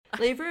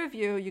Leave a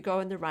review. You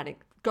go in the running.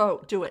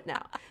 Go. Do it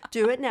now.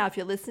 Do it now. If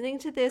you're listening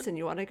to this and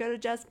you want to go to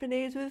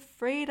Japanese with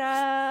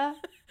Frida,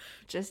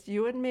 just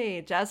you and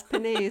me.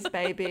 Japanese,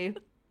 baby.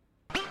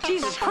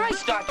 Jesus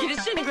Christ, Doc, you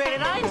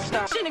disintegrated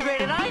Einstein.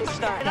 Disintegrated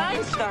Einstein.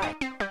 Einstein.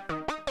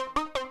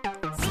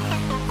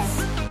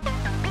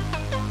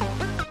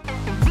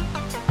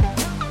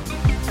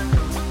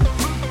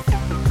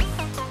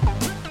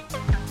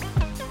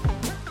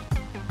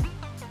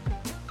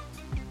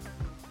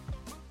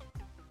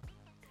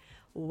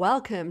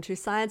 Welcome to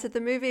Science at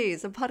the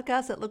Movies, a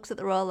podcast that looks at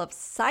the role of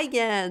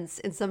science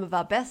in some of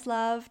our best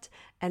loved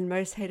and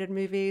most hated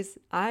movies.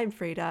 I'm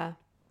Frida.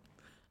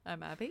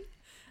 I'm Abby,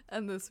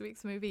 and this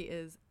week's movie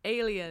is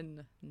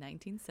Alien,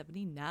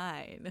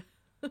 1979.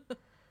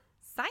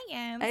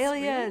 Science!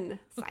 Alien!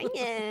 Really?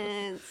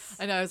 Science!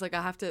 I know, I was like,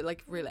 I have to,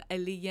 like, really,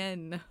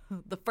 Alien,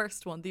 the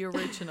first one, the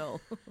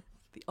original,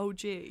 the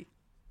OG.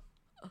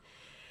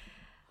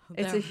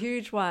 It's a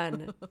huge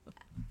one.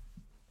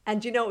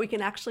 And you know what we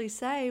can actually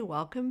say?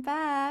 Welcome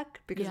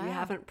back, because we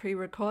haven't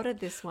pre-recorded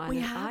this one.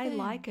 I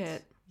like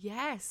it.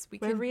 Yes,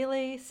 We're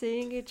really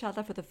seeing each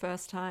other for the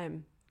first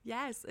time.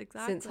 Yes,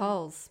 exactly. Since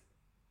Holes.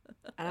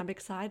 And I'm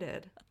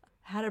excited.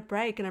 I had a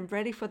break and I'm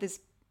ready for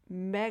this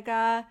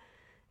mega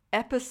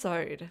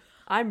episode.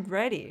 I'm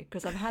ready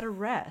because I've had a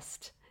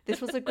rest. This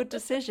was a good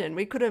decision.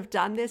 We could have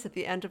done this at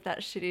the end of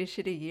that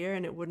shitty year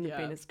and it wouldn't have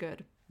been as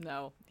good.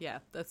 No, yeah,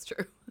 that's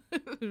true.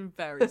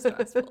 Very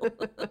stressful.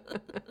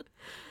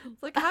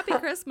 It's like Happy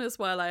Christmas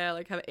while I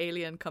like have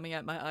Alien coming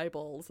out my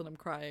eyeballs and I'm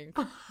crying.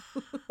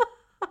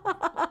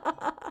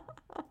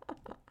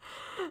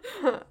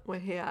 We're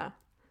here.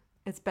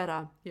 It's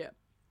better. Yeah.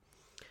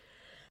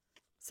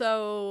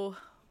 So,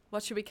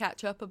 what should we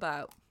catch up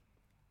about?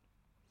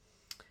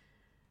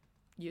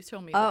 You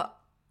told me. Well,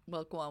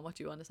 go on. What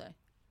do you want to say?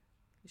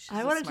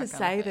 I wanted to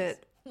say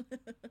that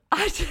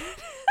I did.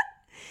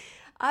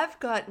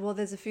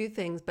 There's a few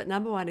things, but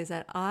number one is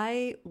that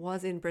I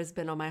was in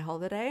Brisbane on my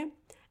holiday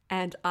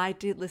and I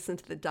did listen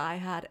to the Die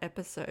Hard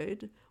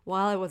episode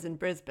while I was in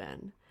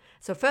Brisbane.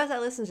 So first I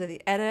listened to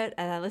the edit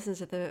and I listened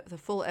to the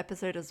full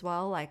episode as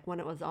well, like when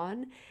it was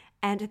on.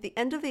 And at the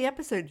end of the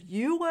episode,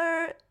 you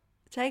were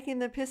taking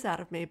the piss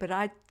out of me, but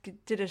I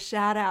did a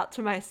shout out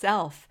to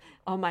myself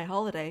on my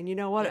holiday. And you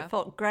know what? Yeah. It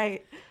felt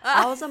great.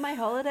 I was on my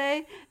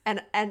holiday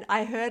and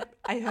I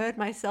heard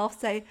myself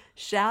say,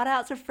 shout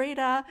out to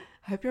Frida.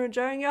 Hope you're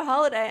enjoying your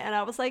holiday. And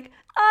I was like,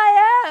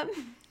 I am.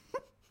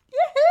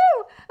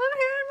 Yoo-hoo! I'm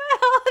here on my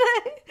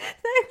holiday.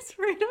 Thanks,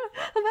 Frida.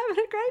 I'm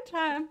having a great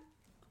time.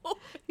 Oh,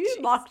 you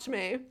mocked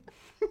me.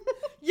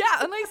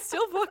 Yeah, and I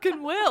still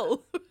fucking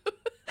will.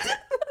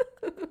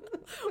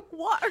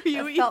 What are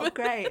you it even? Felt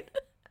great.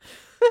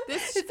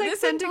 This like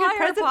sending a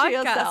present to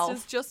yourself.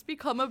 Has just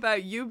become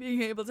about you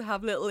being able to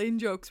have little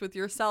in-jokes with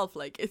yourself.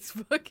 Like, it's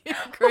fucking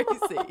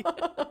crazy.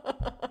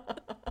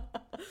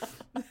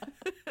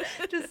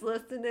 Just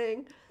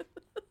listening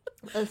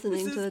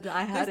to the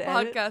Die Hard This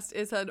edit. podcast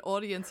is an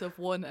audience of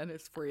one and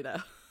it's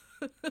Frida.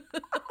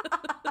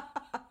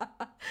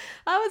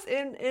 I was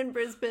in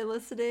Brisbane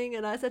listening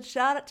and I said,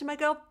 shout out to my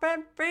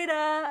girlfriend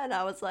Frida. And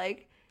I was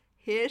like,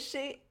 here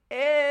she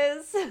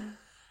is.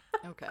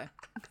 Okay.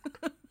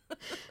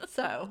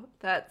 So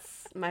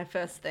that's my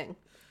first thing.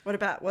 What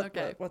about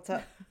what's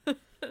up?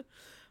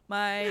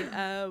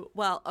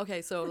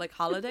 So like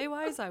holiday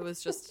wise, I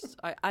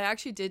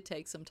actually did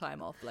take some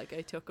time off. Like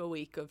I took a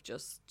week of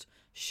just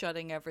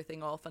shutting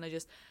everything off and I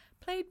just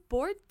played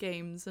board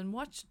games and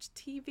watched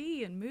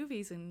TV and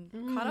movies and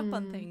caught up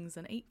on things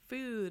and ate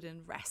food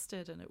and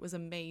rested, and it was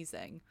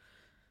amazing.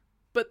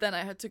 But then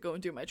I had to go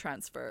and do my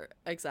transfer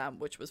exam,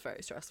 which was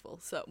very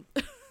stressful. So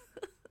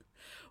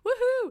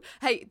woohoo!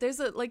 Hey, there's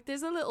a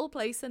little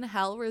place in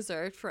hell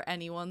reserved for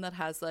anyone that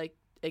has like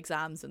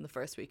exams in the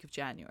first week of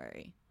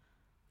January.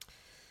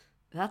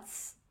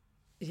 It's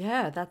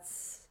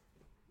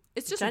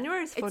just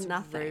January's for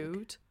nothing.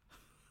 Rude.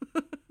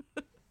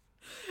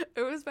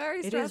 It was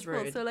very stressful. It is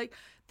rude. So like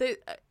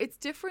it's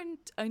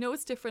different. I know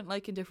it's different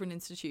like in different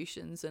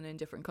institutions and in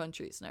different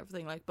countries and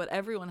everything like, but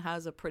everyone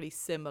has a pretty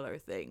similar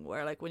thing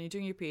where like when you're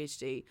doing your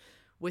PhD,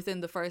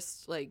 within the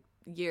first like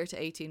year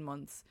to 18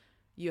 months,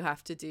 you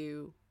have to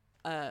do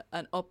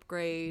an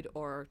upgrade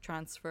or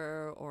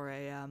transfer or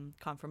a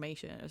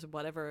confirmation or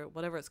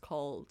whatever it's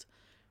called,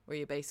 where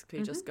you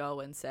basically just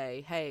go and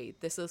say, hey,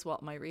 this is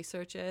what my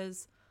research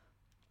is.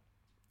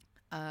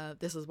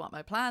 This is what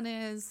my plan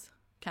is.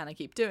 Can I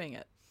keep doing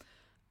it?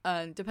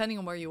 And depending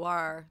on where you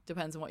are,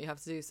 depends on what you have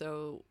to do.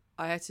 So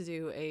I had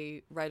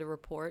to write a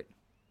report,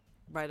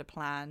 write a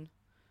plan,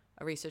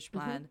 a research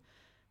plan,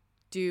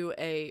 do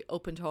a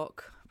open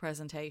talk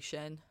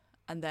presentation,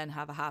 and then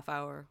have a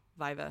half-hour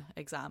Viva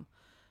exam.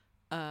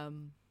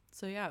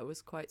 So yeah, it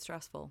was quite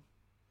stressful.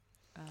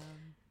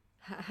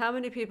 How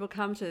many people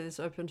come to these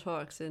open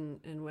talks in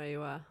where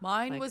you are?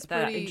 Mine was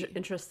pretty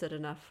interested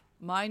enough.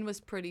 Mine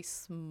was pretty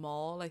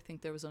small. I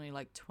think there was only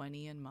like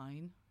 20 in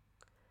mine.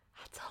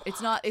 That's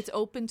a lot. It's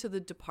open to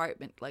the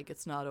department. Like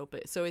it's not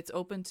open. So it's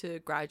open to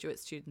graduate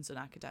students and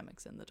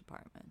academics in the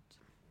department.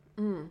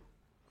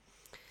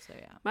 So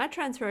yeah. My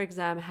transfer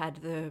exam had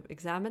the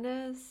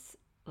examiners,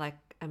 like,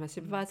 and my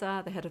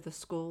supervisor, the head of the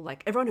school,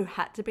 like everyone who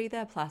had to be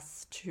there,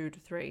 plus 2 to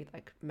 3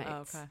 like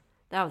mates. Okay.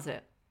 That was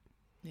it.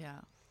 Yeah.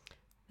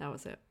 That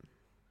was it.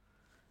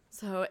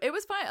 So it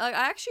was fine. Like,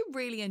 I actually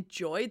really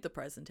enjoyed the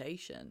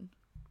presentation.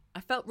 I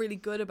felt really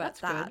good about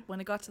that. Good. When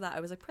I got to that, I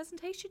was like,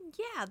 presentation?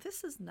 Yeah,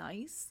 this is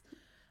nice.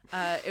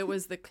 It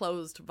was the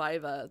closed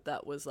Viva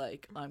that was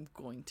like, I'm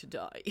going to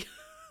die.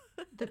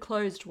 The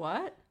closed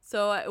what?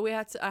 So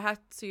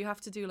you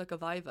have to do like a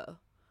Viva.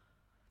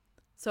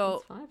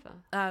 So, What's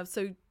Viva?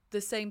 So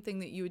the same thing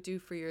that you would do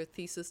for your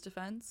thesis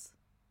defense.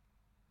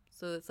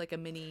 So it's like a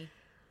mini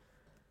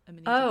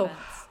Oh, defense.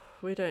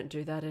 we don't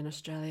do that in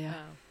Australia.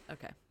 Oh,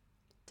 okay.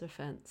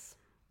 Defense.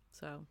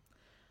 So,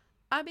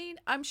 I mean,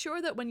 I'm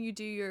sure that when you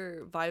do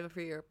your Viva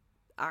for your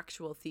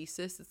actual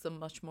thesis, it's a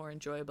much more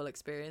enjoyable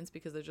experience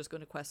because they're just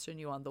going to question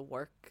you on the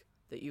work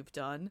that you've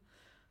done.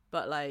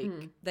 But like,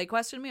 they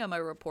questioned me on my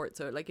report,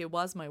 so like it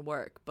was my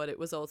work, but it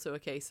was also a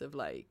case of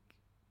like,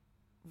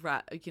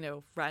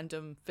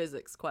 random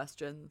physics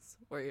questions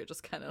where you're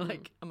just kind of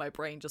like, and my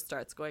brain just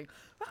starts going,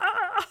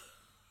 ah!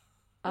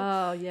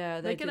 Oh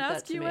yeah, they can did that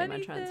ask to you me in my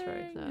transfer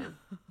anything. exam.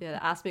 Yeah, they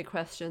asked me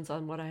questions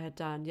on what I had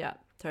done. Yeah,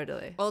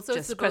 totally. Also, it's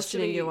just supposed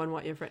questioning to be- you on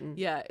what you've written.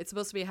 Yeah, it's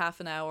supposed to be half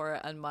an hour,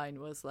 and mine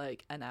was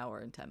like an hour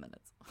and 10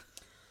 minutes.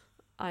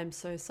 I'm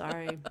so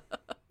sorry.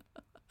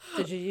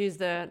 Did you use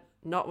the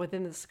not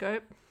within the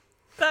scope?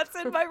 That's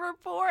in my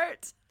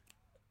report.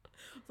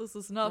 This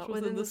is not Not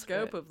within the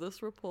scope of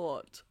this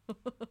report.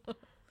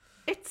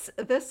 It's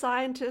the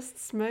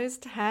scientist's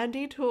most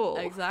handy tool.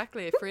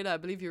 Exactly. Frida, I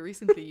believe you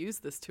recently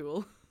used this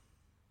tool.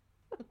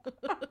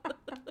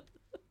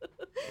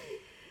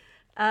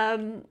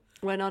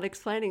 We're not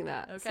explaining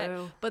that. Okay.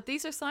 So But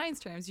these are science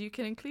terms you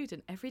can include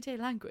in everyday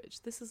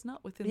language. This is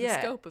not within the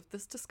Yeah. scope of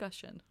this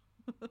discussion.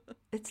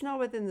 it's not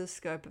within the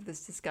scope of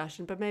this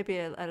discussion, but maybe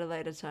at a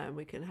later time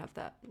we can have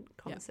that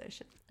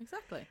conversation.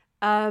 Exactly.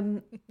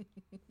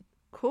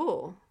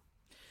 Cool.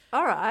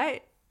 All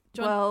right.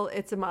 Do you Well,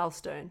 it's a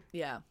milestone.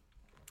 Yeah.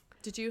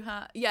 Did you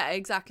have... Yeah,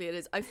 exactly. It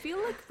is. I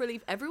feel like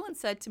relief. Everyone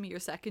said to me your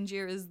second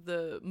year is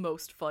the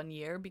most fun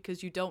year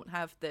because you don't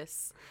have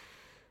this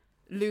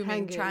looming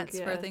Hanging,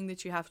 transfer yeah. thing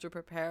that you have to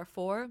prepare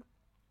for.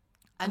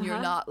 And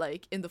you're not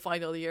like in the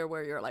final year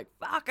where you're like,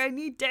 fuck, I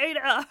need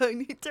data. I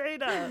need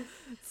data.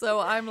 So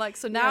I'm like,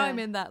 so now Yeah. I'm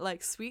in that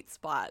like sweet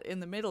spot in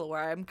the middle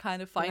where I'm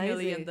kind of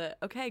finally Lazy. in the,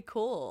 okay,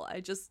 cool. I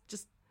just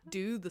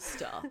do the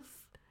stuff.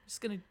 Just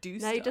going to do Now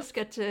stuff. you just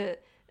get to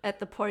at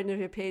the point of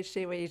your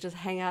PhD where you just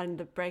hang out in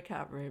the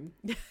breakout room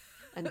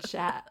and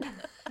chat.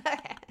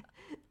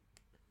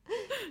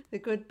 The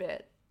good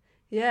bit.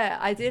 Yeah,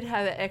 I did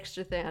have an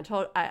extra thing.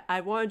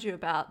 I warned you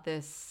about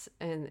this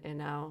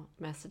in our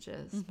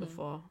messages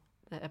before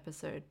the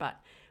episode, but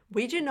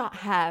we do not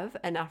have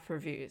enough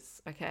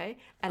reviews, okay?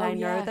 And I know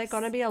there are yes.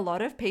 going to be a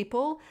lot of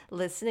people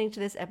listening to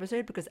this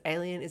episode because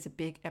Alien is a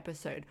big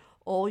episode.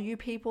 All you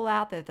people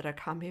out there that are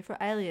come here for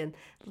Alien,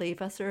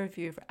 leave us a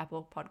review for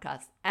Apple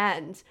Podcasts.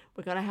 And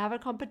we're going to have a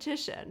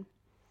competition.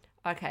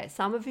 Okay,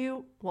 some of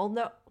you will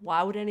know.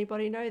 Why would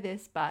anybody know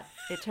this? But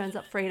it turns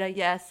out Frida,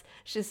 yes,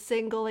 she's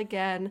single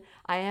again.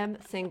 I am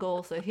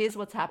single. So here's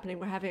what's happening.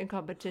 We're having a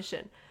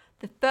competition.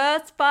 The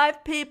first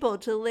 5 people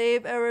to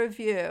leave a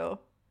review,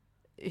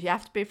 you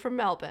have to be from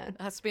Melbourne.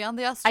 It has to be on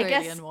the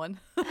Australian guess- one.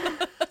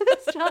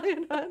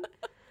 Australian one.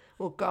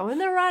 Will go in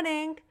the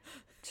running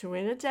to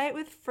win a date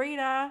with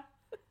Frida.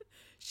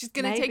 She's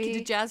going to take you to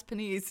Maybe.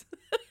 Japanese.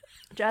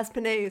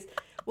 Japanese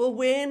will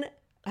win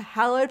a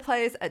hallowed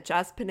place at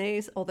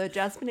Japanese, although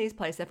Japanese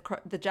place,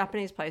 the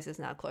Japanese place is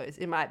now closed.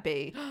 It might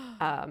be,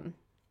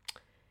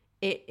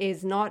 it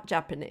is not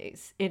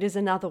Japanese. It is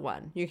another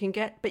one. You can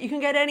get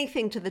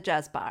anything to the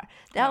jazz bar.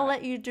 They'll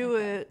let you do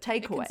a It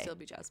can takeaway. still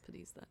be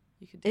Japanese then.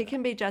 You can do It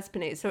can be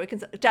Japanese, so it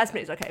can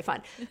Japanese. Okay,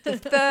 fine. The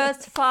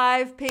first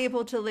 5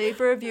 people to leave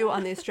a review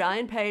on the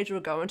Australian page will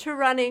go into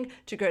running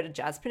to go to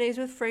Japanese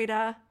with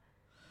Frida.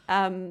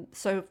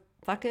 So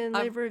fucking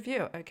leave a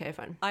review. Okay,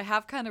 fine. I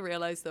have kind of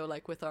realized though,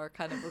 like with our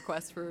kind of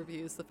requests for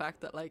reviews, the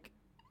fact that like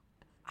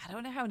I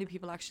don't know how many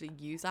people actually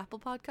use Apple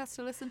Podcasts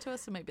to listen to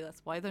us, so maybe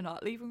that's why they're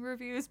not leaving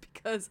reviews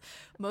because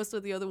most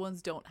of the other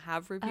ones don't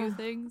have review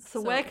things. so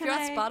where if can you're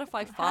I- on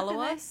Spotify, how follow can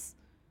I- us.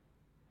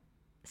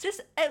 It's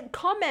just a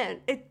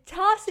comment. It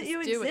tells us that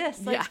you do it.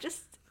 exist. Like Yeah.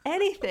 just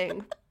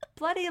anything.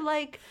 Bloody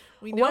like.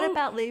 We What know-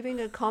 about leaving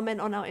a comment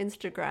on our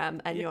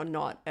Instagram and you're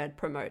not a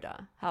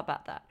promoter? How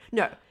about that?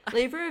 No,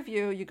 leave a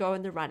review. You go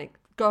in the running.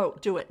 Go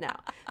do it now.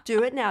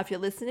 Do it now. If you're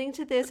listening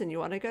to this and you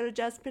want to go to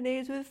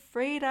Japanese with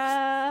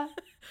Frida,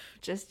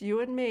 just you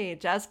and me,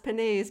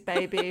 Japanese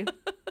baby.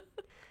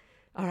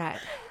 All right.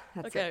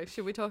 That's Okay, it.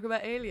 should we talk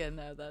about Alien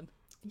now then?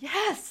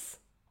 Yes.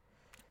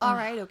 All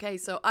right, okay.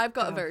 So I've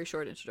got a very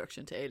short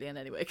introduction to Alien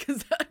anyway,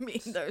 because I mean,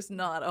 there's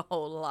not a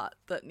whole lot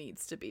that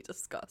needs to be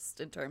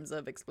discussed in terms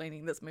of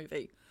explaining this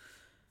movie.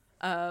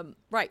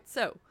 Right,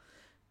 so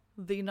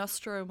the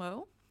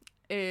Nostromo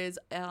is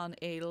on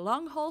a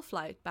long-haul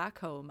flight back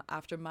home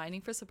after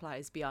mining for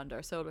supplies beyond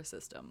our solar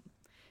system.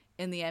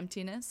 In the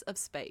emptiness of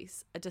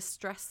space, a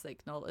distress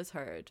signal is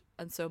heard,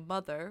 and so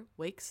Mother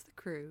wakes the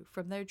crew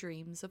from their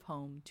dreams of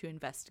home to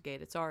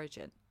investigate its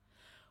origin.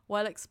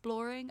 While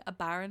exploring a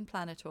barren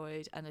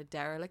planetoid and a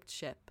derelict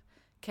ship,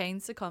 Kane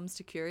succumbs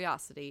to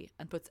curiosity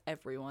and puts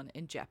everyone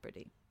in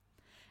jeopardy.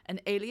 An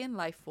alien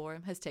life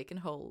form has taken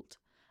hold,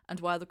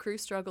 and while the crew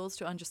struggles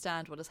to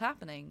understand what is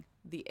happening,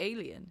 the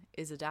alien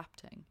is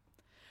adapting.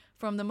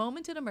 From the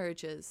moment it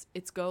emerges,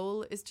 its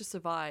goal is to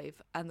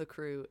survive, and the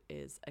crew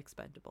is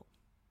expendable.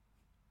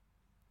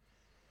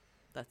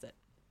 That's it.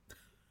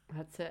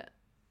 That's it.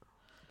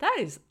 That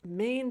is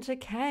mean to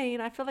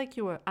Kane. I feel like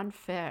you were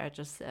unfair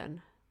just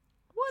then.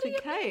 What do you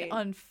mean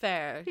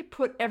unfair? You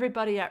put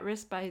everybody at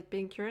risk by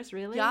being curious,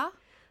 really? Yeah.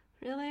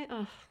 Really?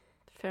 Oh,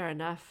 fair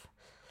enough.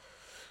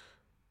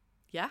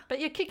 Yeah.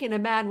 But you're kicking a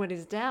man when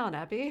he's down,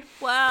 Abby.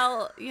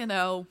 Well, you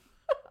know.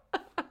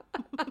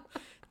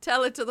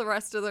 Tell it to the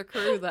rest of the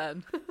crew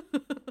then.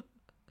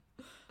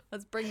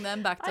 Let's bring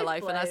them back to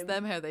life and ask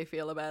them how they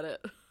feel about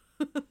it.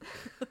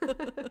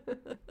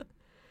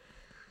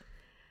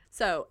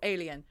 So,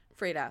 Alien,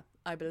 Frida,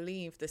 I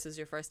believe this is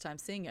your first time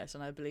seeing it,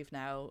 and I believe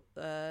now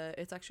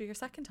it's actually your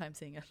second time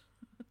seeing it.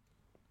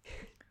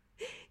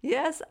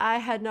 Yes, I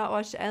had not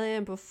watched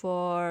Alien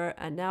before,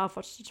 and now I've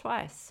watched it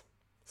twice.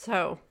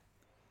 So,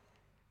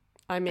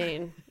 I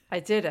mean, I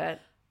did it.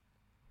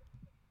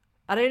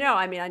 I don't know.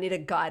 I mean, I need a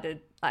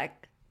guided,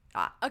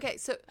 okay,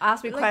 so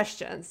ask me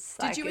questions.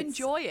 Did you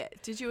enjoy it?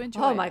 Did you enjoy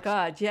it? Oh my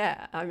God,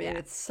 yeah. I mean,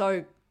 it's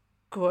so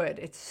good.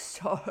 It's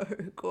so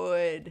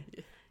good.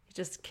 It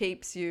just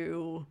keeps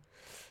you,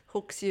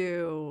 hooks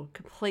you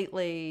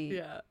completely.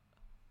 Yeah.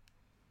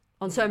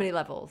 On so many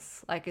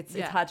levels. Like it's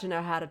hard to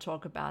know how to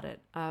talk about it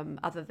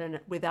other than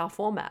with our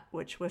format,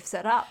 which we've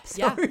set up.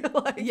 So,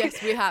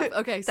 yes, we have.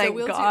 Okay, so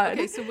we'll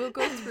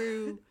go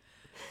through.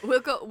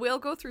 We'll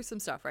go through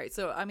some stuff, right?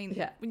 So, I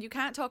mean, when you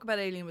can't talk about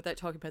Alien without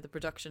talking about the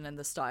production and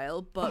the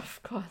style, but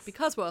of course,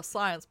 because we're a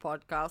science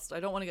podcast, I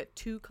don't want to get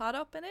too caught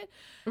up in it.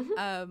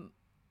 Mm-hmm.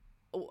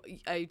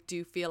 I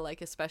do feel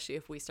like, especially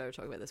if we started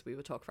talking about this, we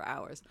would talk for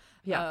hours.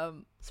 Yeah.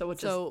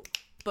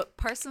 But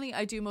personally,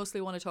 I do mostly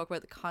want to talk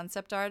about the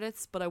concept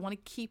artists, but I want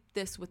to keep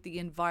this with the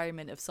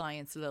environment of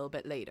science a little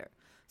bit later.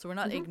 So we're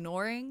not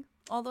ignoring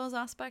all those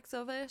aspects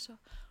of it.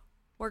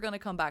 We're going to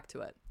come back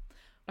to it.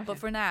 Okay. But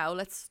for now,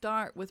 let's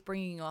start with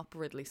bringing up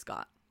Ridley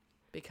Scott,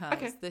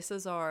 because this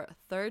is our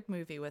third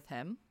movie with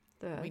him.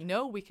 We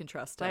know we can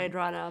trust him. Blade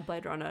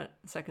Runner,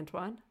 the second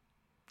one.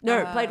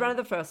 No, Blade Runner,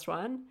 the first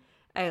one.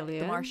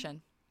 Alien. The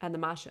Martian. And The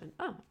Martian.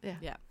 Oh, yeah.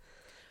 Yeah.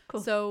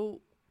 Cool.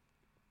 So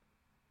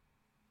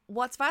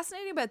what's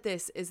fascinating about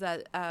this is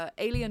that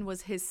Alien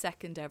was his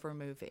second ever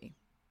movie.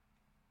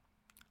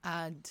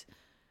 And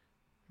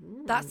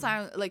that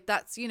sounds like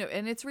that's,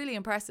 and it's really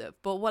impressive.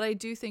 But what I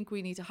do think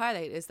we need to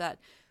highlight is that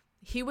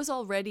he was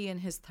already in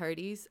his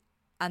 30s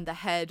and the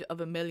head of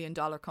 $1 million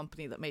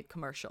company that made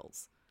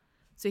commercials.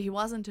 So he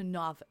wasn't a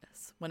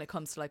novice when it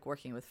comes to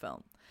working with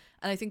film.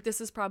 And I think this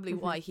is probably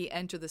why he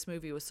entered this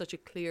movie with such a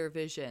clear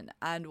vision,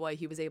 and why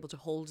he was able to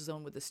hold his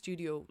own with the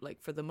studio,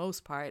 for the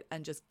most part,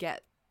 and just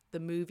get the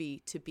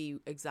movie to be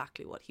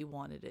exactly what he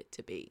wanted it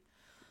to be.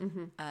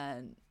 Mm-hmm.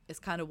 And it's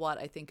kind of what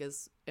I think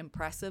is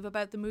impressive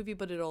about the movie,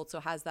 but it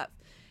also has that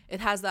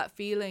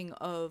feeling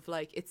of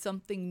it's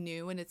something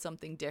new and it's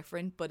something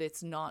different, but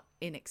it's not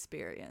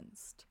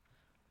inexperienced.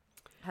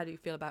 How do you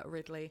feel about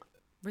Ridley's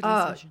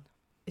vision?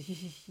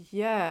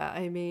 Yeah,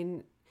 I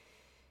mean,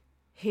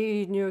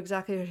 he knew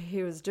exactly what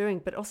he was doing,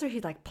 but also he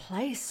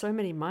plays so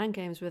many mind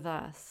games with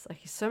us.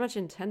 He's so much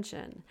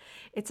intention.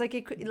 It's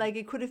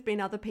it could have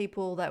been other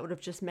people that would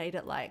have just made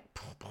it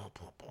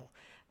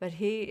but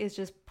he is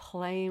just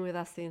playing with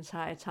us the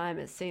entire time.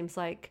 It seems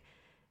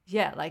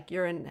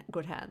you're in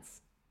good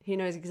hands. He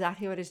knows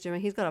exactly what he's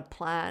doing. He's got a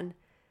plan.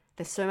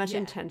 There's so much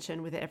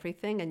intention with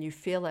everything, and you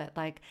feel it.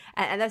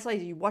 And that's why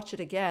you watch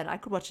it again. I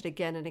could watch it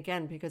again and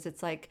again, because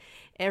it's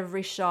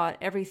every shot,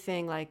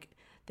 everything,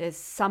 there's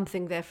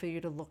something there for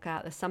you to look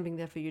at. There's something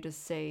there for you to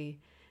see.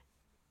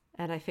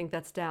 And I think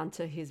that's down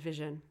to his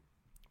vision,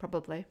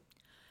 probably.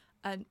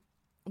 And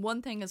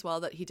one thing as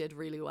well that he did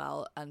really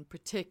well, and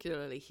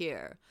particularly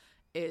here,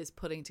 is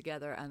putting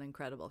together an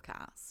incredible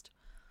cast.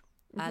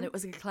 Mm-hmm. And it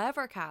was a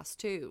clever cast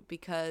too,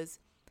 because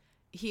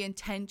he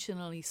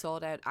intentionally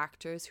sought out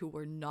actors who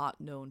were not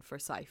known for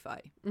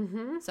sci-fi.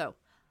 Mm-hmm. So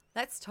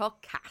let's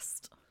talk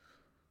cast.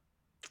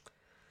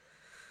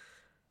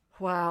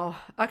 Wow.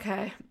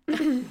 Okay.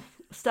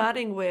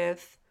 Starting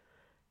with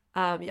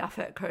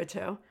Yaphet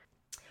Kotto.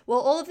 Well,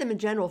 all of them in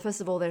general,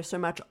 first of all, they're so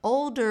much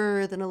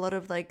older than a lot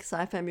of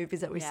sci-fi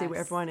movies that we see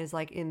where everyone is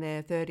in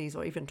their 30s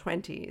or even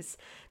 20s.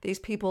 These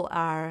people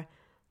are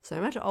so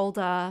much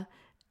older,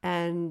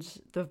 and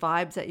the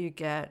vibes that you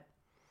get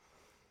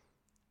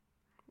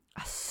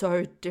are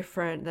so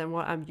different than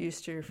what I'm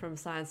used to from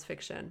science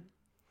fiction.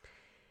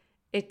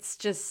 It's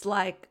just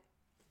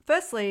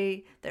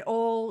firstly, they're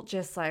all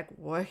just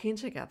working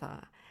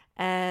together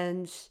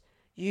and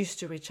used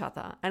to each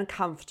other and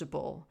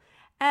comfortable.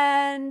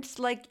 And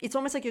like it's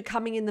almost like you're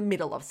coming in the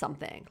middle of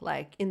something,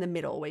 like in the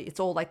middle where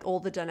it's all like all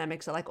the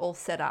dynamics are like all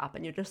set up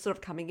and you're just sort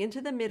of coming into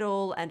the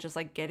middle and just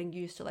like getting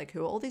used to like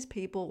who are all these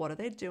people, what are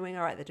they doing?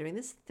 All right, they're doing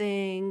this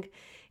thing.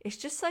 It's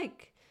just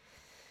like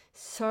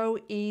so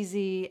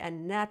easy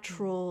and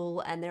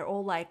natural, and they're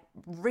all like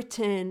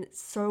written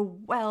so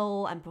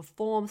well and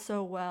perform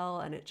so well,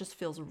 and it just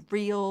feels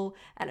real,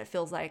 and it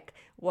feels like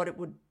what it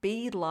would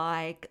be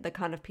like, the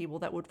kind of people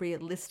that would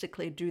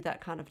realistically do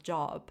that kind of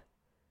job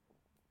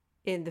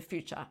in the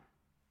future.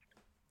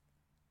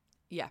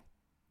 Yeah,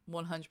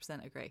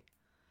 100% agree.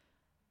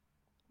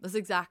 That's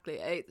exactly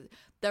it.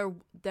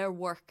 They're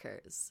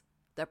workers.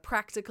 They're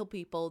practical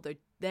people.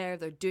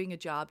 They're doing a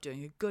job,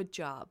 doing a good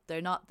job.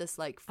 They're not this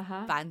like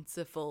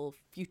fanciful,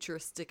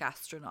 futuristic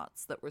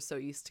astronauts that we're so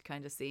used to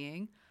kind of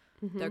seeing.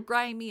 They're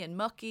grimy and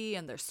mucky,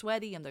 and they're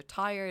sweaty, and they're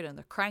tired, and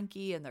they're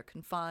cranky, and they're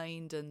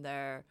confined, and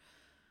they're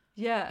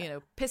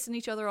pissing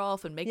each other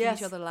off and making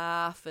each other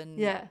laugh, and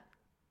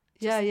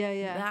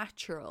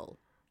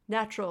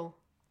natural.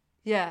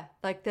 Yeah,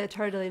 like they're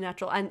totally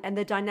natural, and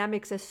the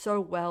dynamics are so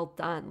well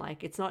done.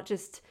 Like it's not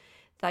just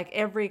like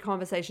every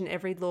conversation,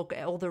 every look,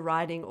 all the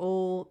writing,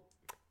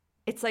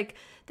 it's like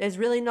there's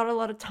really not a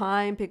lot of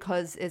time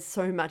because there's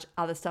so much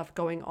other stuff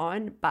going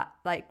on, but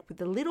like with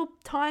the little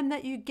time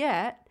that you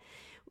get,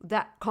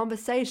 that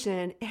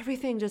conversation,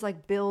 everything just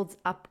like builds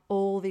up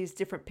all these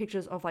different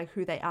pictures of like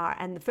who they are.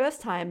 And the first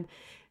time,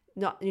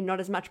 not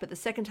as much, but the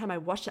second time I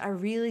watched it, I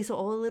really saw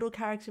all the little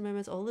character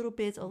moments, all little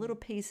bits, all little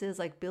pieces,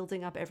 like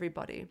building up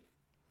everybody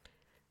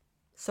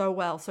so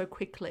well, so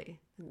quickly,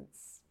 and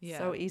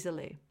so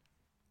easily.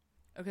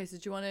 Okay, so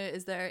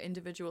is there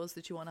individuals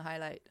that you want to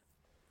highlight?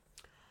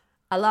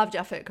 I loved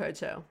Yaphet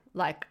Kotto.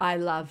 Like I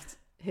loved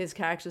his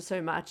character so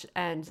much,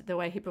 and the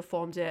way he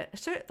performed it.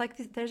 So like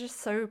they're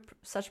just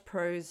such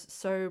pros,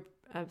 so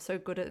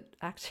good at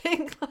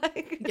acting.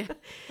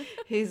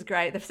 He's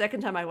great. The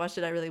second time I watched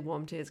it, I really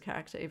warmed to his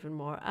character even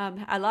more.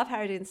 I love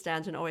Harry Dean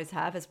Stanton, always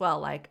have as well.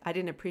 Like I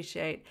didn't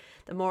appreciate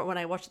the more when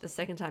I watched it the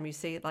second time. You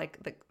see like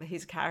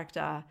his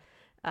character,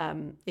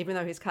 even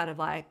though he's kind of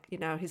like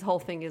his whole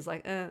thing is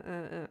like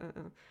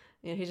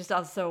he just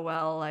does so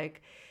well.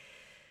 Like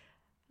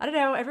I don't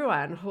know,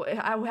 everyone.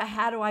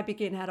 How do I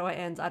begin? How do I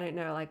end? I don't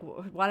know. Like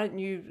why don't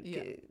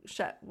you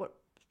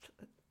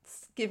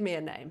give me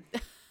a name?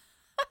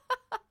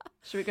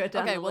 Should we go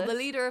down the list? The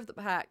leader of the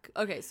pack.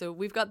 Okay, so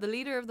we've got the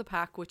leader of the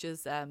pack, which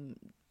is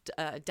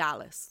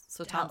Dallas.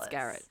 So Tom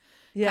Skerritt.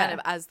 Kind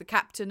of as the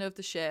captain of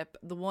the ship,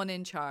 the one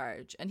in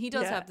charge. And he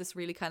does have this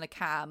really kind of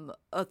calm,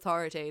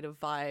 authoritative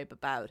vibe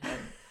about him.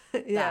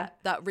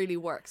 That really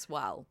works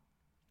well.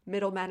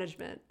 Middle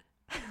management.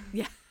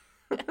 Yeah.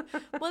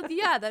 Well,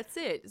 yeah, that's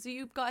it. So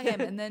you've got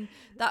him, and then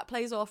that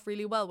plays off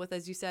really well with,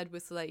 as you said,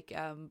 with like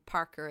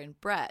Parker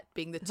and Brett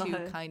being the two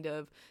kind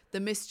of the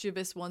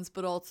mischievous ones,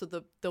 but also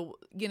the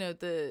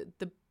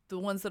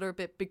ones that are a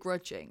bit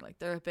begrudging. Like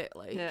they're a bit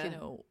like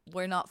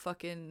we're not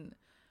fucking.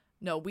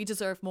 No, we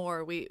deserve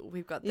more.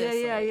 We've got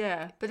this.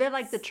 Yeah. But they're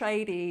like the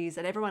tradies,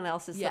 and everyone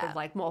else is sort of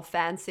like more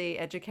fancy,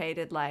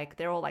 educated. Like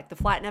they're all like the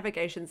flight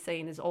navigation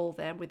scene is all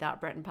them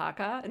without Brett and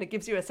Parker, and it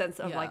gives you a sense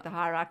of like the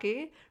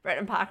hierarchy. Brett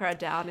and Parker are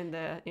down in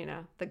the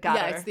the gutter.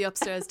 Yeah, it's the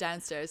upstairs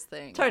downstairs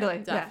thing. Totally,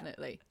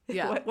 definitely.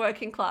 Yeah,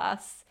 working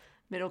class,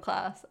 middle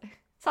class.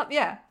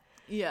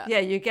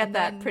 You get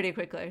that pretty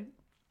quickly.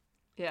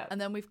 Yeah,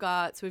 and then we've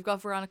got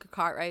Veronica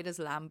Cartwright as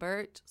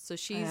Lambert. So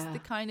she's the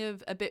kind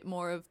of a bit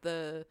more of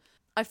the.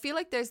 I feel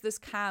like there's this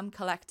calm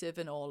collective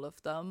in all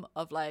of them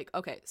of like,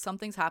 okay,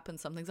 something's happened,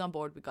 something's on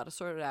board, we got to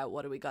sort it out,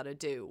 what do we got to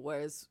do?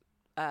 Whereas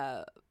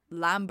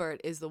Lambert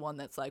is the one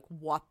that's like,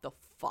 what the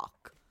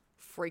fuck?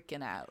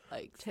 Freaking out.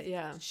 Like,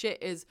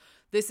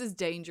 this is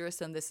dangerous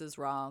and this is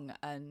wrong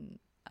and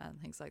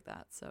things like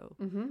that. So,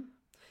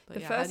 the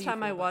first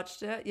time I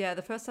watched it,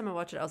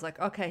 I was like,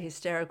 okay,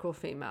 hysterical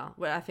female,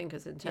 what I think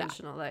is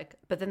intentional. Like,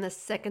 but then the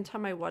second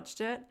time I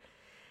watched it,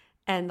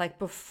 and like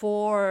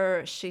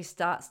before she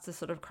starts to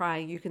sort of cry,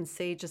 you can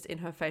see just in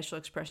her facial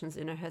expressions,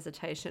 in her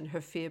hesitation,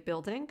 her fear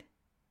building.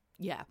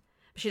 Yeah.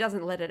 She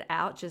doesn't let it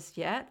out just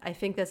yet. I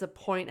think there's a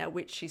point at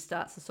which she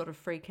starts to sort of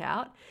freak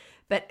out.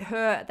 But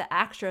the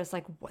actress,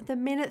 like the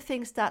minute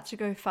things start to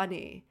go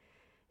funny,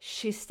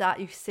 you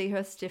see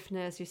her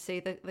stiffness, you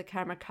see the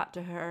camera cut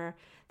to her,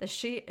 that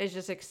she is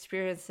just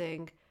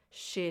experiencing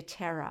sheer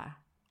terror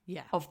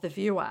of the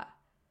viewer.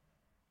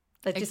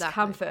 The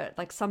discomfort,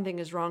 like something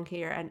is wrong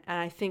here. And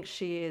I think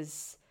she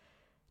is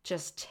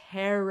just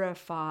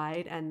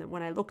terrified. And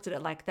when I looked at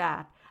it like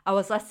that, I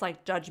was less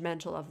like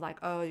judgmental of like,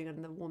 oh, you're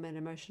getting the woman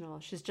emotional.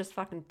 She's just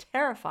fucking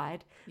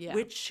terrified,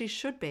 which she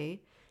should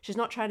be. She's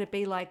not trying to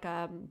be like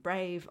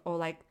brave or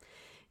like,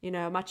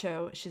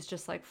 macho. She's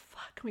just like,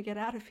 fuck, can we get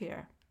out of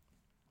here?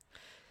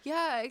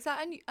 Yeah,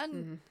 exactly.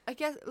 And I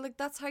guess like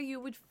that's how you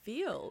would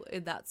feel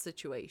in that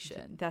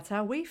situation. That's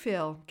how we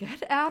feel.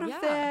 Get out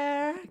of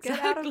there. Exactly. Get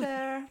out of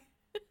there.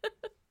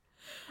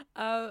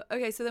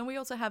 Okay, so then we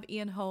also have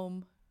Ian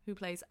Holm, who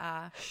plays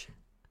Ash.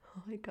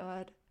 Oh my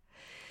God.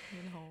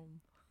 Ian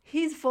Holm.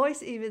 his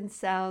voice even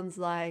sounds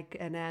like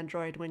an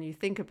android when you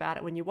think about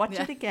it. When you watch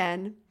it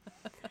again,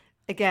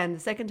 the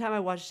second time I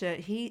watched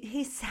it,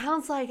 he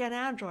sounds like an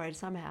android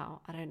somehow.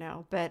 I don't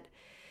know, but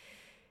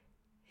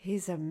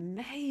he's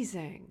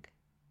amazing.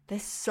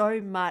 There's so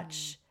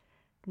much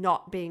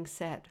not being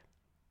said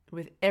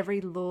with every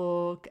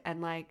look,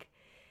 and like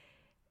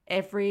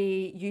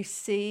you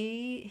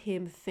see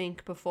him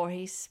think before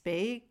he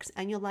speaks,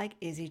 and you're like,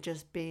 is he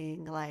just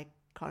being like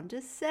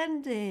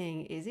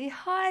condescending? Is he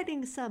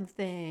hiding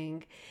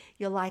something?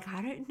 You're like,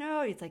 I don't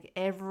know. It's like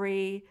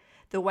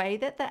the way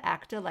that the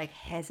actor like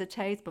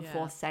hesitates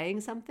before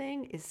saying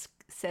something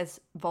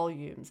says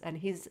volumes, and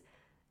he's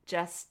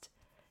just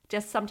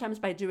sometimes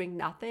by doing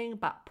nothing,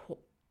 but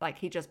like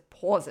he just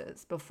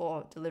pauses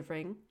before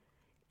delivering,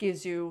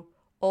 gives you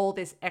all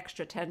this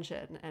extra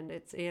tension, and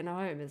it's Ian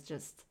Holm is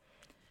just.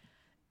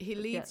 He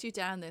leads you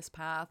down this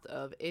path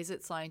of, is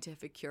it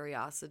scientific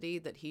curiosity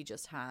that he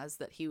just has,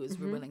 that he was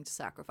willing to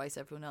sacrifice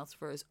everyone else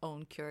for his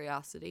own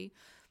curiosity,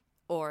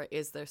 or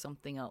is there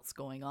something else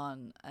going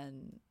on?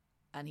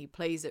 And he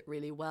plays it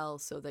really well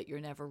so that you're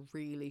never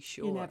really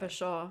sure. You're never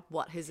sure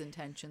what his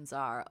intentions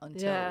are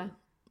until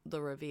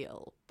the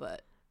reveal.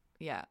 But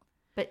yeah.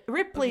 But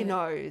Ripley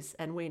knows,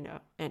 and we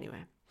know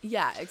anyway.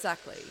 Yeah,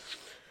 exactly.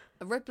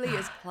 Ripley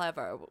is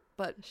clever,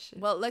 but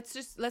well,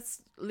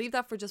 let's leave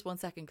that for just 1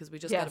 second, because we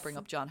just got to bring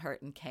up John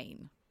Hurt and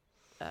Kane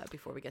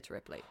before we get to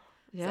Ripley.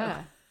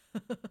 Yeah.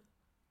 So.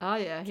 Oh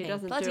yeah, he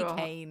doesn't bloody do a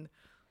Kane.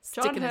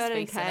 John Hurt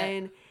and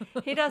Kane.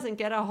 He doesn't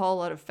get a whole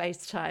lot of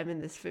face time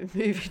in this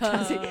movie,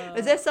 does he?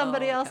 Is there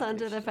somebody else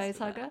under the face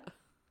hugger?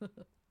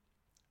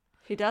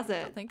 He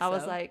doesn't. I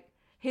was like,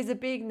 he's a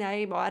big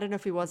name, or I don't know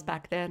if he was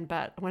back then,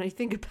 but when I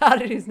think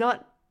about it, he's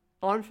not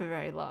on for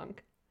very long.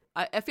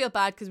 I feel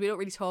bad because we don't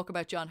really talk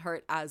about John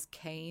Hurt as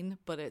Kane,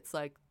 but it's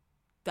like,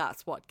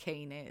 that's what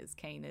Kane is.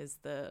 Kane is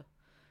the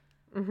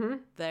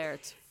there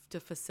to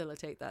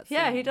facilitate that scene.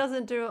 Yeah, he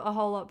doesn't do a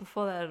whole lot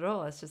before that at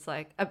all. It's just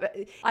like,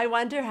 I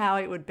wonder how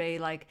it would be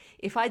like,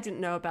 if I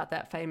didn't know about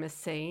that famous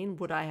scene,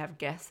 would I have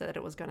guessed that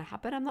it was going to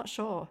happen? I'm not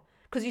sure.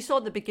 Because you saw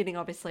at the beginning,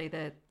 obviously,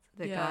 the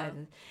guy.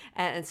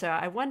 And so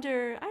I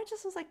wonder, I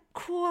just was like,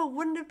 cool,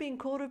 wouldn't it have been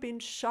cool to have been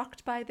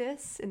shocked by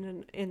this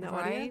in the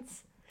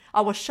audience? I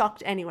was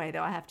shocked anyway,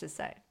 though, I have to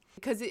say.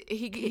 Because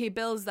he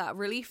builds that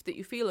relief that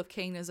you feel of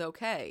Kane is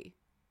okay.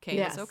 Kane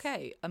is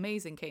okay.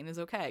 Amazing. Kane is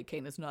okay.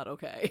 Kane is not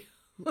okay.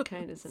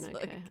 Kane isn't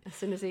okay. As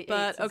soon as he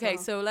but eats. Okay,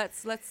 so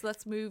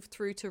let's move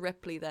through to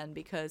Ripley then,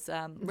 because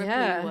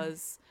Ripley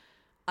was,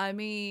 I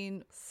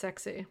mean,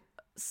 sexy.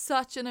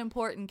 Such an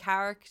important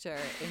character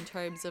in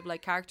terms of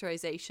like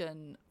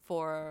characterization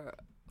for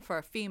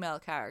a female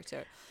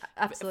character.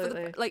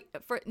 Absolutely.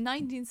 For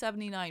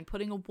 1979,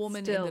 putting a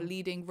woman in the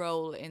leading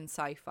role in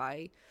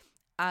sci-fi.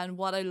 And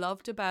what I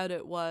loved about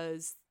it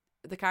was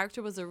the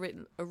character was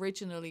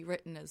originally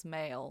written as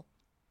male.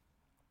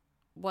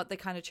 What they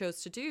kind of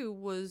chose to do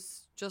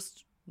was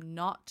just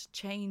not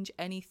change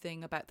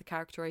anything about the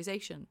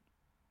characterization.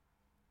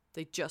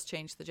 They just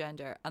changed the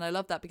gender. And I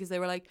love that, because they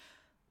were like,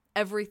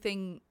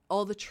 everything,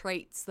 all the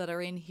traits that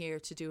are in here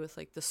to do with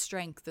like the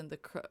strength and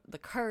the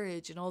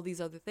courage and all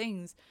these other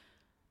things,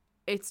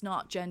 it's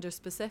not gender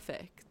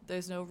specific.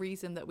 There's no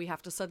reason that we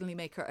have to suddenly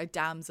make her a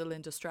damsel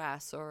in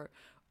distress or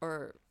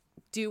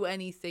do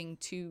anything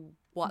to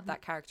what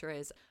that character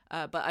is.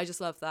 But I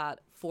just love that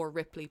for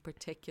Ripley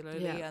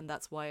particularly, and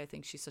that's why I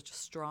think she's such a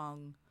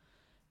strong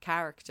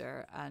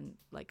character and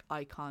like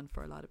icon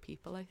for a lot of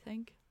people, I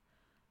think.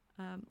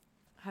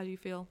 How do you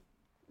feel,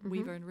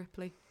 Weaver and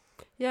Ripley?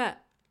 Yeah.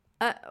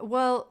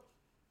 Well,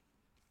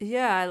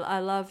 yeah, I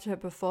loved her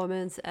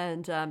performance,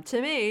 and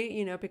to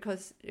me,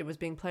 because it was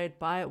being played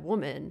by a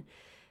woman,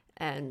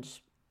 and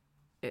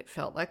it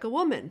felt like a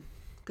woman,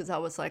 because I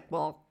was like,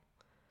 well,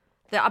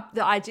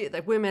 the idea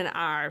that women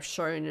are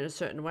shown in a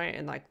certain way,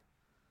 and like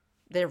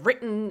they're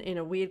written in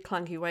a weird,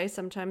 clunky way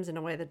sometimes, in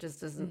a way that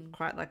just isn't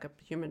quite like a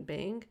human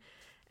being,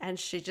 and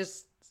she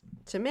just,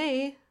 to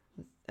me,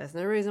 there's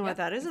no reason why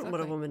that isn't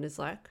what a woman is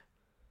like.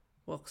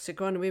 Well,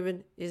 Sigourney Weaver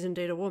is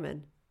indeed a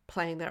woman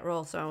playing that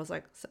role. So I was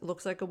like,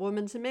 looks like a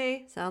woman to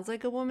me, sounds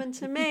like a woman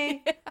to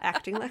me,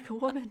 acting like a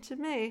woman to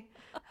me.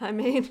 I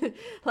mean,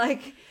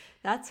 like,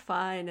 that's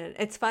fine. And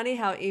it's funny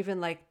how even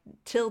like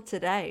till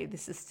today,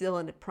 this is still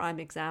a prime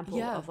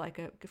example of like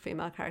a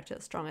female character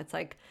that's strong. It's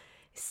like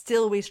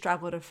still we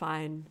struggle to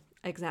find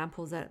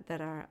examples that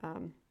are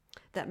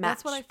that match.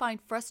 That's what I find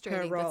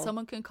frustrating, that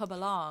someone can come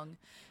along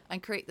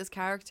and create this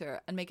character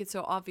and make it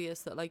so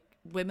obvious that like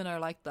women are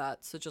like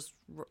that. So just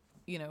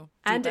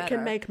and it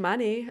can make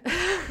money.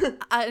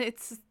 And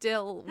it's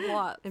still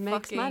what? It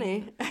makes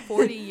money.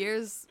 40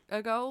 years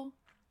ago?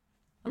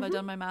 Have I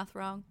done my math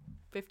wrong?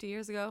 50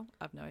 years ago?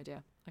 I have no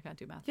idea. I can't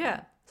do math.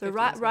 Yeah. So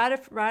write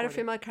a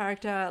female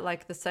character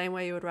like the same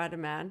way you would write a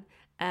man,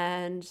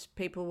 and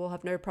people will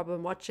have no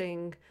problem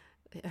watching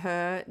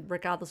her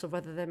regardless of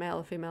whether they're male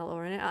or female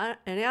or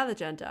any other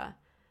gender.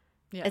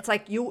 Yeah. It's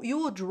like you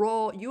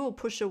will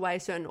push away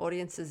certain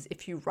audiences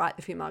if you write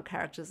the female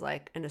characters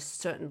like in a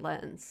certain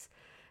lens.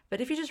 But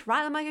if you just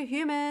write them like a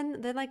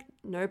human, then like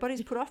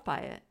nobody's put off by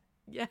it.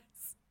 Yes.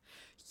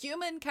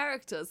 Human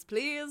characters,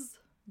 please.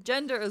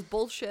 Gender is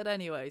bullshit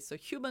anyway, so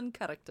human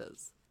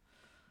characters.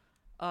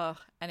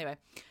 Anyway.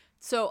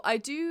 So I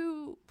just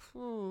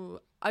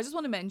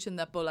want to mention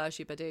that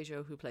Bolaji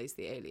Badejo, who plays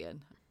the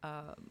alien,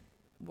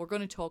 we're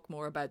going to talk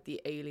more about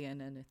the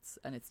alien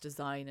and its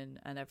design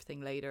and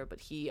everything later, but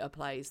he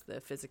applies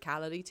the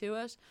physicality to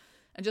it.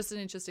 And just an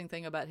interesting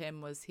thing about him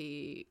was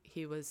he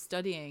was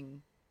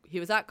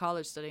at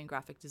college studying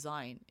graphic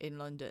design in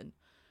London,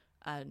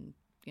 and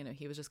you know,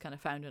 he was just kind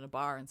of found in a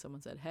bar and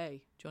someone said,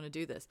 hey, do you want to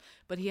do this?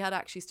 But he had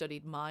actually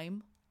studied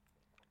mime,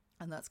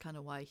 and that's kind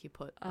of why he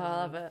put I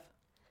love it.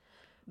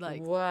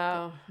 Like,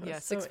 wow. Yeah,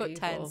 so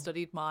 6'10", evil.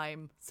 studied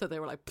mime. So they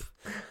were like,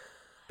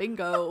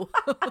 bingo,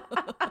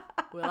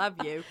 we'll have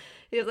you.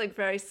 He was like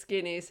very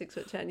skinny,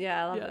 6'10".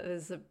 Yeah, I love Yeah. it.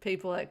 There's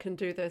people that can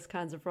do those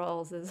kinds of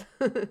roles. There's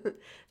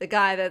the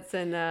guy that's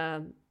in,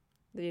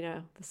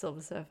 the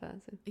Silver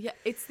Surfer. Yeah,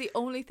 it's the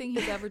only thing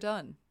he's ever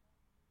done.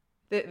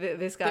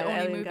 This guy, The the only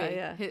alien movie. guy,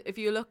 yeah. If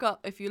you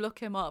look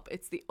him up,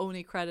 it's the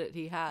only credit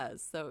he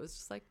has. So it was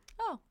just like,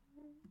 oh.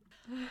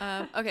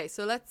 Okay,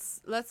 so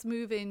let's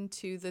move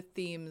into the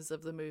themes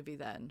of the movie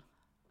then.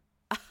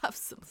 I have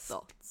some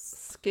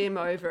thoughts. Skim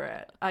over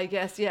it, I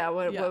guess. Yeah,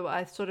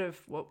 I sort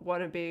of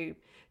want to be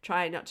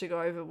trying not to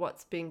go over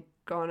what's been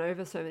gone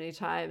over so many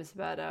times,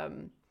 but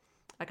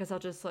I guess I'll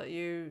just let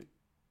you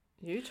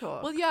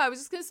talk. Well, yeah, I was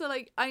just gonna say,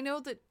 like, I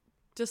know that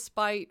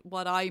despite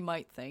what I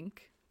might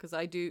think, because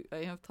I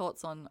have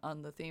thoughts on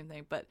the theme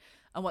thing, but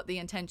and what the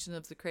intention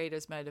of the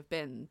creators might have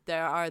been,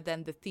 there are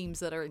then the themes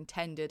that are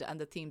intended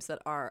and the themes that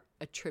are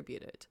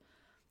attributed.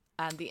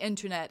 And the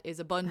internet is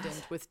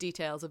abundant with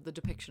details of the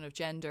depiction of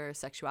gender,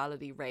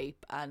 sexuality,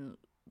 rape, and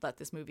that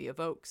this movie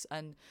evokes.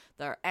 And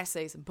there are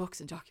essays and books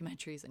and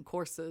documentaries and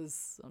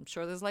courses. I'm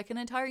sure there's like an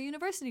entire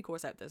university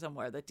course out there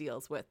somewhere that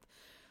deals with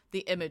the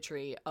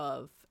imagery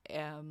of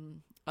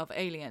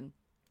Alien.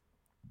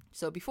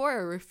 So before I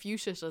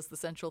refute it as the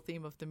central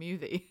theme of the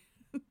movie,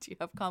 do you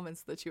have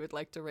comments that you would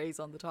like to raise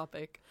on the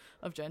topic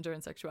of gender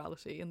and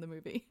sexuality in the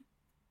movie?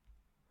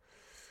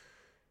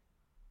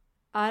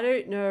 I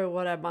don't know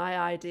what are my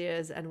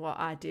ideas and what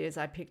ideas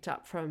I picked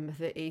up from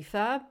the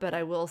ether, but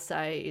I will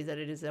say is that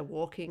it is a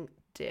walking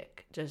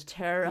dick, just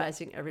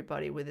terrorizing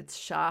everybody with its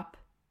sharp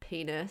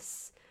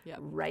penis,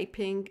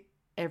 raping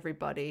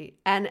everybody.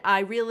 And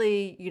I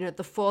really,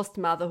 the forced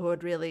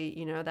motherhood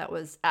really, that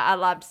was, I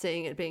loved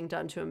seeing it being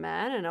done to a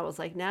man, and I was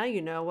like, now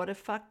you know what it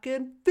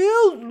fucking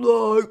feels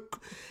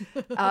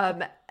like.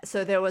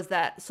 So there was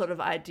that sort of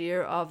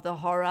idea of the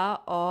horror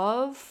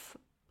of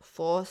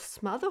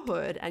forced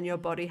motherhood and your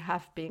body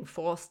being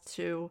forced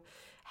to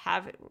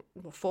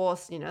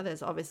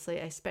there's obviously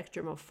a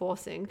spectrum of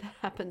forcing that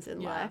happens in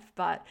life,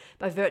 but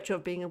by virtue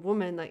of being a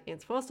woman, like,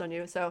 it's forced on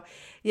you. So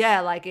yeah,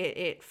 like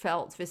it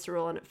felt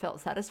visceral and it felt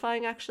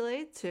satisfying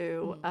actually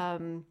to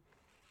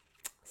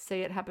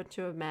see it happen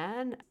to a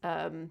man.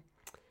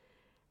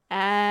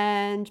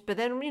 But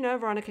then,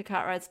 Veronica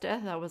Cartwright's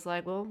death, I was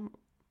like, well,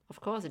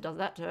 of course it does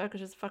that to her because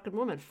she's a fucking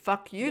woman.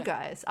 Fuck you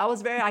guys. I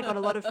got a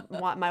lot of,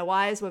 my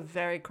wires were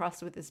very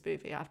crossed with this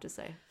movie, I have to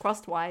say.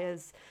 Crossed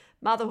wires,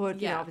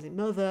 motherhood, obviously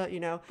mother,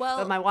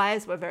 but my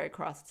wires were very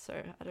crossed.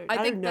 So I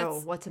don't know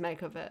what to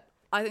make of it.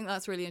 I think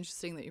that's really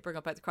interesting that you bring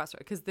up about the crossword,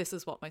 because this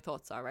is what my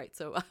thoughts are, right?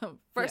 So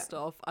first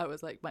off, I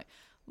was like,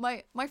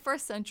 my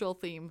first central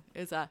theme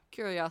is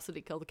curiosity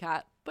killed the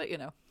cat, but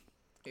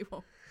we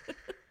won't.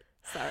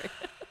 Sorry.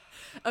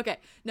 Okay,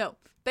 no.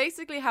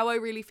 Basically, how I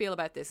really feel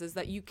about this is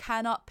that you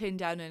cannot pin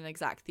down an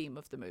exact theme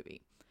of the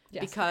movie.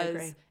 Yes,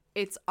 because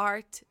it's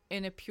art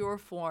in a pure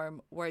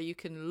form where you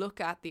can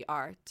look at the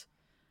art,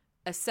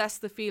 assess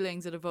the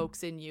feelings it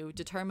evokes in you,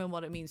 determine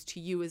what it means to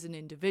you as an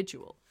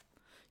individual.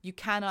 You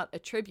cannot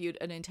attribute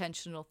an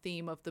intentional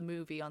theme of the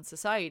movie on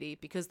society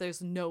because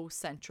there's no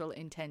central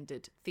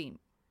intended theme.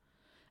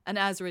 And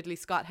as Ridley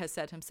Scott has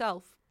said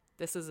himself,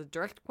 this is a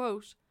direct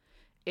quote,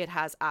 it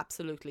has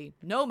absolutely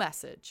no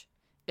message.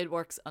 It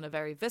works on a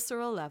very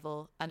visceral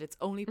level, and its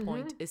only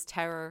point is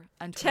terror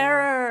and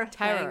terror.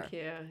 Terror. Thank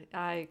you.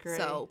 I agree.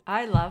 So,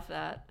 I love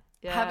that.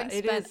 Yeah, having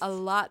spent a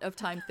lot of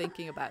time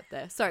thinking about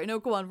this. Sorry, no,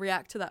 go on.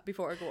 React to that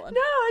before I go on.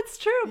 No, it's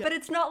true, but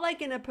it's not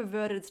like in a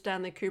perverted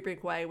Stanley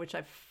Kubrick way, which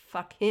I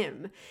fuck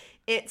him.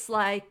 It's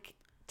like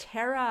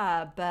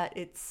terror, but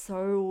it's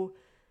so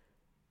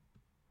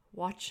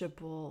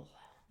watchable.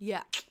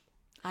 Yeah.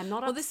 I'm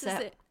not well, upset. This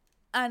is it.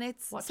 And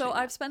it's so that.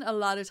 I've spent a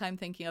lot of time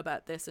thinking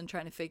about this and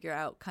trying to figure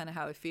out kind of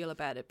how I feel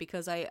about it,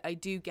 because I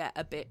do get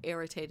a bit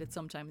irritated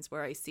sometimes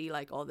where I see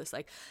like all this,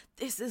 like,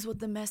 this is what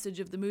the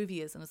message of the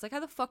movie is. And it's like, how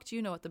the fuck do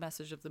you know what the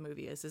message of the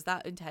movie is? Is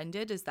that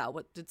intended? Is that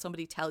what, did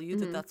somebody tell you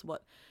that that's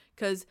what?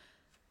 Because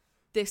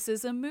this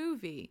is a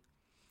movie.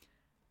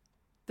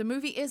 The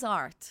movie is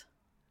art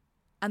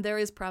and there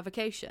is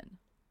provocation,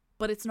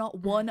 but it's not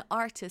one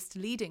artist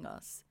leading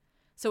us.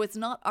 So it's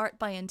not art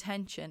by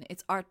intention,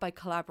 it's art by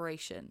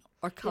collaboration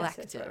or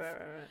collective.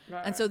 Yes,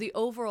 right. And so the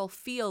overall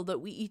feel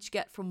that we each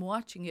get from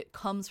watching it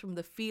comes from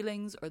the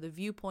feelings or the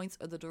viewpoints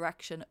or the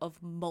direction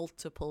of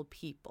multiple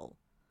people.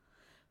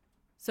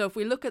 So if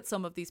we look at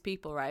some of these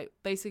people, right,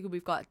 basically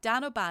we've got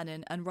Dan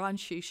O'Bannon and Ron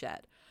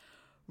Shusett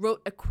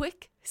wrote a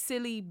quick,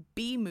 silly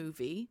B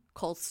movie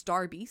called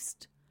Star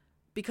Beast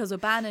because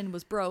O'Bannon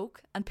was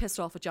broke and pissed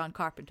off at John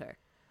Carpenter.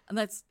 And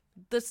that's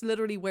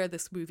literally where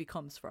this movie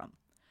comes from.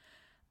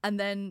 And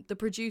then the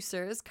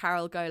producers,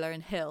 Carol Geiler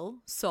and Hill,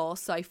 saw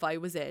sci-fi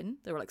was in.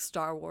 They were like,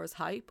 Star Wars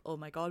hype. Oh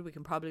my God, we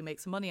can probably make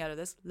some money out of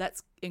this.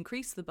 Let's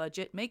increase the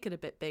budget, make it a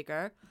bit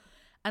bigger.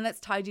 And let's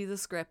tidy the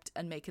script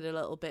and make it a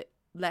little bit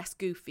less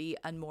goofy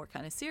and more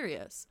kind of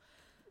serious.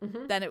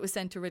 Mm-hmm. Then it was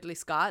sent to Ridley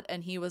Scott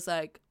and he was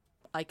like,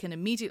 I can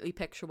immediately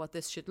picture what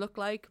this should look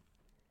like.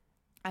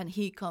 And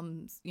he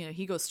comes, you know,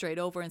 he goes straight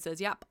over and says,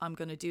 yep, I'm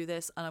going to do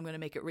this and I'm going to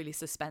make it really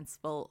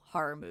suspenseful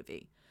horror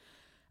movie.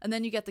 And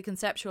then you get the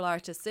conceptual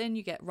artists in,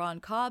 you get Ron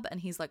Cobb,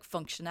 and he's like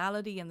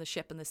functionality in the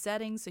ship and the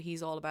setting, so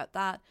he's all about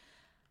that.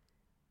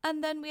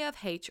 And then we have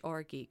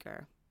H.R.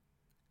 Giger.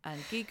 And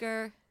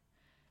Giger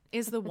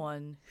is the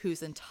one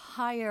whose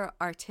entire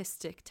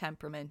artistic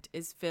temperament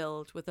is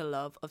filled with a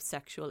love of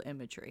sexual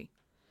imagery.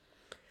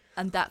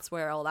 And that's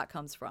where all that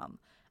comes from.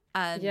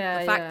 And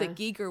the fact that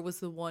Giger was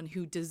the one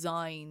who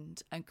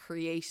designed and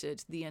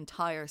created the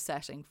entire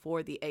setting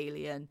for the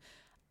alien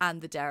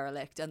and the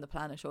derelict and the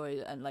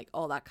planetoid and like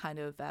all that kind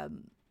of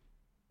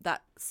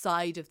that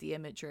side of the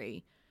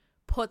imagery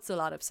puts a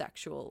lot of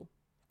sexual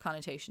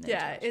connotation into it.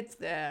 Yeah, it's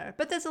there.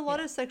 But there's a lot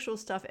of sexual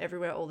stuff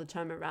everywhere all the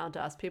time around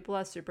us. People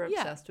are super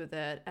obsessed with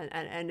it.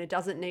 And it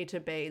doesn't need to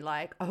be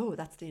like, oh,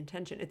 that's the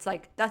intention. It's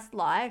like, that's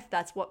life.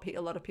 That's what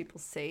a lot of people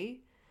see.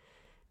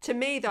 To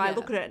me, though, I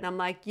look at it and I'm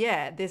like,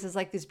 yeah, this is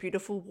like this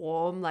beautiful,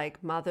 warm,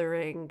 like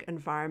mothering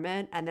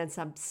environment. And then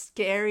some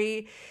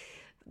scary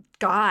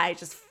guy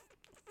just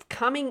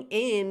coming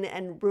in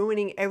and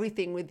ruining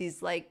everything with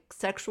his like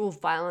sexual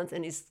violence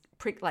and his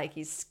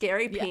his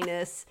scary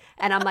penis.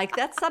 And I'm like,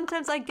 that's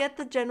sometimes I get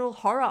the general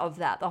horror of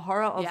that. The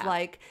horror of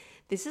like,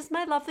 this is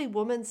my lovely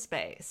woman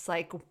space.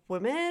 Like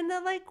women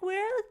are like,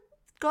 we've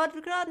got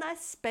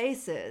nice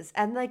spaces.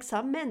 And like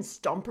some men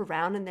stomp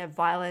around and they're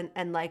violent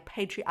and like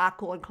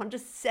patriarchal and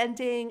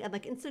condescending and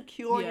like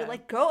insecure. And you're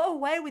like, go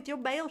away with your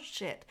male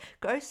shit.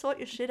 Go sort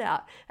your shit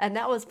out. And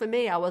that was for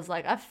me, I was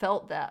like, I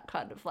felt that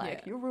kind of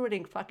like, you're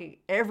ruining fucking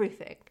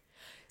everything.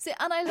 See,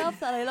 and I love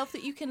that. I love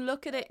that you can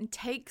look at it and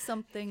take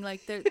something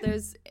like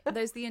there's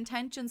the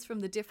intentions from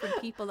the different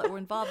people that were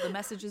involved, the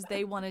messages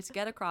they wanted to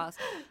get across.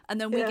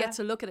 And then we get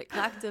to look at it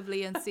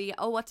collectively and see,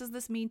 oh, what does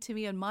this mean to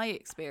me and my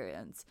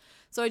experience?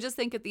 So I just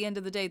think at the end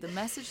of the day, the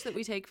message that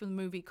we take from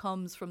the movie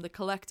comes from the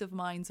collective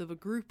minds of a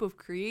group of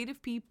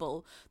creative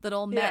people that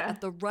all met at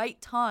the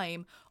right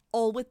time,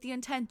 all with the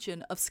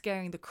intention of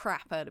scaring the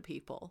crap out of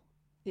people.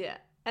 Yeah.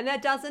 And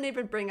that doesn't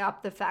even bring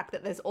up the fact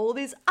that there's all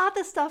this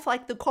other stuff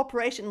like the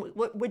corporation.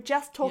 We're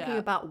just talking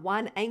about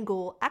one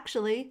angle.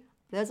 Actually,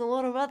 there's a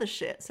lot of other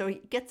shit. So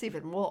it gets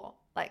even more.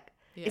 Like,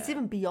 it's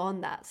even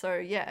beyond that. So,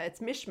 yeah,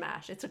 it's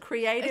mishmash. It's a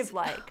creative,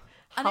 hullabaloo.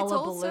 And it's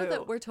also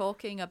that we're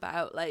talking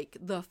about, like,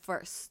 the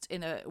first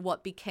in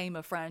what became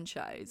a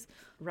franchise.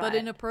 Right. But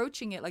in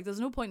approaching it, like, there's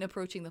no point in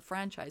approaching the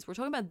franchise. We're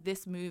talking about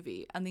this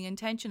movie. And the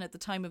intention at the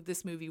time of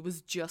this movie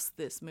was just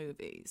this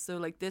movie. So,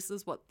 like, this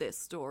is what this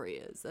story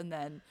is. And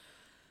then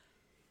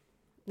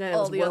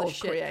all the other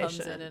shit comes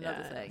in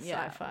another thing.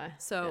 Yeah. Sci-fi.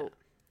 So,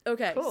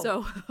 okay. Cool.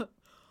 So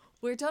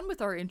we're done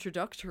with our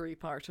introductory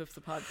part of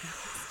the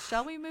podcast.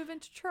 Shall we move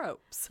into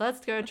tropes?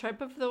 Let's go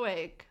trope of the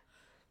week.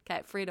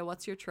 Okay, Frida,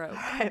 what's your trope?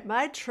 Right,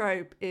 my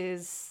trope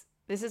is,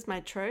 the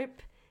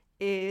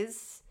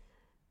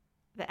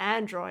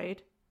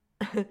android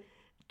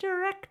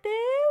directive.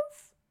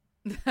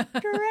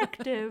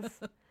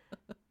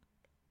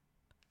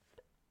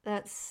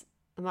 That's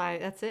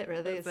it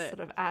really. It's sort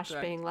of Ash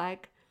being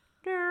like,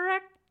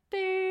 directive.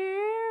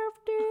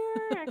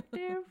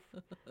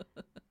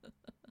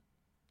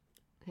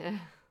 Yeah.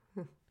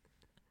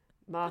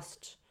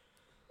 Must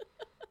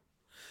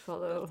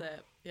follow. That's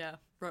it. Yeah.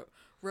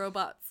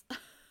 Robots.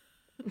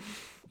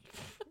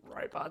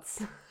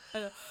 Robots.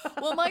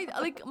 Well,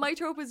 my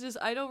trope is just,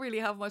 I don't really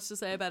have much to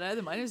say about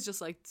either. Mine is just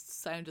like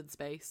sound and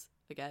space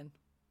again.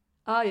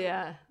 Oh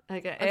yeah.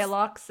 Okay.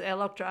 Airlock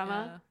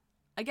drama. Yeah.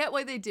 I get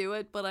why they do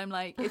it, but I'm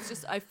like, it's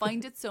just, I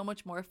find it so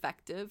much more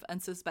effective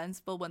and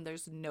suspenseful when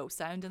there's no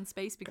sound in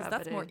space, because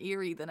that's more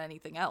eerie than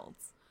anything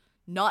else.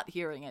 Not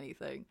hearing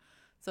anything.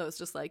 So it's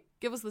just like,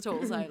 give us the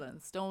total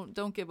silence.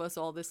 Don't give us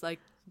all this like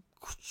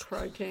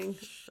croaking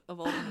of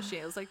all the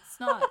machines. Like, it's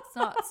not,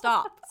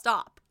 stop. It's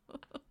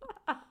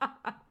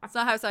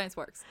not how science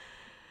works.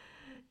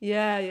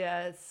 Yeah,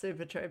 it's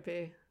super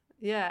tropey.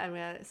 Yeah, I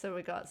mean, so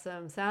we got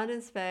some sound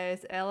in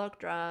space, airlock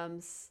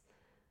drums,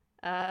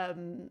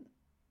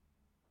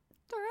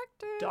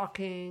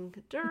 docking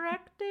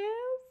directive.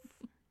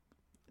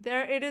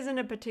 It isn't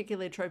a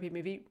particularly tropey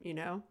movie, you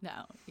know.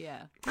 No,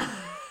 yeah.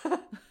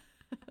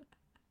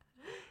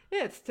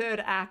 Yeah, it's third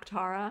act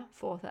horror,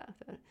 fourth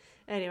act.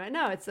 Anyway,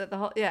 no, it's the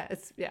whole. Yeah,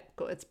 it's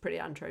cool. It's pretty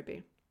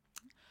untropey.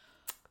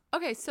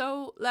 Okay,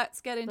 so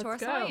let's get into our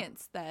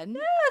science then.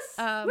 Yes!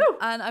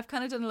 And I've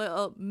kind of done a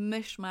little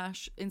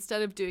mishmash.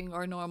 Instead of doing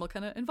our normal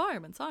kind of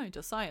environment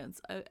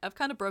science, I've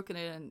kind of broken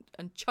it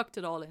and chucked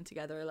it all in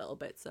together a little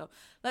bit. So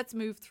let's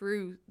move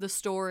through the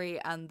story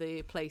and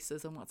the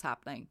places and what's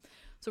happening.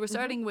 So we're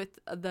starting with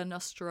the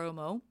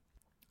Nostromo.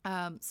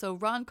 So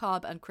Ron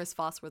Cobb and Chris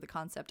Foss were the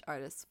concept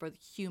artists for the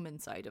human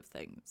side of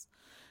things.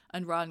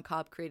 And Ron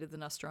Cobb created the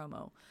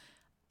Nostromo.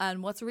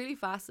 And what's really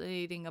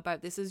fascinating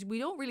about this is we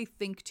don't really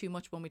think too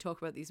much when we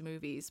talk about these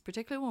movies,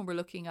 particularly when we're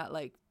looking at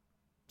like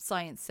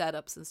science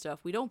setups and stuff.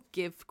 We don't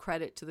give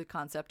credit to the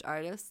concept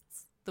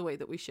artists the way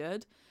that we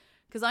should,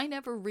 because I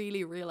never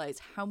really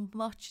realized how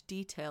much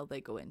detail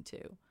they go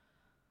into.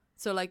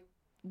 So like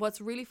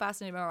what's really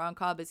fascinating about Ron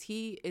Cobb is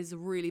he is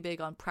really big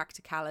on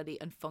practicality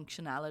and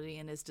functionality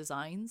in his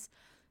designs.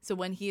 So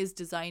when he is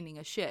designing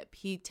a ship,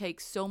 he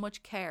takes so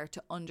much care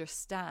to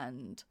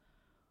understand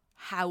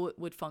how it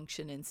would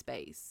function in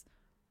space,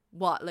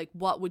 what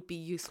would be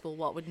useful,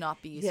 what would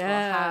not be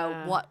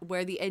useful,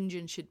 where the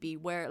engine should be,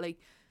 where like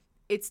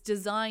it's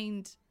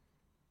designed,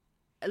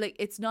 like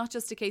it's not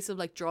just a case of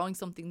like drawing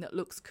something that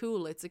looks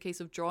cool, it's a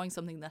case of drawing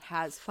something that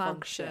has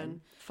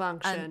function.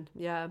 And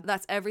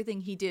that's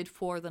everything he did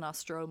for the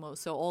Nostromo.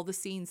 So all the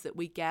scenes that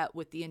we get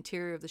with the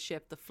interior of the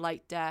ship, the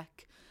flight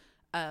deck,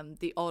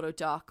 the auto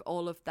dock,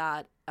 all of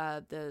that,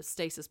 the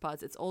stasis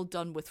pods, it's all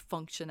done with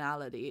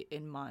functionality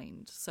in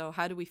mind. So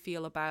how do we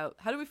feel about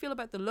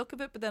the look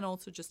of it, but then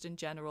also just in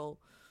general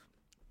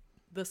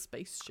the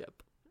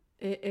spaceship?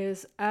 It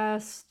is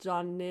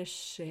astonishing.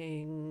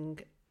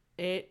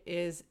 It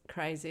is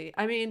crazy.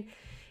 I mean,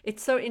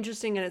 it's so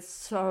interesting and it's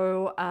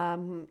so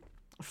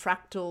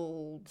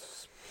fractaled.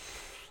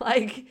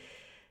 Like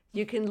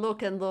you can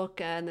look and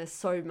there's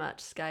so much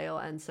scale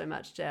and so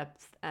much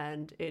depth,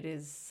 and it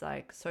is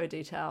like so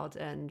detailed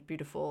and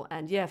beautiful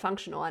and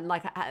functional, and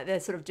like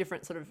there's sort of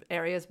different sort of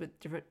areas with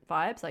different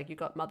vibes. Like you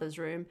got Mother's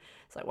room,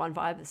 it's like one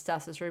vibe. The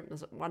Stas's room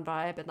is one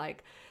vibe, and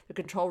like the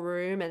control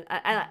room and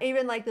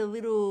even like the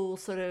little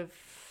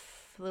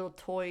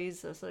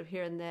toys are sort of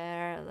here and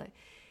there, like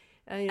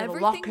the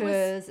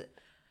lockers.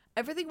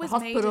 Everything was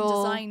made and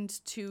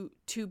designed to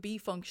be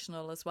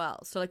functional as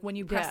well. So like when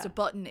you pressed a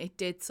button, it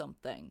did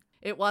something.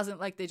 It wasn't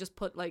like they just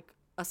put like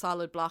a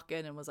solid block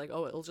in and was like,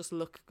 oh, it'll just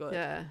look good.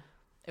 Yeah.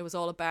 It was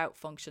all about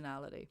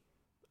functionality.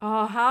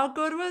 Oh, how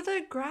good were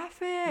the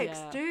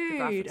graphics,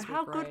 dude?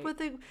 How good were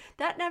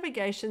that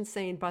navigation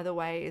scene, by the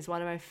way, is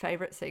one of my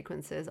favorite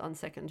sequences on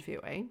second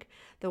viewing.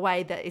 The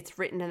way that it's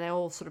written and they're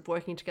all sort of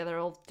working together,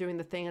 all doing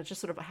the thing. It's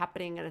just sort of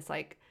happening. And it's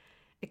like,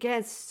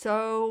 again,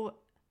 so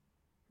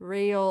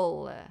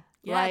real.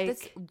 Yeah,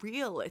 it's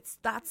real.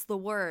 That's the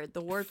word. The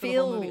word for the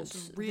whole movie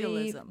is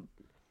realism.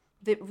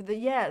 The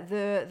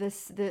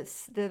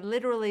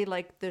literally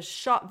like the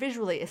shot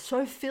visually is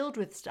so filled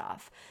with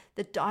stuff.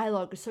 The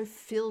dialogue is so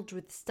filled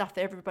with stuff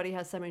that everybody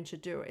has something to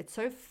do. It's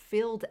so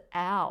filled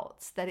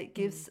out that it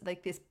gives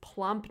like this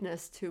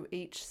plumpness to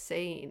each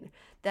scene.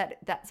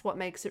 That's what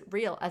makes it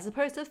real, as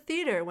opposed to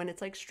theater when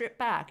it's like stripped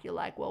back. You're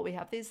like, well, we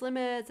have these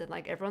limits, and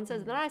like everyone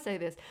says, then I say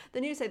this,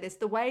 then you say this.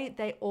 The way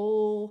they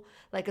all,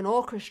 like an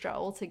orchestra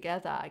all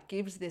together,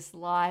 gives this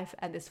life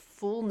and this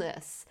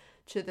fullness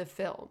to the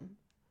film,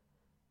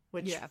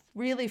 which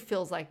really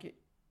feels like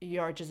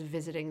you're just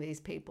visiting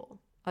these people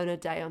on a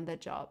day on their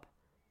job.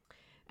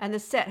 And the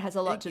set has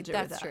a lot to do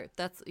with that. That's true.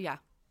 That's, yeah.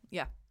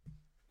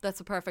 That's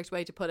a perfect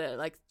way to put it.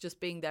 Like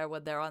just being there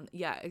when they're on.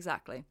 Yeah,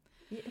 exactly.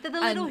 The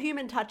little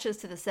human touches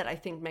to the set, I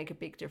think, make a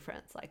big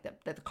difference. Like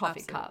the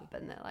coffee cup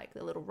and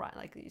the little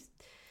like these.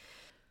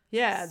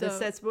 Yeah, so, the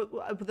sets.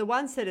 The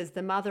one set is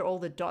the mother, all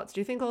the dots.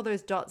 Do you think all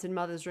those dots in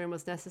Mother's room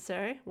was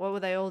necessary? What were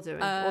they all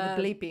doing? All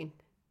the bleeping.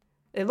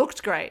 It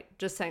looked great,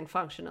 just saying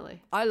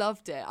functionally. I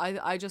loved it.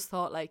 I just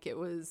thought like it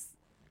was...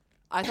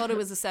 I thought it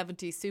was a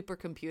 70s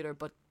supercomputer,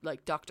 but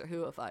like Doctor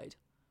Who-ified.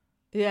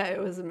 Yeah,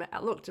 it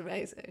looked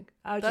amazing.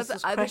 I think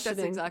that's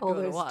exactly all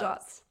those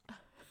dots.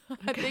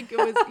 I think it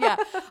was,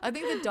 I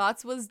think the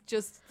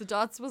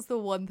dots was the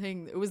one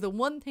thing. It was the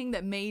one thing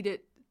that made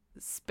it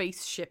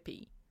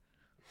spaceshipy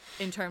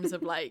in terms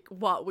of like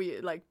what we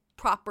like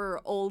proper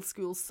old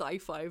school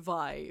sci-fi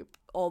vibe.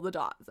 All the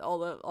dots, all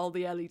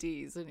the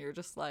LEDs, and you're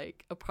just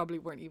like, probably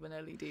weren't even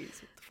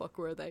LEDs. What the fuck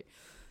were they?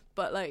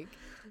 But like,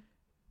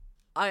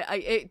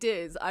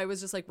 I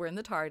was just like, we're in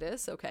the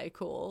TARDIS. Okay,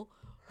 cool.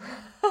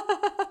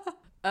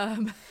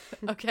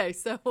 Okay,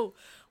 so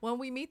when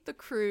we meet the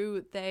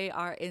crew, they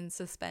are in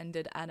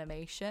suspended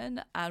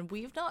animation, and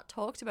we've not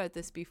talked about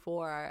this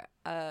before.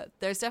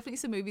 There's definitely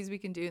some movies we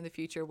can do in the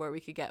future where we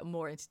could get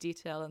more into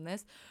detail on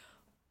this,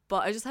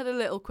 but I just had a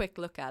little quick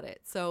look at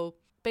it. So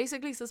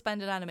basically,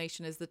 suspended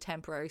animation is the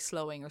temporary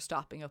slowing or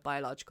stopping of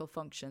biological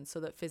functions so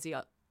that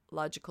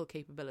physiological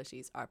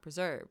capabilities are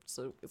preserved.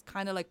 So it's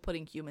kind of like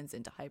putting humans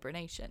into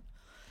hibernation.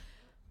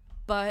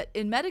 But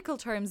in medical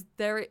terms,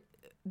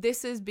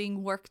 this is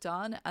being worked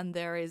on, and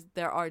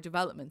there are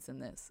developments in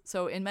this.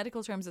 So in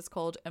medical terms, it's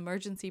called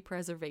emergency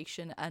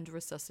preservation and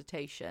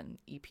resuscitation,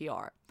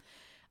 EPR.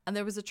 And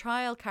there was a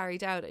trial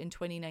carried out in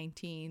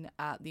 2019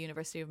 at the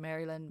University of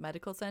Maryland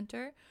Medical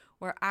Center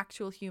where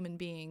actual human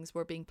beings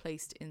were being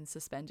placed in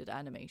suspended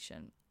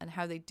animation. And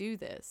how they do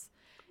this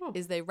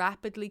is they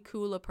rapidly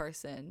cool a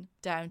person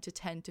down to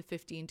 10 to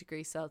 15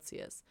 degrees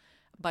Celsius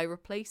by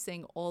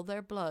replacing all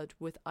their blood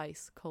with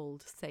ice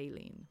cold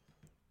saline.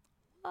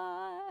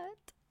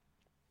 What?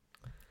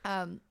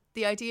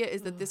 The idea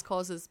is that this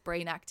causes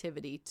brain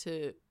activity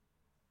to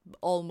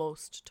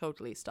almost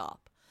totally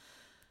stop.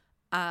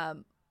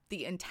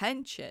 The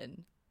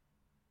intention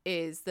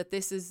is that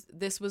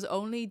this was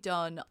only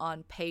done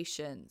on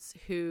patients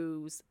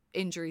whose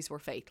injuries were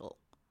fatal.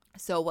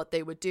 So what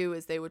they would do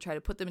is they would try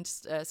to put them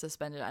into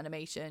suspended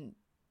animation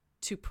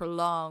to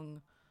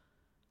prolong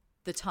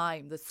the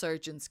time that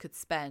surgeons could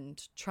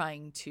spend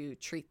trying to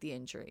treat the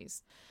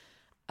injuries.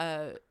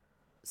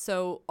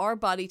 So our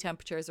body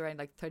temperature is around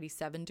like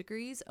 37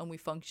 degrees and we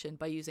function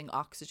by using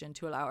oxygen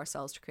to allow our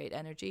cells to create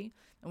energy.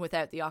 And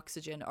without the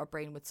oxygen, our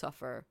brain would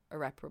suffer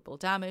irreparable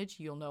damage.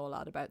 You'll know a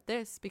lot about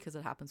this because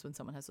it happens when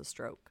someone has a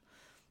stroke.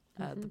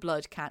 The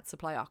blood can't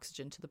supply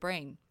oxygen to the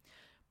brain.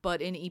 But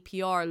in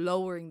EPR,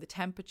 lowering the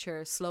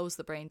temperature slows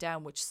the brain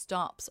down, which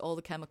stops all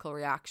the chemical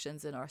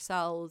reactions in our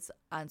cells.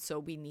 And so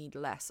we need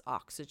less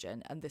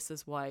oxygen. And this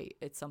is why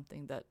it's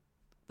something that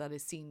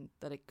is seen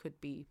that it could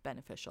be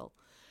beneficial.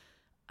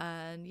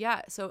 And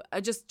yeah, so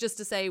just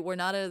to say, we're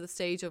not at the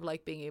stage of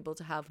like being able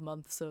to have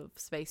months of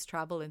space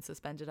travel in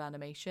suspended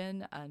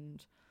animation.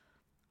 And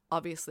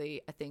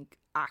obviously, I think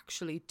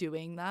actually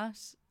doing that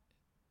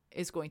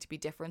is going to be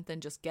different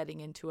than just getting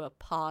into a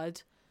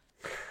pod,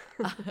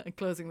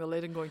 closing the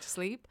lid and going to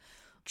sleep.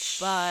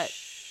 But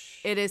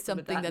it is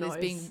something that is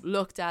being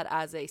looked at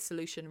as a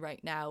solution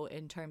right now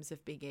in terms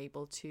of being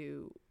able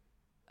to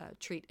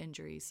treat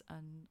injuries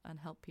and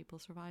help people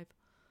survive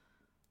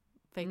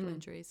fatal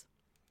injuries.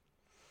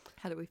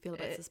 How do we feel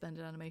about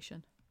suspended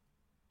animation?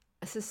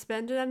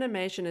 Suspended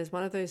animation is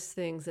one of those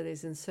things that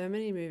is in so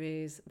many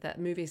movies that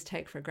movies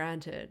take for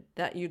granted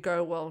that you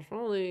go, well,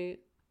 surely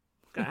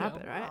it's going to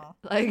happen, right?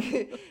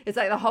 Like, it's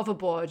like the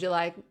hoverboard. You're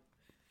like,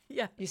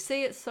 yeah, you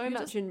see it so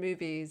much in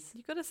movies.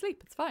 You go to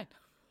sleep. It's fine.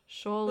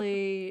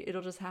 Surely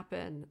it'll just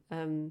happen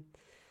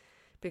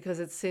because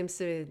it seems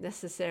to be a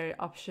necessary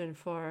option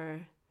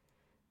for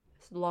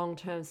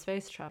long-term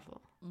space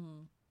travel.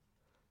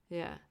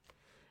 Yeah.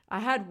 I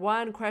had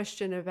one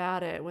question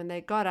about it when they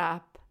got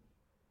up.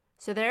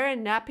 So they're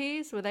in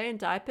nappies? Were they in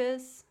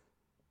diapers?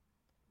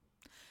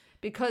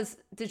 Because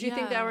did you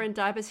think they were in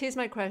diapers? Here's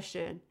my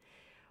question.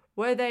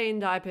 Were they in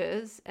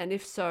diapers? And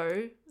if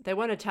so, they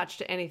weren't attached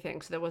to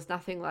anything. So there was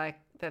nothing like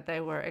that they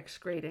were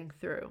excreting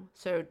through.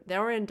 So they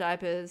were in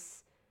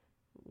diapers.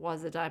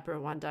 Was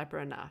one diaper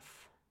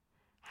enough?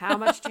 How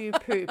much do you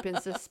poop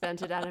in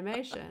suspended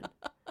animation?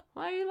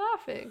 Why are you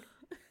laughing?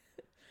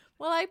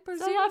 Well, I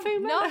presume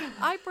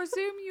I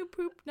presume you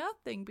poop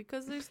nothing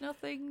because there's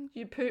nothing.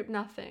 You poop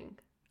nothing.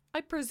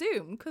 I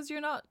presume because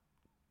you're not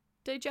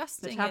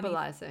digesting.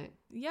 Metabolizing.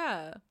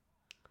 Yeah.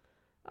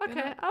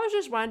 Okay, I was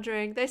just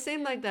wondering. They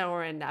seemed like they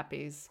were in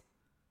nappies.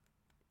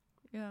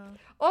 Yeah.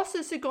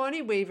 Also,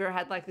 Sigourney Weaver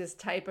had like this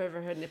tape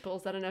over her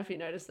nipples. I don't know if you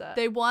noticed that.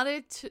 They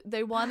wanted.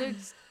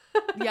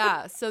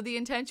 Yeah, so the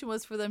intention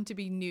was for them to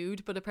be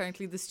nude, but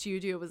apparently the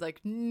studio was like,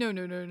 no,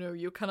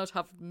 you cannot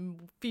have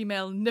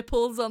female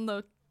nipples on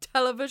the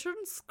television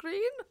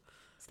screen.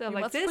 So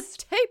like must this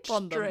put tape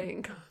on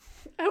string.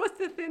 It was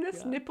the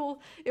thinnest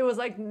nipple. It was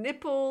like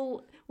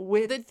nipple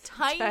width. The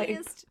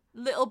tiniest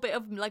little bit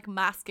of like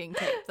masking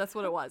tape. That's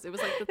what it was. It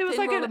was like it was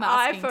like an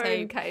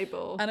iPhone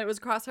cable, and it was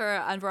across her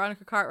and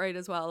Veronica Cartwright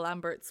as well,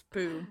 Lambert's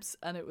boobs,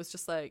 and it was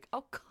just like,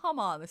 oh come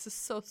on, this is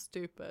so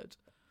stupid.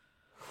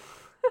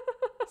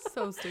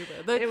 So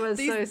stupid. It was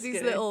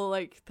these little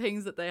like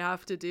things that they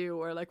have to do,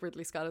 where like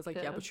Ridley Scott is like,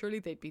 yeah, but surely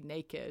they'd be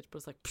naked. But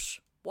it's like, psh,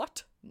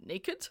 what?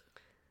 Naked?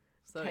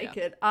 So,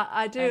 naked. Yeah.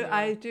 I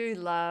do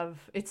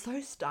love. It's so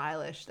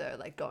stylish though.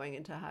 Like going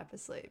into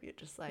hypersleep, you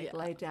just like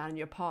lay down in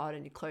your pod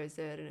and you close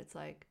it, and it's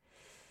like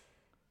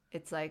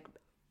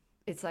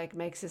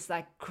makes this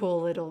like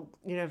cool little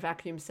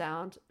vacuum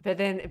sound. But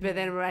then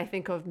when I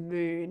think of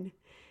Moon,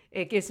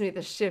 it gives me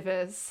the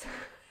shivers.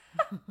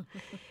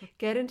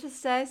 Get into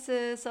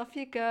stasis, off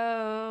you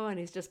go, and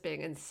he's just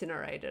being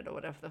incinerated or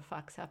whatever the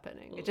fuck's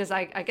happening. It just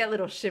I get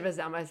little shivers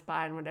down my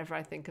spine whenever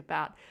I think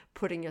about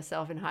putting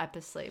yourself in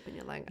hypersleep, and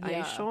you're like, are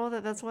you sure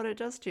that that's what it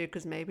does to you?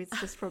 Because maybe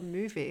it's just from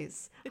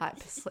movies,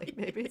 hypersleep.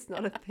 Maybe it's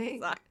not a thing.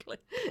 Exactly.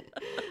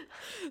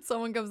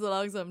 Someone comes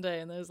along someday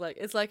and there's like,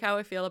 it's like how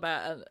I feel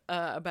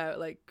about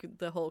like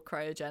the whole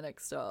cryogenic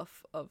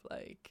stuff of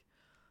like,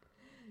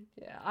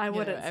 I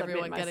wouldn't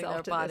everyone submit getting their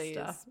myself to bodies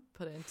this stuff.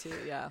 Put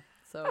into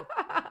So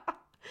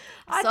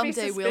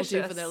someday we'll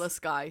do Vanilla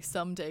Sky.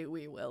 Someday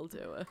we will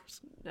do it.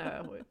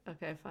 No,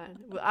 okay, fine.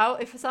 Well,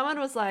 if someone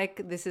was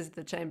like, "This is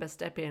the chamber,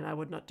 step in," I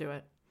would not do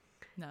it.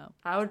 No,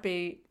 I would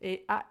be.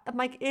 I'm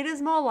like, it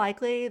is more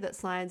likely that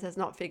science has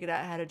not figured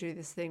out how to do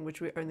this thing,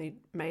 which we only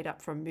made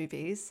up from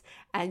movies,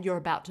 and you're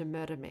about to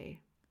murder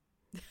me.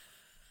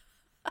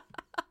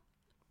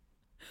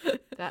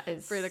 That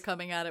is Frida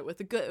coming at it with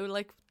the good,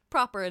 like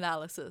proper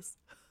analysis.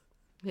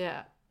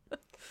 Yeah.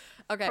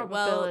 Okay,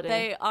 well,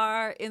 they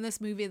are in this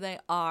movie. They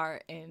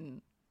are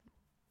in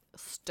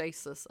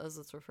stasis, as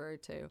it's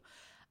referred to,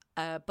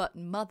 but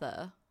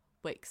Mother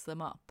wakes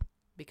them up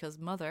because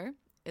Mother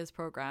is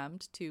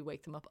programmed to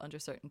wake them up under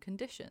certain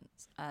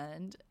conditions,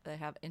 and they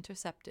have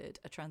intercepted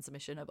a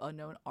transmission of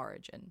unknown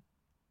origin.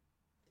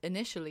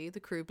 Initially, the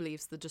crew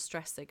believes the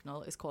distress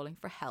signal is calling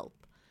for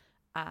help,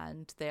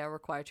 and they are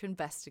required to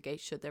investigate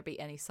should there be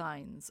any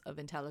signs of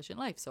intelligent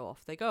life, so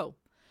off they go.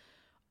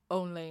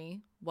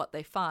 Only what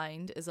they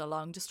find is a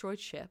long destroyed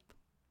ship,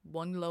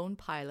 one lone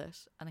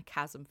pilot, and a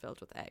chasm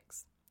filled with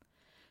eggs.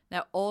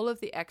 Now, all of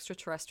the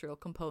extraterrestrial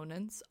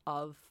components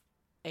of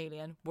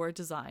Alien were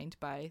designed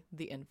by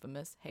the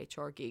infamous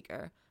H.R.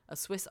 Giger, a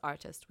Swiss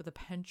artist with a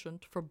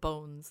penchant for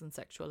bones and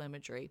sexual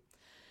imagery.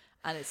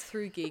 And it's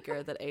through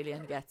Giger that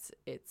Alien gets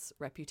its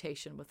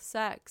reputation with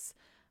sex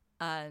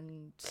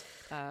and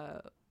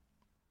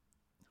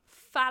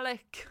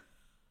phallic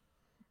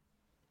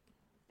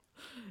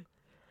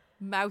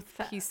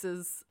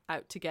mouthpieces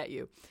out to get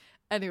you.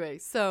 Anyway,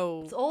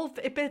 so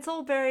it's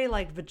all very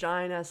like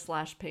vagina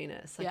 /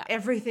 penis. Like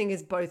everything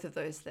is both of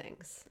those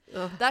things.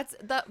 Ugh.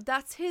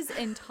 That's his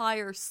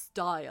entire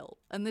style,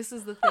 and this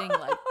is the thing.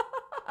 Like,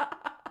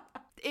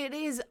 it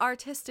is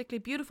artistically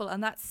beautiful,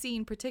 and that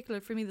scene, particularly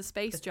for me, the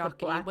space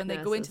jockey, when they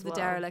go into the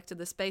derelict of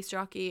the space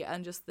jockey,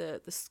 and just the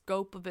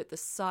scope of it, the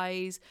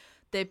size.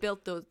 They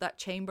built that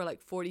chamber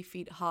like 40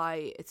 feet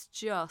high. It's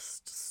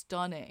just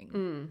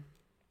stunning.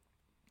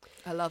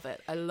 I love it.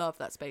 I love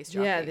that space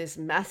jockey. Yeah, this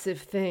massive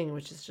thing,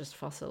 which is just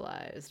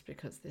fossilized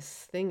because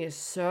this thing is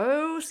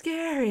so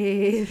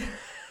scary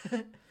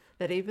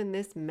that even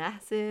this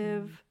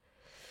massive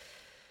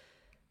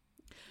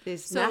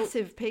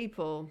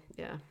people,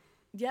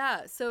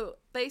 Yeah, so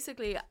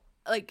basically,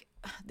 like,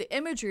 the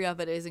imagery of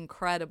it is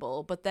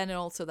incredible, but then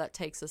also that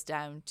takes us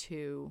down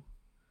to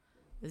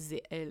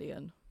the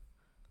alien,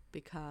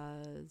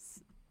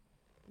 because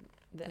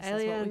this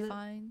is what we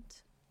find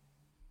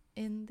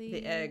in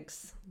the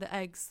eggs. The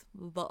eggs.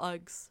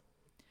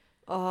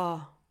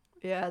 Oh,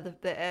 yeah,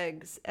 the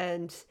eggs.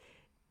 And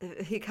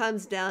he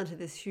comes down to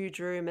this huge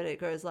room and it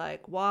goes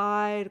like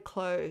wide,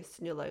 close.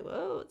 And you're like,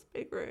 whoa, it's a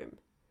big room.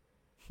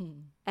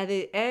 And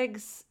the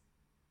eggs,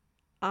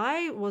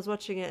 I was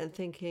watching it and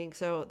thinking,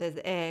 so there's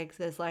eggs,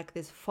 there's like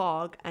this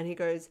fog. And he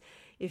goes,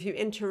 if you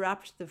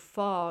interrupt the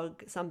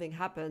fog, something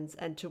happens.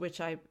 And to which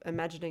I'm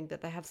imagining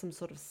that they have some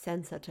sort of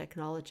sensor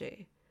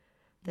technology.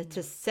 That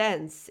to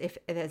sense if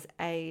there's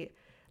a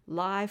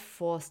life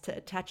force to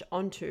attach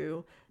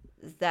onto,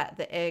 that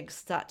the eggs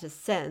start to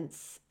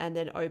sense and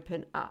then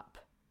open up.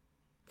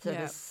 So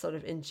this sort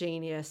of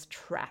ingenious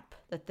trap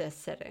that they're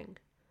setting.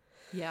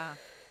 Yeah.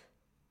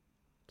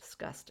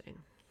 Disgusting.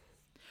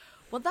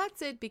 Well,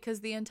 that's it,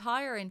 because the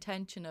entire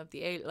intention of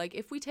the alien, like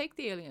if we take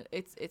the alien,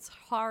 it's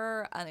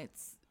horror and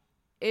its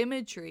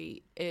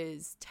imagery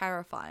is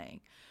terrifying.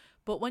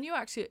 But when you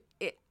actually,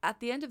 at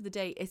the end of the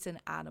day, it's an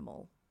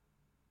animal.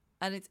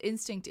 And its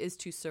instinct is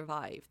to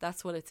survive.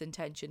 That's what its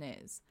intention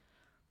is.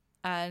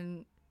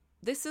 And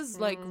this is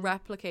like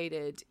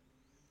replicated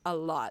a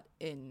lot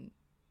in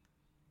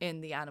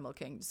the animal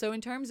kingdom. So in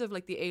terms of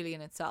like the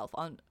alien itself,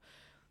 on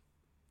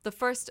the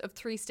first of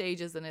 3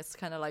 stages in its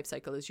kind of life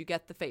cycle is you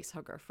get the face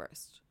hugger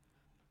first.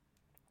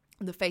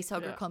 The face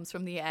hugger comes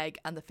from the egg,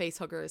 and the face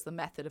hugger is the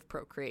method of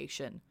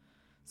procreation.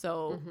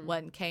 So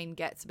when Cain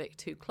gets a bit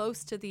too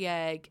close to the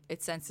egg,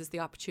 it senses the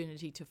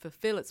opportunity to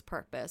fulfill its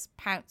purpose,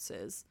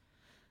 pounces,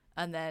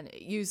 and then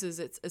it uses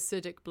its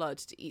acidic blood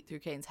to eat through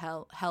Cain's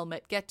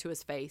helmet, get to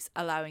his face,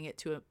 allowing it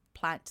to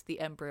plant the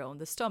embryo in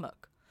the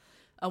stomach.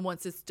 And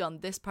once it's done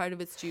this part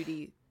of its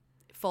duty,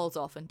 it falls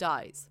off and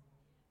dies.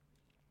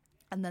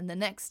 And then the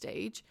next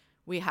stage,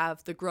 we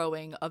have the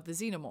growing of the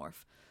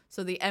xenomorph.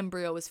 So the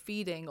embryo is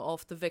feeding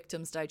off the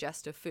victim's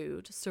digestive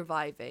food,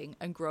 surviving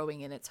and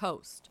growing in its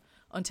host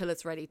until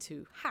it's ready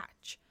to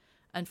hatch.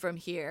 And from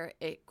here,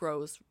 it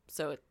grows.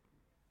 So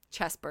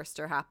chest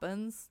burster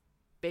happens.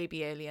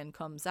 Baby alien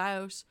comes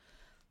out,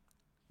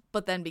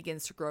 but then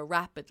begins to grow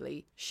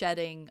rapidly,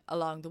 shedding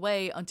along the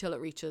way until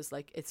it reaches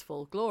like its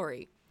full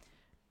glory,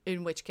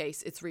 in which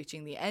case it's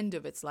reaching the end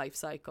of its life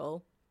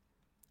cycle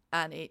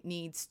and it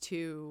needs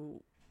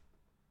to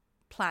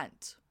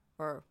plant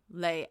or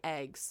lay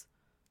eggs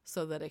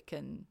so that it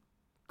can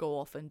go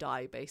off and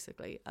die,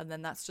 basically. And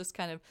then that's just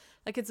kind of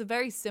like, it's a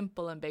very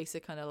simple and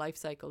basic kind of life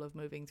cycle of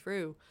moving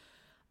through.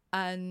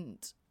 And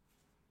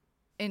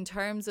in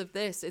terms of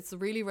this, it's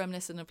really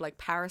reminiscent of like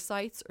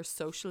parasites or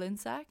social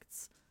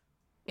insects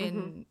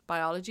in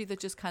biology that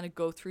just kind of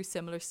go through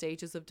similar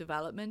stages of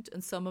development.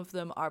 And some of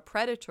them are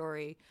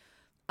predatory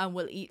and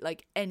will eat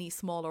like any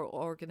smaller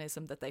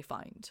organism that they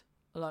find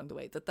along the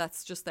way.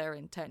 That's just their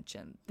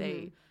intention.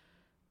 They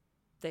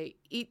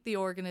eat the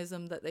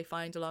organism that they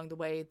find along the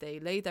way. They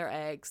lay their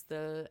eggs.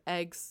 The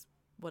eggs,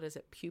 what is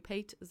it,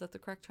 pupate? Is that the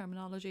correct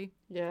terminology?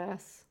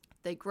 Yes.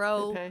 They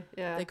grow. Okay,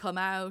 yeah. They come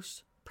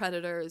out.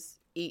 Predators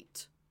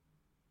eat.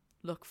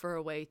 Look for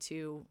a way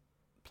to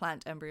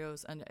plant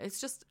embryos. And it's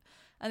just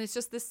And it's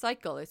just this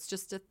cycle. It's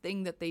just a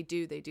thing that they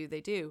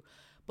do.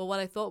 But what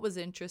I thought was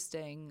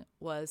interesting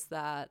was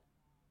that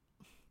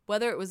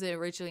whether it was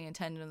originally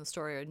intended in the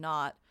story or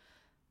not,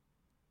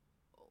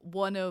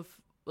 one of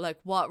like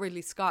what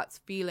Ridley Scott's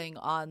feeling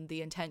on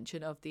the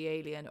intention of the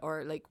alien,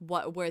 or like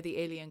where the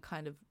alien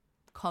kind of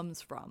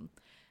comes from,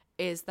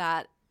 is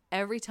that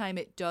every time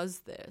it does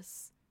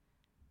this,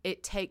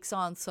 it takes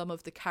on some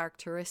of the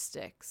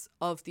characteristics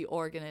of the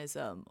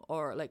organism,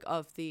 or like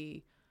of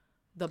the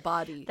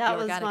body, the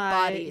organic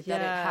body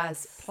that it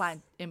has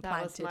implanted.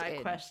 That was my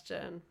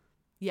question.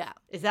 Yeah.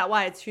 Is that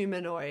why it's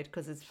humanoid?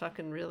 Because it's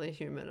fucking really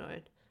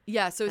humanoid.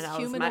 Yeah, so it's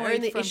humanoid. My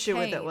only issue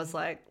pain, with it was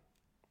like,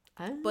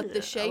 but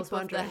the shape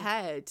of the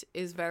head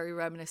is very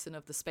reminiscent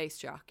of the space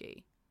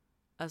jockey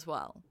as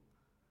well.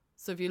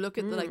 So if you look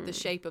at the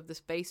shape of the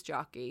space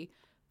jockey,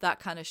 that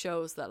kind of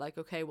shows that like,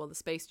 okay, well, the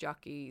space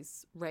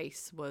jockey's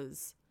race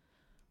was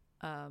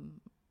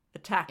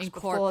attacked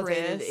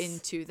incorporated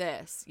into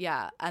this,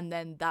 and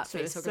then that so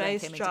facehugger then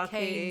came into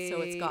Kane,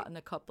 so it's gotten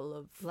a couple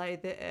of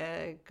laid the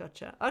egg.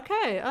 Gotcha.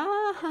 Okay,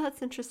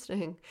 that's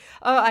interesting.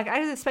 Oh,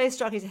 I the space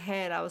jockey's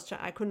head.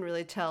 I couldn't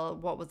really tell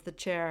what was the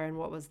chair and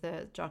what was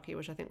the jockey,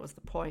 which I think was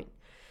the point.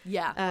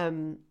 Yeah.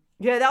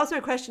 Yeah, that was my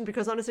question,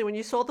 because honestly, when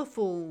you saw the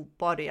full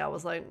body, I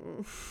was like,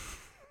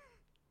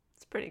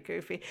 it's pretty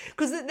goofy.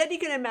 Because then you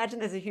can imagine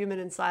there's a human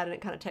inside and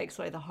it kind of takes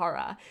away the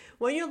horror.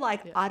 When you're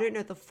like, I don't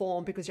know the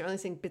form, because you're only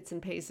seeing bits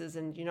and pieces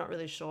and you're not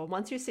really sure.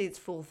 Once you see its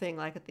full thing,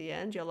 like at the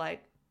end, you're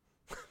like,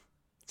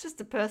 it's just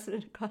a person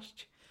in a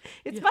costume.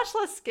 It's much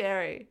less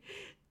scary.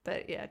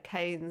 But yeah,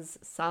 Kane's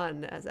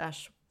son, as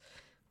Ash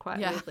quite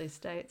weirdly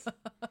states.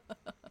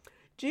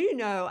 Do you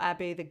know,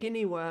 Abby, the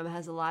guinea worm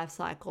has a life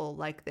cycle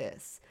like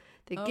this?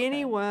 The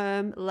guinea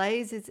worm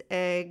lays its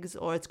eggs,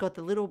 or it's got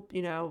the little,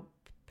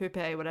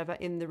 pupae, whatever,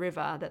 in the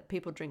river that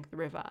people drink the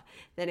river.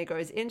 Then it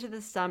goes into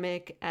the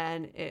stomach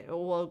and it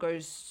all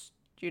goes,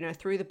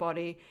 through the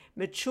body,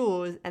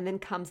 matures, and then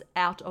comes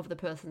out of the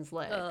person's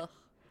leg. Ugh.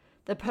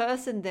 The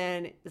person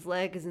then, his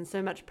leg is in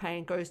so much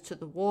pain, goes to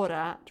the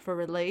water for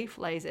relief,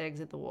 lays eggs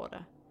in the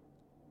water.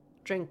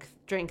 Drink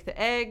the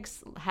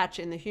eggs, hatch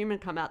in the human,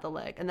 come out the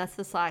leg. And that's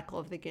the cycle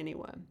of the guinea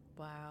worm.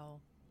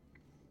 Wow.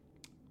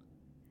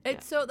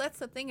 It's so, that's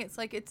the thing. It's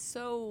like, it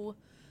seems,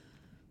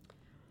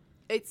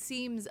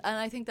 and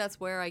I think that's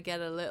where I get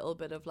a little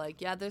bit of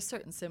like, there's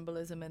certain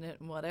symbolism in it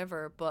and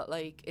whatever, but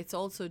like, it's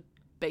also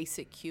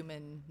basic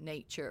human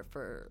nature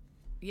for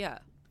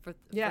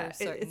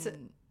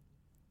certain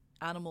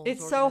animals.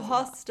 It's so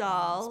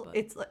hostile.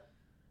 It's like,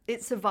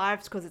 it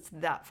survives because it's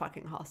that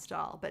fucking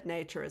hostile, but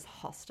nature is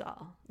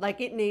hostile.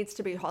 Like, it needs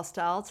to be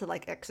hostile to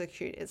like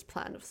execute its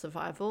plan of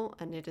survival,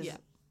 and it is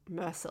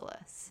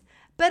merciless.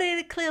 But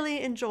it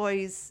clearly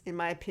enjoys, in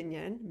my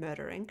opinion,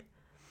 murdering.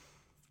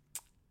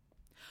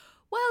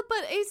 Well,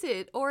 but is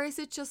it? Or is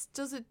it just,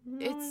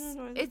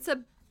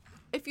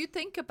 if you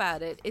think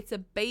about it, it's a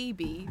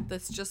baby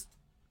that's just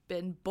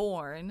been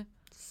born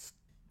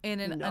in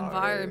an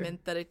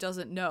environment that it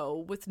doesn't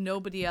know, with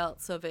nobody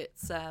else of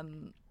its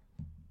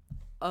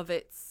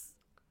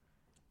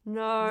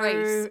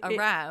race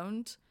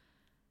around.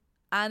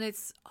 And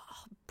it's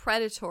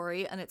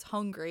predatory and it's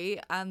hungry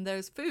and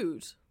there's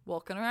food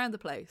walking around the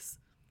place.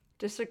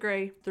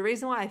 Disagree. The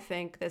reason why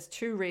there's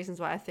two reasons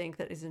why I think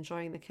that is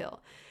enjoying the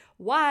kill.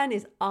 One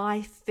is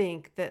I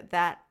think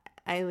that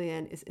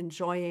alien is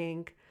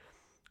enjoying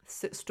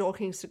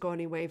stalking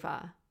Sigourney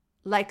Weaver.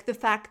 Like the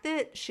fact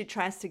that she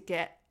tries to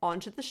get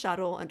onto the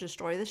shuttle and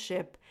destroy the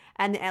ship,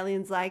 and the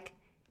alien's like,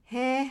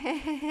 heh, heh,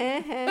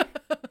 heh, heh.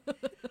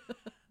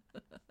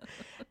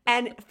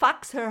 And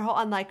fucks her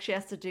and like she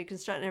has to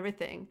deconstruct and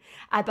everything.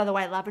 By the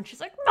way, I love when she's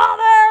like,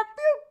 mother,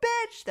 you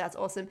bitch. That's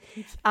awesome.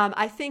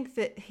 I think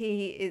that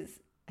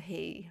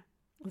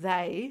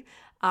they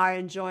are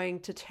enjoying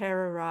to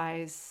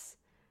terrorize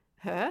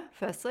her,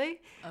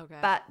 firstly. Okay.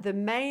 But the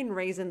main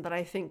reason that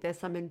I think there's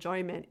some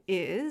enjoyment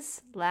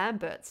is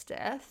Lambert's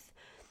death.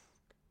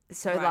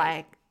 So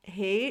like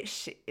she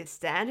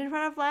stands in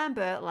front of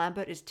Lambert.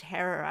 Lambert is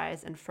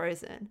terrorized and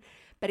frozen,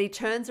 but he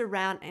turns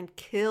around and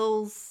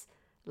kills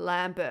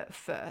Lambert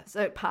first.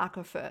 So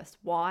Parker first.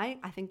 Why?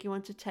 I think he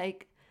wants to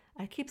take.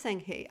 I keep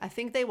saying he. I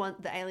think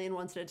the alien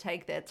wants to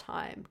take their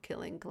time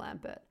killing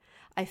Lambert.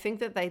 I think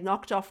that they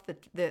knocked off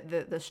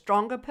the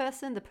stronger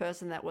person, the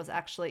person that was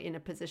actually in a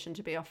position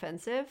to be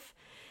offensive,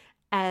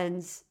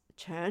 and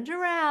turned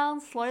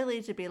around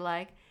slowly to be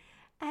like,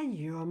 and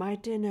you're my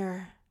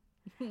dinner.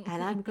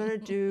 And I'm going to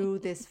do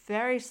this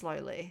very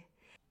slowly.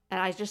 And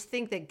I just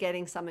think they're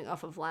getting something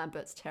off of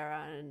Lambert's terror,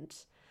 and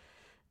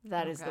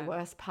that is the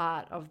worst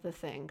part of the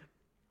thing.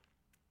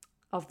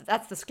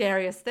 That's the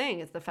scariest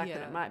thing, is the fact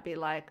that it might be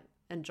like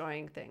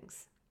enjoying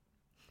things.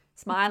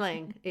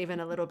 Smiling, even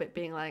a little bit,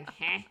 being like,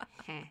 heh,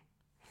 heh,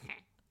 heh.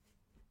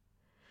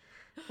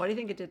 What do you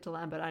think it did to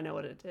Lambert? I know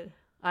what it did.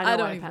 I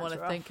don't even want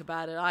to think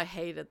about it. I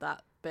hated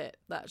that bit.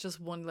 That just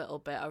one little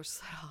bit. I was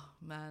just like, oh,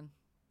 man.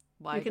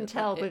 Why you can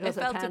tell because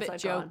it felt a bit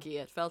jokey.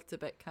 It felt a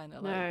bit kind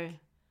of like... No.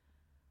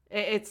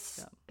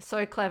 It's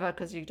so clever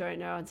because you don't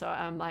know. And so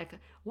I'm like,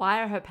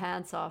 why are her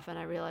pants off? And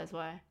I realize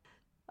why.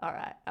 All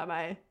right. Am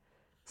I?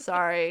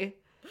 Sorry.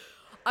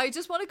 I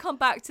just want to come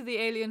back to the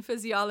alien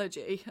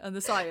physiology and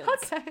the science.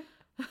 Okay.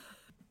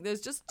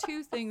 There's just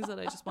two things that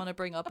I just want to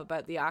bring up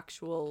about the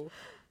actual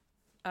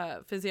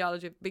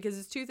physiology, because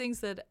it's two things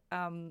that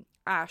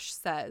Ash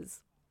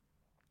says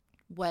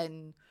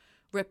when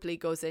Ripley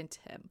goes into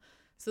him.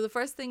 So the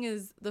first thing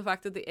is the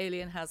fact that the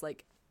alien has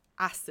like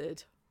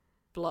acid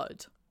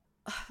blood.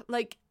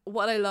 Like,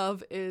 what I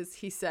love is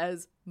he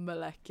says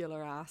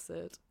molecular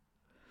acid.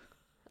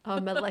 Oh,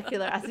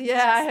 molecular acid.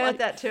 Yeah, I heard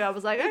that too. I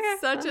was like, okay.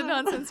 It's such a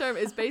nonsense term.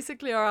 It's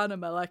basically on a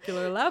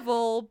molecular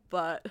level,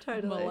 but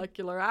Totally.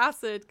 molecular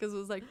acid, because it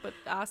was like, but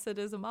acid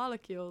is a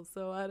molecule,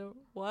 so I don't,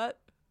 what?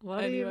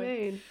 What Anyway.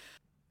 do you mean?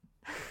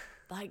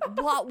 Like,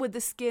 what would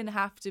the skin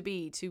have to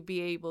be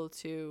able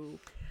to...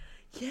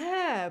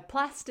 Yeah,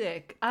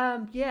 plastic.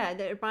 Yeah,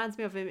 that reminds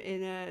me of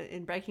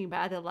in Breaking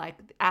Bad. That like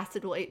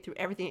acid will eat through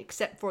everything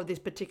except for this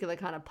particular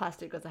kind of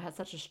plastic because it has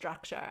such a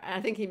structure. And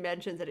I think he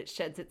mentions that it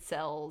sheds its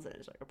cells and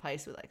it's like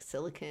replaced with like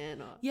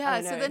silicon. Or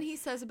Yeah, so then he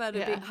says about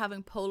it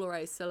having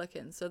polarized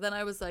silicon. So then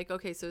I was like,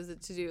 okay, so is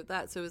it to do with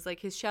that? So it was like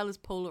his shell is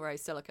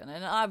polarized silicon,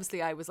 and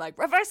obviously I was like,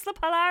 reverse the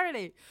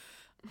polarity.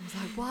 I was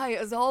like, why?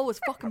 It's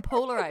always fucking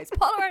polarized.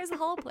 Polarize the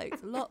whole place.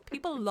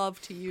 People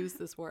love to use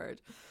this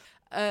word.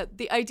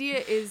 The idea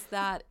is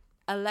that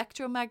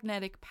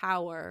electromagnetic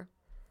power,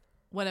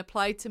 when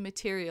applied to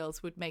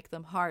materials, would make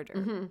them harder.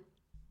 Mm-hmm.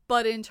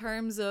 But in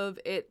terms of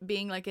it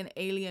being like an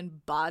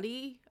alien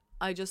body,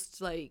 I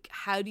just like,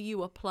 how do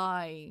you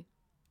apply?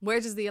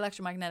 Where does the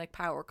electromagnetic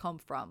power come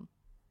from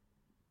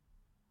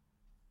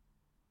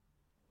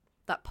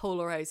that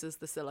polarizes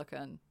the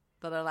silicon,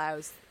 that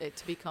allows it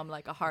to become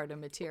like a harder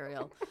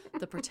material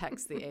that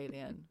protects the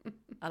alien,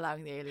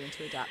 allowing the alien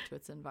to adapt to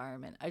its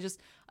environment? I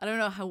don't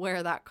know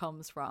where that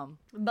comes from.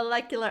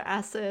 Molecular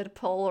acid,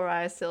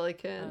 polarized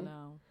silicon. I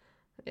know.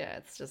 Yeah,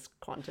 it's just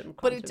quantum.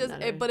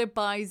 But it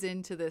buys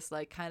into this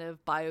like kind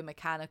of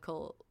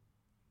biomechanical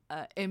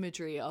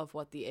imagery of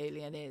what the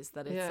alien is,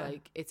 that it's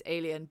like it's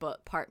alien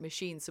but part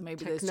machine. So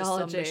maybe there's just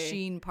some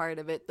machine part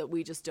of it that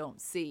we just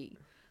don't see.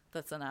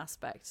 That's an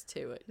aspect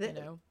to it, you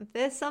know?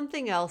 There's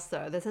something else,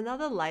 though. There's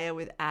another layer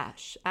with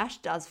Ash. Ash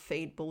does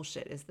feed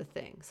bullshit is the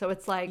thing. So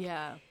it's like,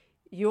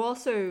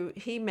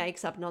 he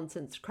makes up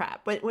nonsense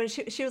crap. When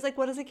she was like,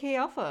 what does it key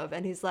off of?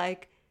 And he's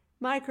like,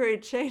 micro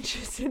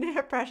changes in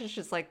air pressure.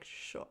 She's like,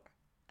 sure.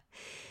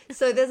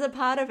 So there's a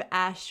part of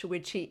Ash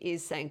which he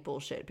is saying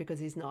bullshit because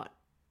he's not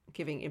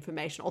giving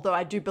information. Although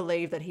I do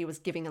believe that he was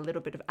giving a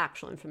little bit of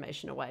actual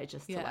information away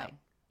just to like,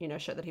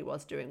 show that he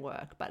was doing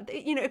work. But,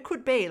 it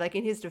could be, like,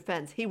 in his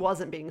defense, he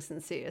wasn't being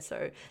sincere.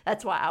 So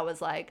that's why I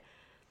was like,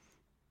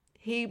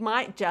 he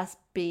might just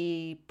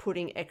be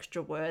putting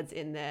extra words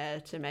in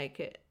there to make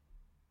it,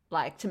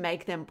 like, to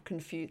make them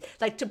confused.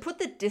 Like, to put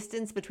the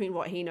distance between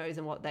what he knows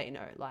and what they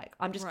know. Like,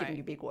 I'm just giving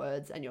you big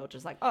words and you're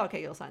just like, oh,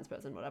 okay, you're a science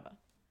person, whatever.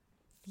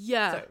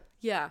 Yeah.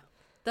 Yeah.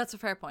 That's a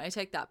fair point. I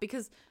take that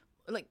because,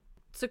 like,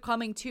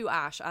 succumbing to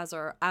Ash as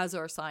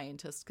our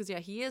scientist, because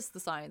he is the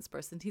science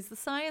person, he's the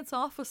science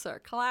officer.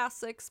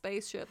 Classic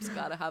spaceships,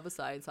 gotta have a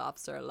science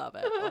officer. Love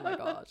it. Oh my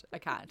god, I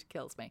can't,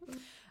 kills me.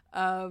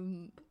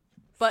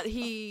 But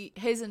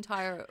his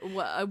entire,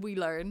 we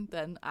learn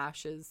then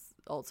Ash is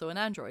also an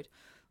android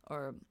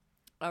or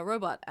a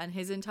robot, and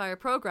his entire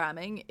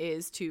programming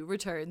is to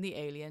return the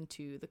alien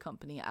to the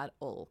company at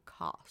all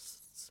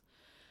costs.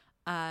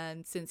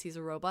 And since he's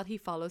a robot, he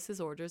follows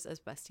his orders as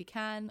best he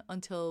can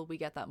until we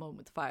get that moment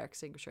with the fire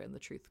extinguisher and the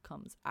truth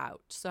comes out.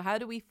 So how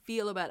do we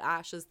feel about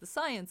Ash as the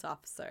science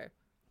officer?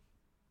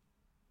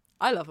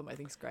 I love him. I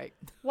think he's great.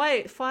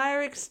 Wait,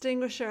 fire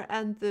extinguisher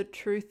and the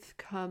truth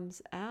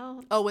comes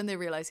out? Oh, when they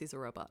realize he's a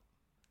robot.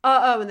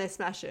 Oh, when they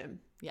smash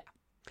him. Yeah.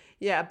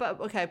 Yeah, but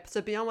okay,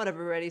 so beyond what I've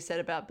already said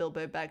about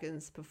Bilbo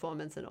Baggins'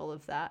 performance and all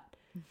of that,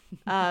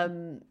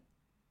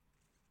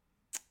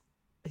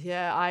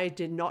 yeah, I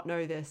did not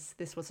know this.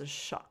 This was a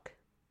shock.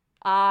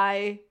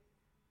 I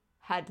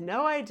had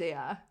no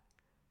idea,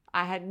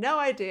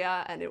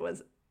 and it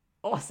was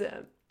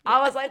awesome. I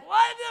was like,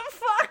 what the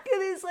fuck?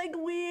 It is like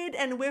weird.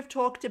 And we've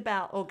talked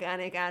about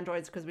organic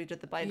androids because we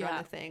did the Blade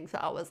Runner thing. So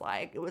I was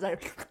like, it was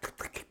like,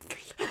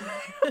 it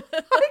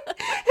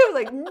was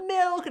like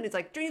milk, and it's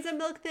like drinks and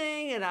milk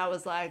thing. And I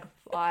was like,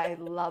 I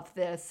love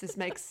this. This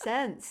makes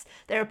sense.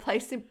 They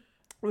replaced him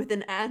with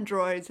an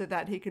android so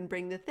that he can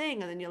bring the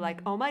thing. And then you're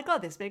like, oh my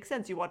God, this makes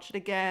sense. You watch it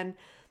again.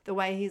 The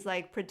way he's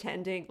like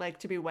pretending like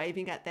to be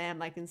waving at them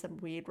like in some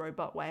weird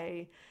robot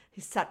way.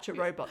 He's such a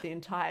robot the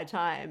entire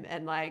time.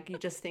 And like, you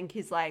just think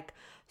he's like,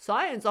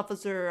 science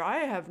officer, I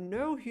have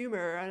no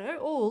humor and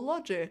all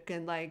logic.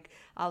 And like,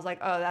 I was like,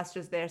 oh, that's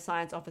just their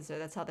science officer.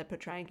 That's how they're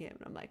portraying him.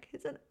 And I'm like,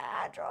 he's an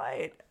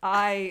android.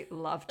 I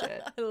loved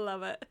it. I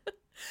love it.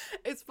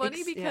 It's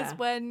funny because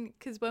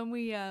when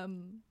we,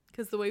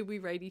 because the way we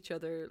write each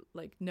other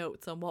like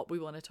notes on what we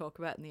want to talk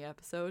about in the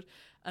episode,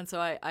 and so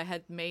I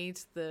had made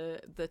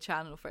the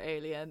channel for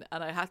Alien,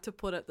 and I had to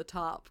put at the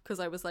top because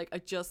I was like,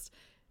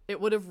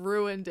 it would have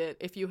ruined it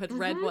if you had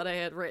read what I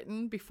had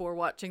written before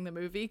watching the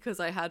movie, because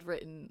I had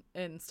written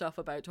in stuff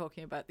about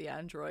talking about the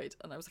android,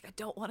 and I was like, I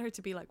don't want her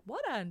to be like,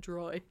 what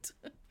android?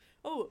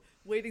 Oh,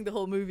 waiting the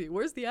whole movie,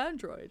 where's the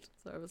android?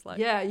 So I was like,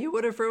 yeah, you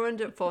would have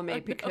ruined it for me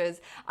because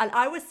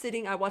I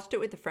watched it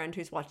with a friend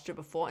who's watched it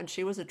before, and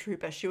she was a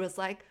trooper. She was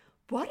like,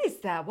 what is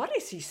that? What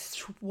is he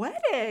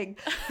sweating?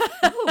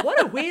 Oh, what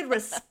a weird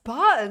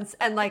response.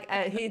 And like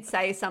he'd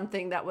say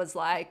something that was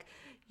like,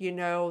 you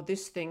know,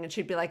 this thing, and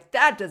she'd be like,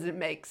 that doesn't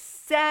make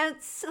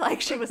sense. Like,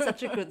 she was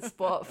such a good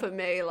sport for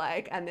me.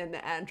 Like, and then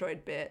the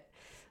android bit,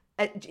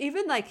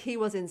 even like he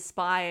was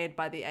inspired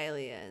by the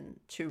alien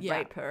to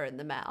rape her in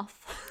the mouth.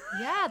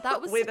 Yeah,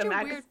 that was such a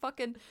weird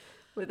fucking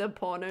with a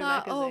porno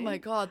magazine. Oh my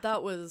god,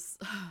 that was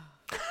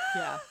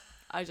yeah.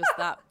 I just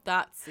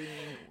that scene.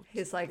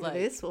 He's like,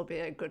 this will be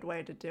a good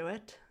way to do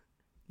it.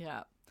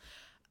 Yeah.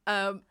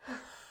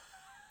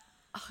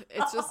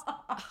 It's just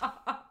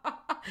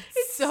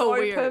it's so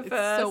weird. Perverse.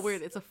 It's so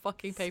weird. It's a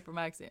fucking paper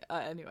magazine.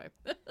 Anyway.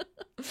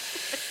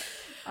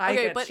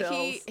 Okay, but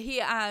chills.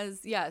 he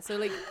as so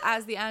like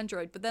as the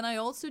android, but then I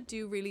also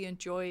do really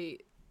enjoy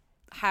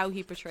how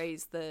he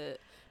portrays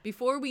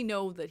before we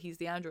know that he's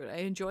the android. I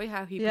enjoy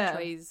how he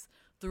portrays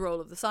the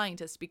role of the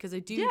scientist, because I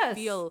do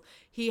feel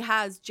he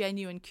has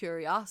genuine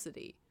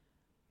curiosity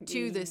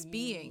to this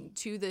being,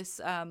 to this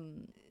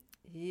organism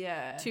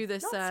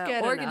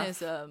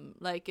enough.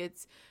 Like,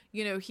 it's,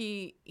 you know,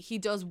 he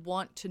does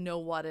want to know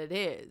what it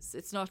is.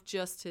 It's not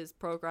just his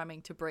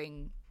programming to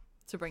bring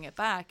it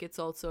back. It's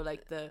also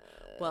like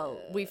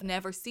we've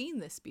never seen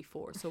this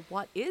before, so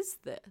what is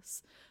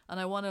this? And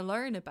I want to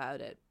learn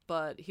about it.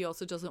 But he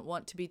also doesn't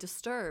want to be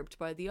disturbed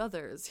by the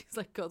others. He's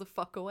like, go the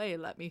fuck away,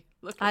 let me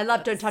look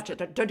at don't touch it,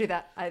 don't do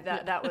that.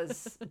 That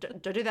was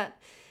don't do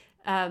that.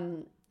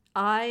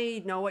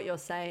 I know what you're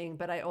saying,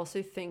 but I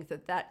also think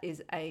that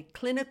is a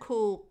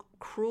clinical,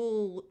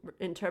 cruel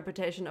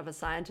interpretation of a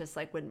scientist.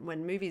 Like,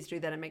 when movies do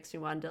that, it makes me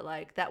wonder,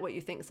 like, that what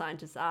you think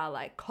scientists are,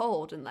 like,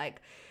 cold and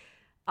like,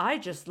 I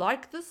just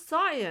like the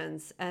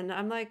science. And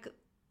I'm like,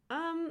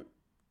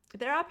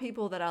 there are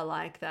people that are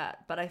like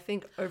that, but I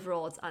think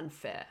overall it's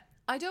unfair.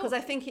 Because I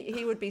think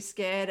he would be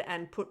scared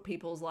and put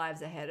people's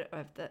lives ahead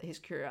of his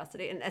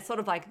curiosity. And it's sort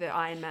of like the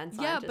Iron Man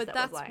scientist. Yeah,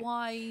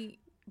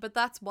 but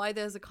that's why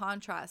there's a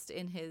contrast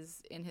in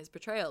his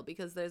portrayal,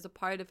 because there's a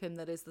part of him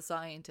that is the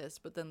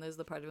scientist, but then there's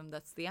the part of him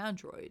that's the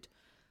android.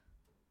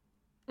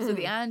 So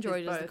the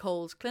android is the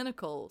cold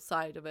clinical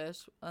side of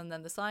it, and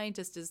then the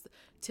scientist is,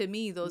 to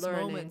me, those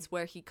moments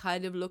where he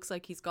kind of looks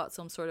like he's got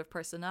some sort of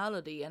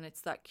personality, and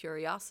it's that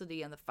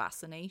curiosity and the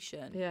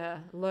fascination. Yeah,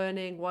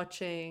 learning,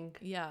 watching,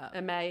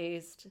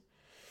 amazed.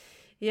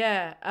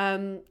 Yeah,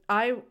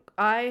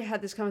 I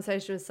had this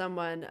conversation with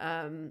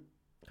someone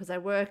because I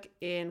work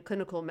in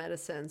clinical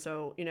medicine,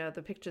 so, you know,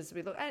 the pictures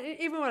we look at,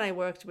 even when I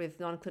worked with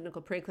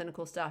non-clinical,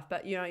 preclinical stuff,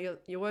 but, you know,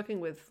 you're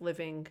working with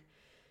living,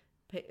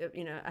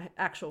 you know,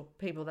 actual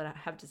people that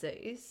have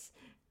disease,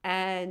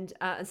 and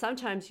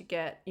sometimes you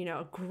get, you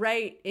know, a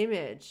great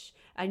image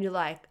and you're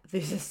like,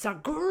 this is a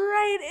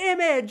great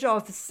image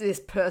of this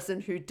person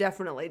who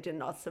definitely did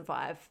not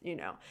survive, you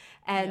know.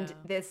 And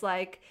there's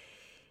like,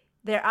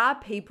 there are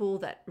people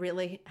that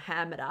really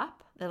ham it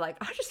up. They're like,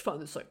 I just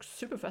found this like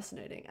super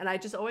fascinating, and I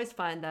just always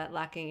find that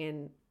lacking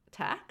in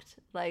tact.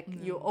 Like,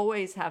 you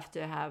always have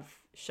to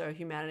show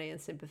humanity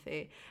and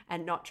sympathy,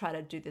 and not try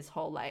to do this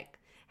whole like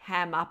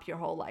ham up your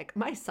whole like,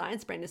 my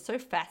science brain is so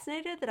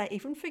fascinated that I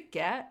even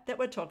forget that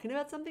we're talking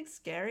about something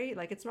scary.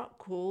 Like, it's not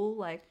cool.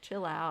 Like,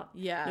 chill out.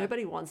 Yeah,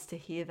 nobody wants to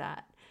hear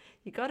that.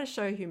 You got to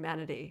show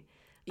humanity.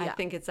 I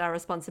think it's our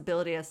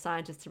responsibility as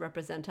scientists to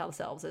represent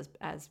ourselves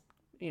as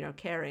you know,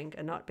 caring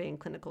and not being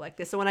clinical like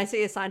this. So when I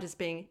see a scientist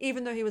being,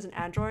 even though he was an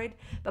android,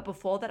 but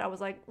before that I was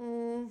like,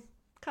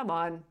 come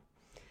on.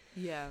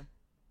 Yeah,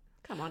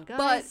 come on, guys.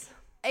 But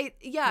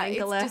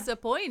it's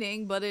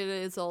disappointing, but it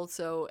is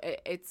also,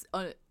 it's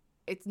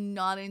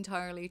not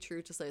entirely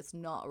true to say it's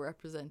not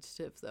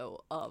representative,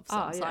 though, of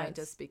some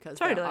scientists, because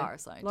there are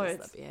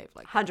scientists that behave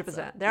like 100%. That,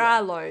 so, there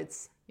are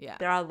loads. Yeah.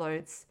 There are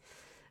loads.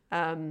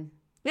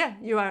 Yeah,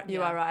 you are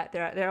right.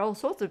 There are all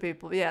sorts of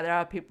people. Yeah, there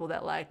are people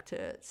that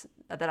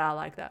are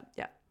like that.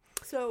 Yeah.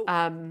 So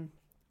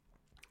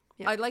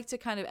I'd like to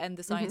kind of end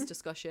the science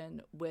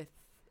discussion with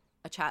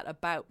a chat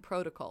about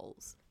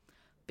protocols,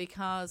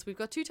 because we've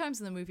got two times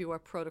in the movie where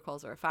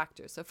protocols are a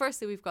factor. So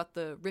firstly, we've got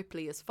the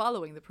Ripley is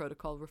following the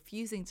protocol,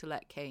 refusing to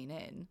let Kane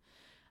in,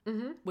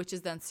 which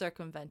is then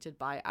circumvented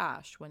by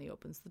Ash when he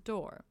opens the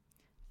door.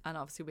 And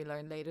obviously we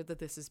learn later that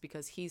this is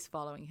because he's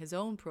following his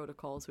own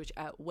protocols, which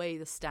outweigh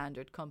the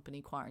standard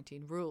company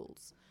quarantine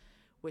rules,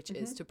 which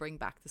is to bring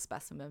back the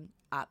specimen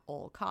at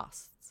all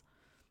costs.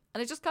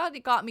 And it just kind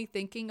of got me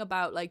thinking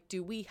about, like,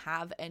 do we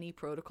have any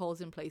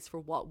protocols in place for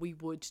what we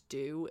would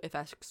do if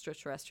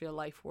extraterrestrial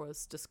life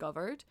was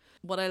discovered?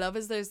 What I love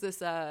is there's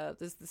this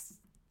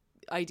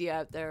idea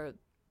out there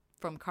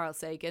from Carl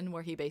Sagan,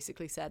 where he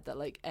basically said that,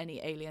 like, any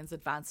aliens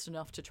advanced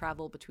enough to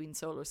travel between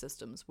solar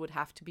systems would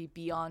have to be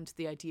beyond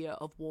the idea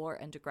of war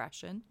and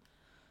aggression.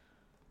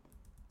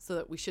 so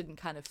that we shouldn't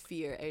kind of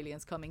fear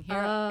aliens coming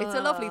here. It's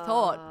a lovely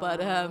thought,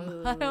 but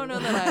I don't know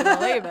that I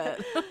believe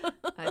it.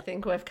 I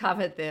think we've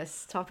covered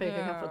this topic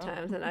a couple of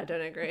times, and I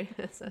don't agree.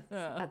 So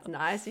that's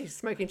nice. You're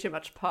smoking too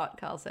much pot,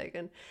 Carl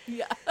Sagan.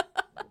 Yeah.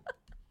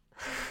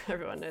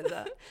 Everyone knows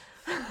that.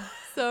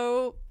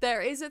 So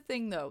there is a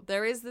thing, though.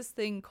 There is this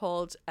thing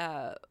called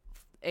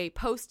a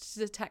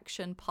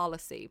post-detection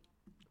policy,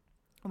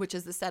 which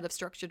is the set of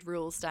structured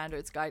rules,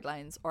 standards,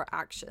 guidelines, or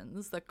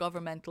actions that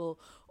governmental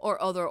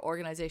or other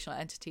organizational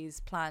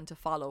entities plan to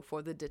follow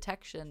for the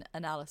detection,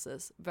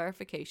 analysis,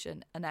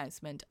 verification,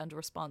 announcement, and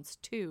response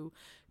to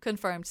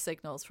confirmed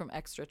signals from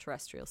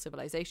extraterrestrial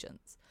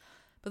civilizations.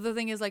 But the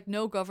thing is, like,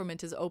 no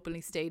government has openly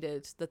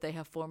stated that they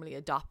have formally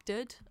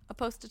adopted a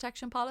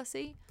post-detection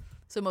policy.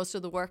 So most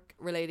of the work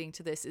relating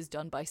to this is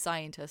done by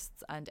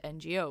scientists and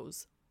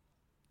NGOs.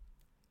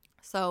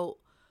 So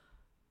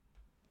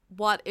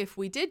what if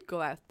we did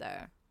go out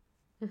there?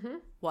 Mm-hmm.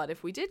 What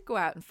if we did go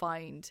out and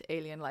find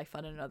alien life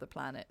on another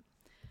planet?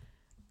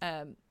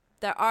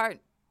 There aren't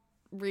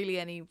really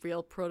any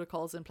real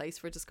protocols in place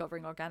for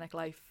discovering organic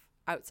life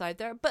outside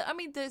there. But I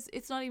mean,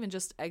 it's not even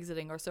just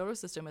exiting our solar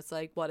system. It's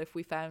like, what if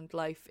we found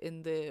life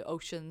in the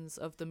oceans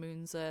of the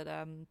moons at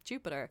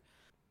Jupiter?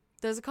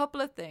 There's a couple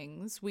of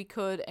things. We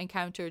could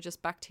encounter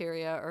just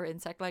bacteria or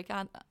insect-like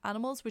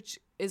animals, which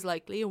is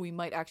likely, and we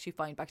might actually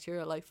find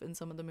bacterial life in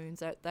some of the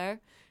moons out there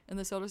in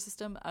the solar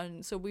system.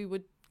 And so we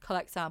would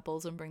collect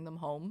samples and bring them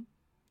home.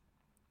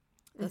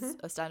 That's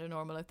a standard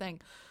normal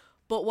thing.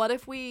 But what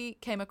if we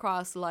came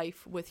across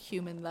life with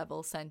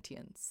human-level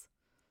sentience?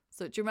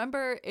 So do you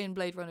remember in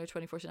Blade Runner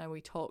 2049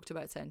 we talked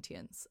about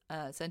sentience?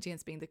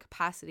 Sentience being the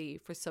capacity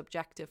for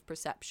subjective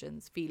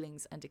perceptions,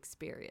 feelings, and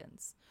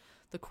experience.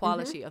 The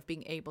quality of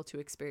being able to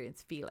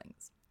experience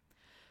feelings.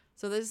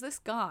 So there's this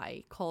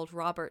guy called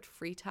Robert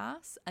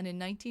Freitas, and in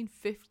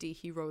 1950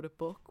 he wrote a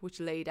book which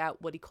laid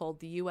out what he called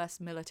the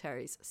US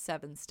military's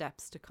 7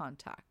 steps to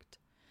contact,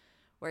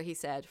 where he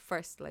said,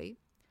 firstly,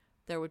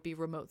 there would be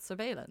remote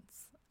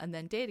surveillance, and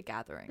then data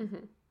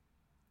gathering.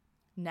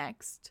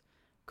 Next,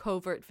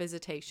 covert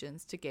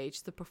visitations to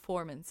gauge the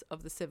performance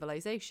of the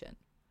civilization.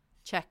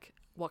 Check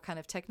what kind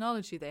of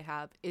technology they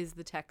have. Is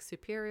the tech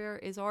superior?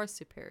 Is ours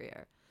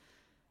superior?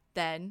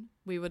 Then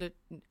we would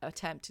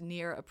attempt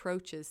near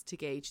approaches to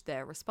gauge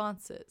their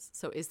responses.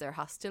 So is there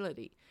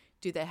hostility?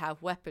 Do they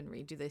have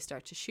weaponry? Do they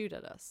start to shoot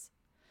at us?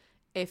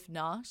 If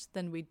not,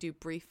 then we'd do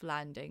brief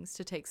landings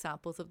to take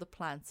samples of the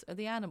plants or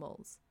the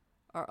animals,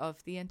 or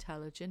of the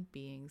intelligent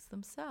beings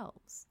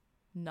themselves.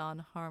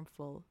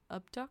 Non-harmful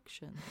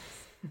abductions.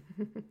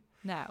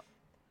 Now,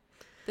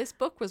 this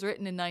book was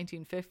written in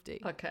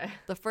 1950. Okay.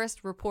 The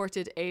first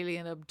reported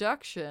alien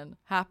abduction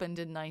happened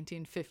in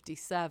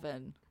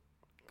 1957.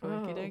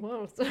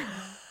 Oh,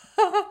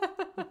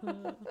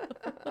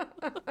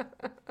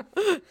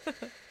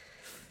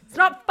 it's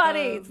not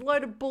funny. It's a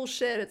load of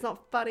bullshit. It's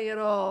not funny at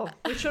all.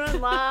 We shouldn't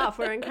laugh.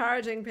 We're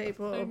encouraging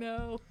people. I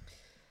know.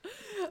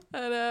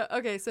 And,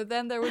 okay, so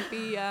then there would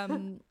be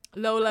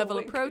low-level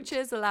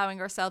approaches,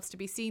 allowing ourselves to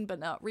be seen but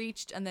not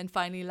reached, and then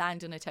finally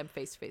land and attempt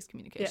face-to-face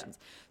communications.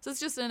 Yeah. So it's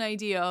just an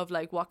idea of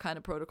like what kind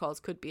of protocols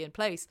could be in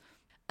place.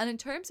 And in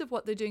terms of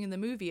what they're doing in the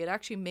movie, it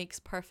actually makes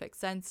perfect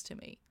sense to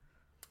me.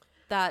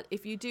 That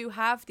if you do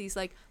have these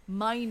like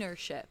minor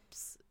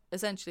ships,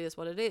 essentially is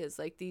what it is,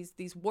 like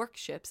these work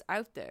ships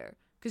out there,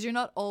 because you're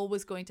not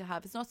always going to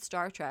have, it's not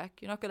Star Trek,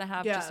 you're not going to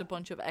have just a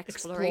bunch of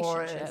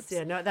exploration ships.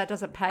 Yeah, no, that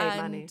doesn't pay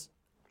money.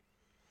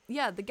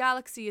 Yeah, the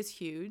galaxy is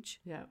huge.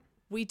 Yeah.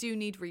 We do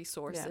need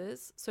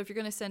resources. Yeah. So if you're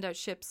going to send out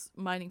ships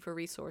mining for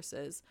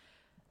resources,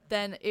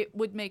 then it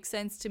would make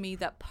sense to me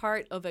that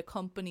part of a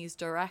company's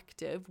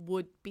directive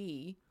would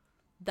be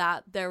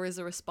that there is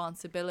a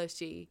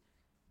responsibility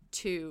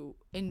to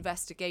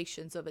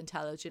investigations of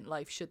intelligent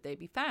life should they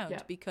be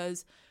found,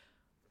 because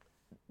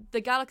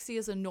the galaxy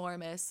is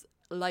enormous,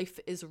 life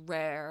is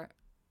rare,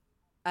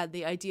 and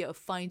the idea of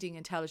finding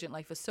intelligent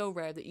life is so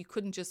rare that you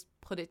couldn't just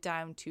put it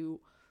down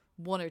to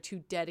 1 or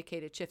 2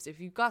 dedicated ships. If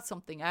you've got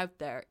something out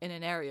there in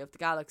an area of the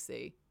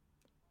galaxy,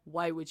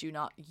 why would you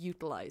not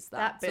utilize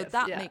that?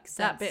 Makes sense.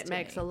 That bit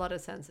makes a lot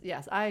of sense.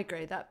 Yes, I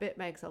agree. That bit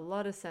makes a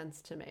lot of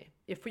sense to me.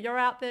 If you're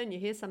out there and you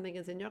hear something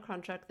is in your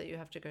contract, that you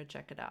have to go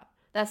check it out.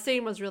 That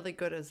scene was really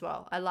good as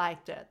well. I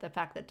liked it. The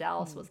fact that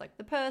Dallas was like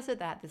the person,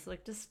 they had this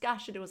like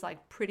discussion. It was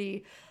like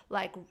pretty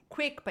like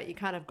quick, but you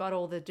kind of got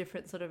all the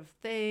different sort of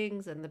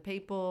things and the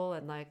people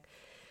and like,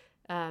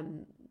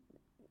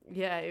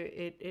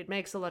 it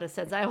makes a lot of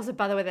sense. I also,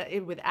 by the way,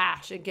 that with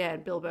Ash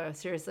again, Bilbo,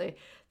 seriously,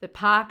 the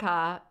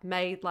Parker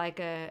made like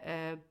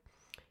a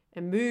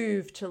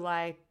move to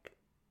like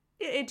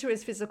into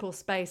his physical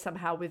space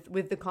somehow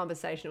with the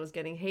conversation. It was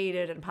getting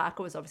heated, and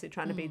Parker was obviously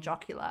trying to be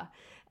jocular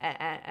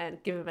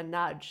and give him a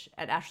nudge,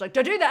 and Ash was like,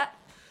 "Don't do that."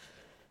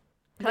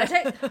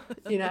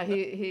 You know,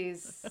 he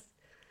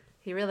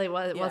really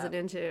wasn't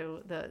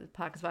into the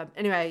Parker's vibe.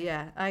 Anyway,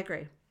 yeah, I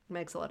agree.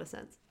 Makes a lot of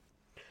sense.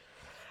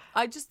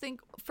 I just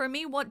think, for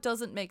me, what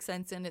doesn't make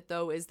sense in it,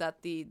 though, is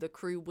that the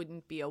crew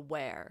wouldn't be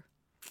aware.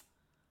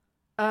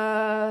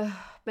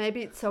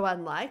 Maybe it's so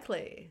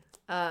unlikely.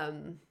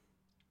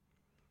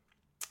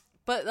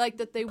 But like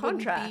that they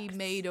Contracts. wouldn't be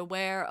made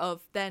aware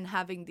of then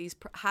having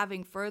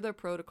having further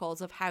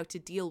protocols of how to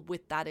deal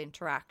with that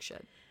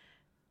interaction.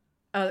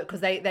 Because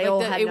they Like all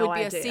that had it no would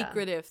be idea. a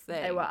secretive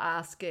thing. They were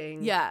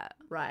asking. Yeah.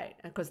 Right.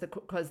 Because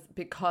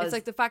It's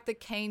like the fact that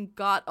Kane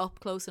got up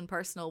close and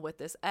personal with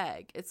this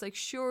egg. It's like,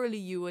 surely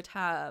you would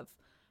have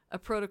a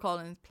protocol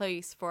in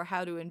place for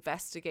how to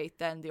investigate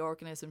then the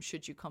organism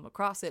should you come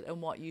across it,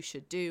 and what you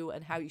should do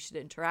and how you should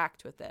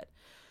interact with it.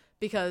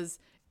 Because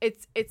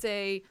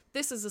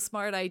this is a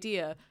smart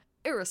idea,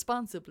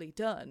 irresponsibly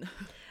done.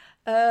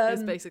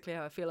 Is basically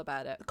how I feel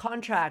about it.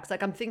 Contracts,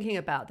 like I'm thinking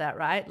about that,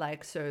 right?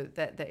 Like, so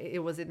that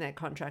it was in their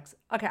contracts.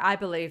 Okay, I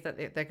believe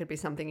that there could be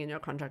something in your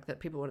contract that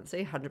people wouldn't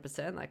see,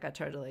 100%. Like, I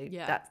totally,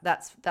 Yeah.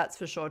 That's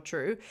for sure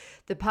true.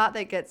 The part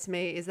that gets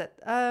me is that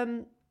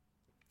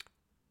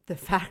the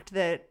fact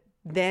that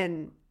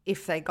then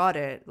if they got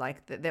it,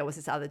 like there was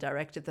this other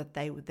directive that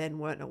they then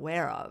weren't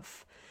aware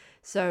of.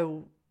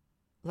 So,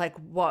 like,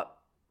 what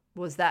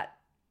was that?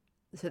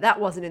 So that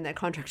wasn't in their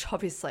contract,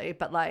 obviously,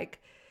 but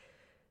like,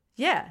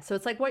 yeah, so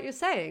it's like what you're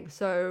saying.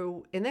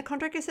 So in their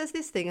contract, it says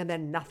this thing and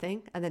then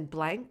nothing and then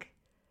blank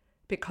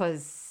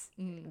because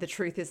the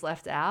truth is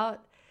left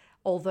out.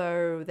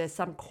 Although there's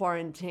some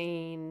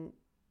quarantine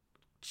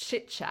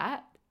chit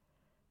chat,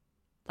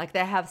 like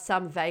they have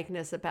some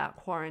vagueness about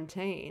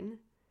quarantine,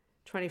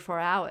 24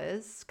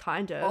 hours,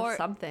 kind of, or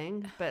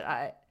something.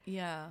 But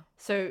yeah.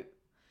 So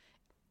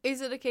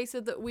is it a case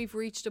of that we've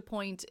reached a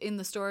point in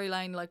the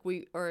storyline, like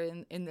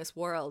in this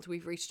world,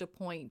 we've reached a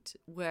point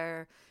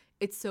where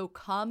it's so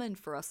common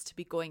for us to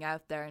be going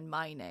out there and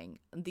mining,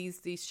 and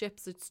these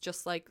ships, it's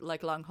just like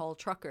long haul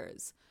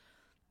truckers,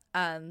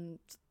 and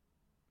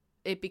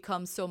it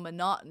becomes so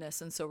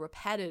monotonous and so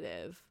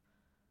repetitive,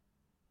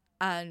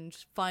 and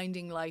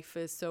finding life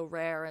is so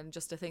rare and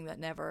just a thing that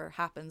never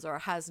happens or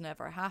has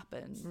never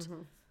happened,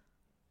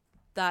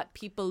 that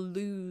people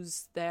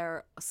lose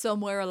their,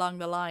 somewhere along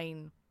the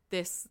line,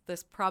 this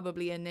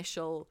probably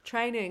initial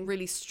training,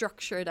 really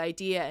structured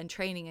idea and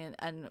training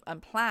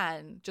and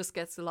plan just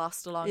gets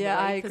lost along the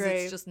I way because agree.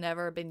 it's just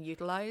never been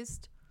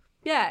utilized.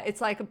 Yeah, it's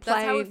like a plane.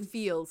 That's how it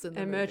feels in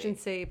the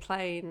emergency movie.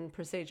 plane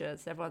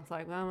procedures. Everyone's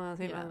like, well,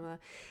 Yeah.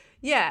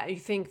 yeah. You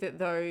think that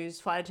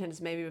those flight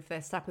attendants, maybe if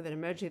they're stuck with an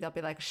emergency, they'll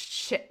be like,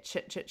 shit.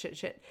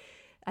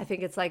 I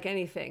think it's like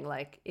anything.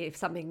 Like if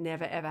something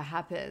never ever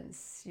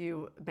happens,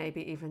 you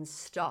maybe even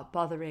stop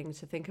bothering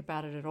to think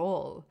about it at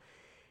all.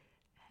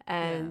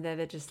 And then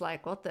they're just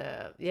like, what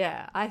the?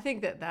 Yeah, I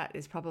think that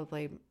is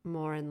probably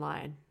more in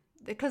line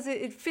because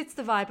it fits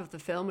the vibe of the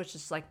film, which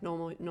is like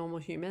normal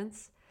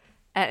humans.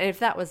 And if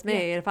that was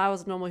me, and if I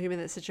was a normal human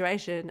in that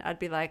situation, I'd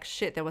be like,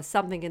 shit, there was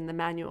something in the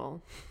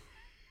manual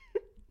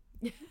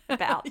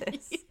about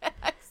this.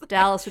 Yes.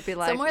 Dallas would be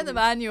like, somewhere in the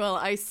manual,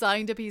 I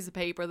signed a piece of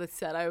paper that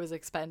said I was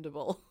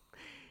expendable.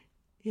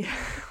 Yeah.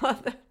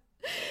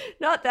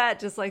 Not that,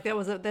 just like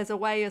there's a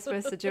way you're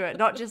supposed to do it.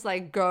 Not just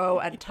like go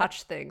and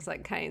touch things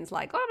like Kane's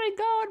like, let me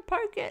go and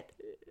poke it.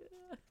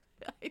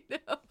 I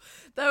know.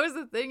 That was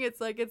the thing.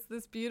 It's like, it's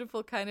this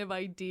beautiful kind of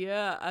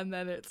idea, and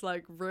then it's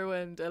like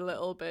ruined a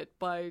little bit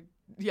by,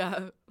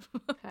 I'm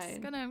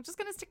just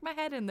gonna stick my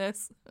head in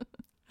this.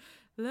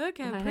 Look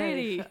how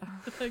pretty.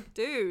 Like,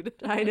 dude.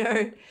 I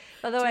know.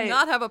 By the way, do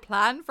not have a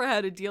plan for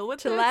how to deal with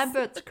to this.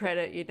 Lambert's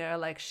credit,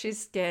 like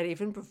she's scared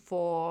even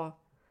before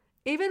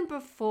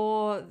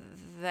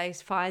they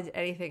find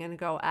anything and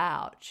go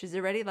out. She's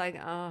already like,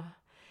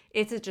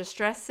 it's a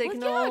distress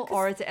signal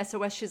or it's a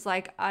SOS. She's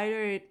like, I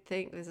don't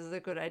think this is a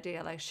good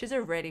idea. Like she's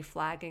already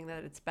flagging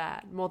that it's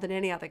bad more than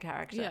any other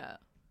character. Yeah.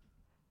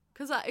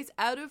 Because it's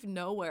out of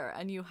nowhere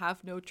and you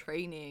have no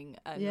training.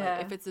 And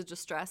like, if it's a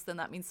distress, then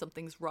that means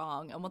something's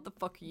wrong. And what the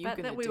fuck are you going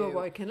to do? That we were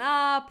woken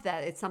up,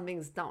 that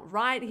something's not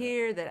right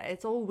here, that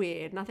it's all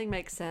weird. Nothing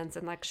makes sense.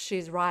 And like,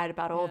 she's right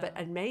about all of it.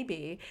 And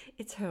maybe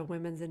it's her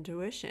women's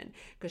intuition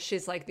because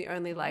she's like the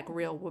only like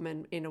real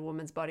woman in a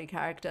woman's body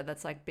character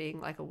that's like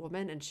being like a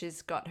woman. And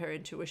she's got her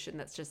intuition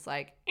that's just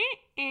like,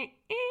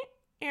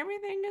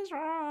 everything is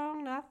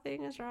wrong.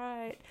 Nothing is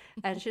right.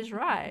 And she's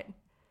right.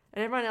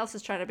 And everyone else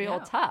is trying to be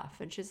all tough.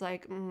 And she's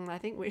like, I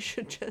think we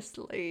should just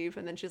leave.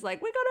 And then she's like,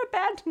 we got to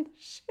abandon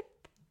the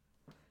ship.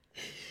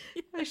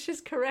 Like, she's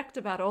correct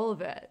about all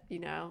of it,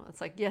 It's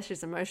like, yes,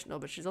 she's emotional,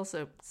 but she's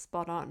also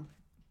spot on.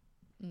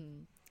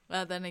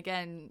 Well, then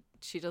again,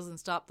 she doesn't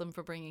stop them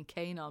from bringing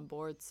Kane on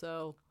board,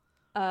 so...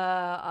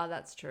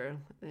 that's true.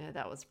 Yeah,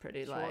 that was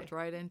pretty she like... walked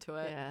right into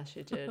it. Yeah,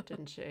 she did,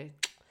 didn't she?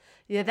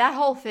 Yeah, that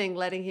whole thing,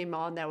 letting him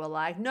on, they were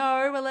like,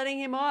 no, we're letting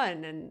him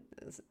on. And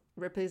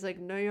Ripley's like,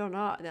 no, you're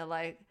not. And they're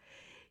like...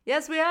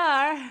 yes, we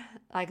are.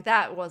 Like,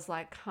 that was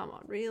like, come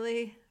on,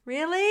 really?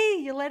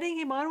 You're letting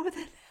him on with an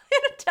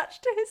alien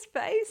attached to his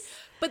face?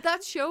 But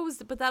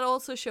that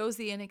also shows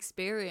the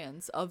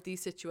inexperience of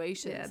these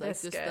situations. Yeah,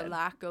 like, just scared. the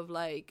lack of,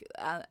 like,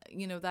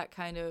 that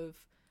kind of...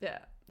 Yeah.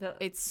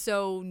 It's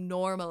so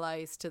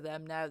normalized to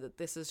them now that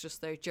this is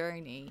just their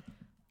journey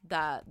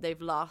that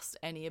they've lost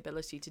any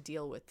ability to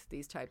deal with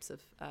these types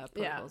of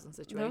protocols and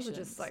situations. Those are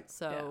just like,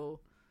 so...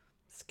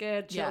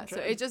 scared children.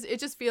 Yeah, so it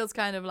just feels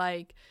kind of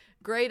like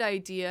great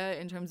idea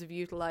in terms of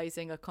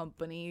utilizing a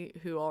company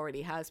who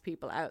already has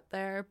people out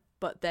there,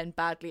 but then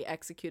badly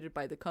executed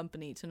by the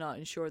company to not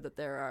ensure that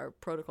there are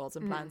protocols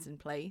and plans in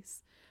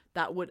place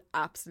that would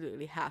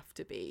absolutely have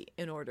to be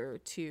in order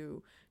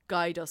to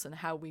guide us on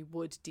how we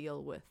would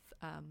deal with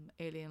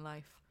alien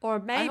life. Or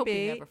maybe I hope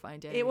we never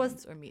find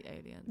aliens or meet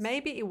aliens.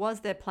 Maybe it was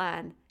their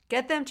plan.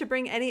 Get them to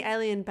bring any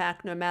alien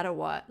back no matter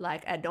what,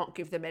 like, and not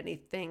give them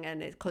anything, and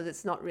because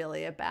it's not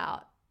really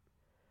about,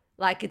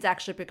 like, it's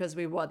actually because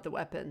we want the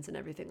weapons and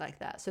everything like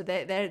that. So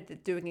they're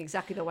doing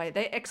exactly the way,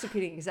 they're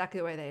executing exactly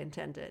the way they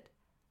intended.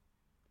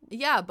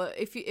 Yeah, but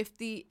if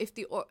the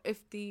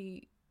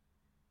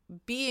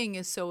being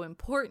is so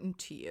important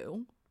to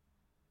you,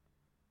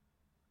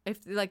 if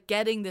like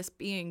getting this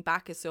being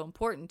back is so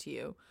important to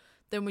you,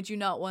 then would you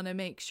not want to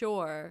make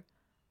sure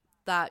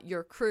that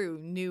your crew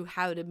knew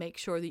how to make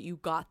sure that you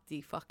got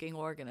the fucking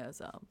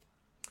organism?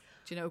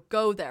 You know,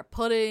 go there,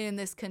 put it in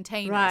this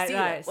container,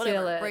 seal it,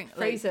 whatever,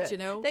 freeze it. You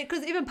know,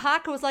 because even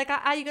Parker was like,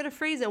 "Are you going to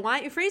freeze it? Why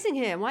aren't you freezing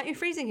him? Why aren't you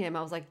freezing him?"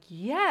 I was like,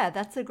 "Yeah,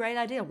 that's a great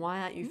idea.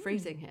 Why aren't you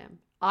freezing him?"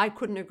 I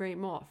couldn't agree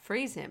more.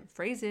 Freeze him,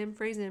 freeze him,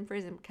 freeze him,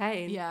 freeze him.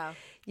 Kane.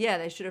 Yeah,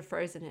 they should have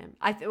frozen him.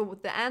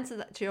 The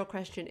answer to your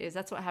question is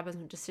that's what happens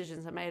when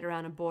decisions are made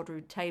around a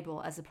boardroom table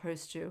as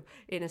opposed to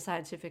in a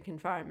scientific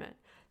environment.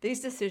 These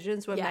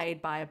decisions were made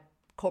by a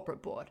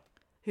corporate board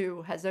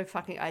who has no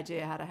fucking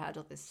idea how to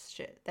handle this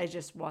shit. They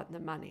just want the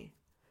money.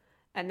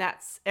 And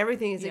that's,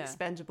 everything is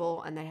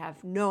expendable and they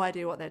have no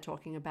idea what they're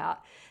talking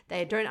about.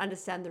 They don't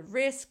understand the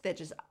risk. They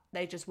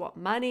just want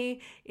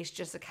money. It's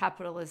just a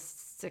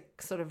capitalistic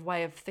sort of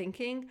way of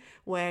thinking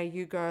where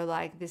you go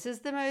like, this is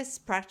the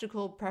most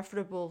practical,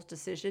 preferable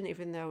decision,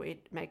 even though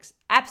it makes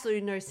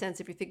absolutely no sense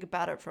if you think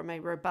about it from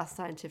a robust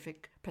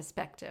scientific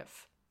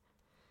perspective.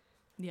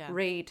 Yeah.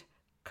 Read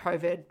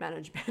COVID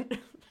management.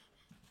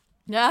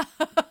 Yeah.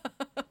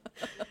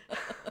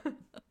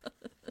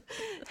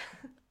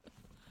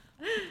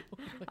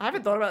 I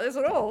haven't thought about this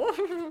at all.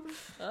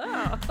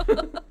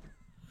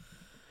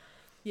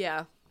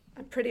 Yeah.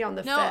 I'm pretty on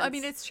the fence. No, I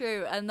mean, it's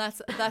true. And that's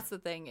the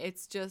thing.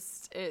 It's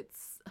just, it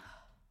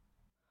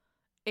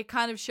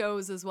kind of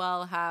shows as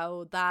well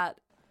how that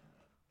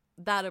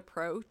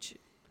approach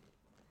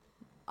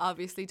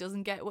obviously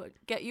doesn't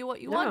get you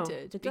what you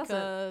wanted.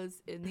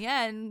 Because in the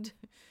end,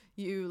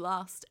 you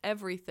lost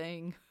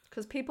everything.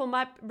 Because people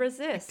might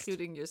resist.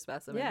 Including your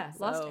specimen. Yeah,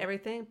 lost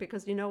everything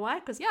because you know why?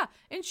 Because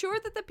ensure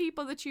that the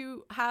people that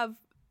you have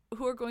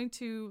who are going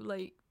to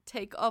like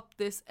take up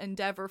this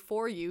endeavor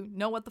for you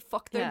know what the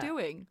fuck they're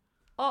doing.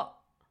 Oh.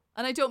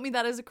 And I don't mean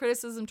that as a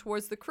criticism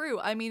towards the crew.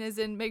 I mean as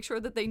in make sure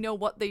that they know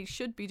what they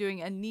should be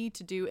doing and need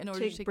to do in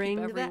order to bring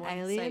keep everyone the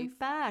alien safe.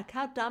 back.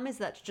 How dumb is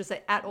that to just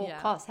say at all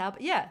costs?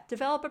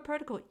 Develop a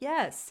protocol.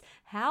 Yes.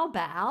 How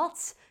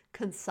about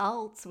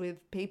consult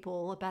with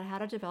people about how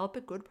to develop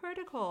a good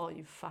protocol,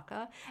 you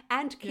fucker,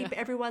 and keep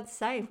everyone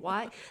safe?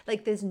 Why?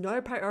 Like, there's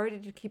no priority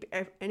to keep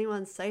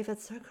anyone safe.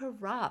 That's so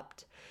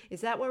corrupt.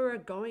 Is that where we're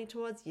going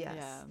towards? Yes.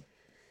 Yeah.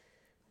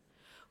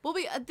 Well,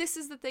 this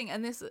is the thing,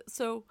 and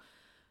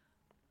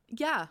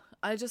yeah,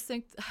 I just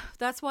think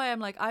that's why I'm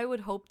like, I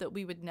would hope that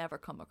we would never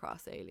come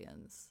across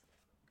aliens,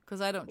 because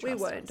I don't trust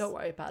We won't. us. Don't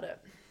worry about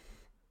it.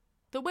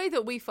 The way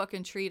that we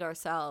fucking treat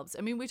ourselves.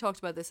 I mean, we talked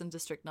about this in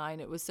District 9.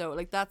 It was so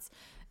like that's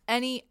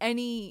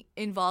any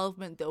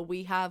involvement that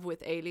we have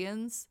with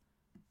aliens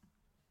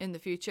in the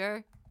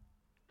future.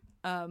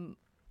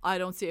 I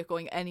don't see it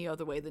going any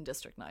other way than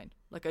District 9.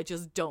 Like, I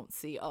just don't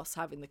see us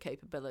having the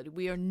capability.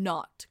 We are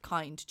not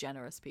kind,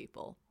 generous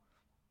people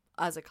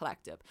as a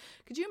collective.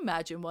 Could you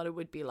imagine what it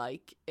would be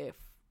like if...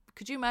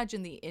 Could you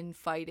imagine the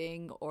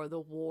infighting or the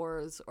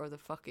wars or the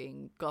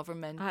fucking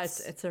government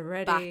it's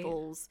already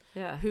battles?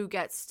 Yeah. Who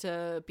gets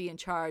to be in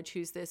charge?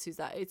 Who's this? Who's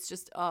that? It's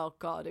just, oh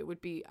God, it would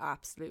be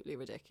absolutely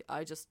ridiculous.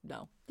 I just,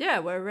 no. Yeah,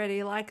 we're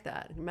already like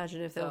that.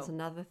 Imagine if there was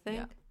another thing.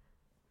 Yeah.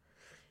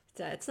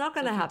 It's not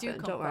going to happen. If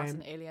you do come across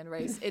an alien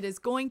race, it is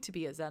going to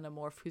be a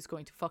xenomorph who's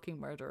going to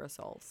fucking murder us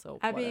all. So,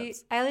 Abby,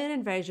 alien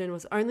invasion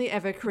was only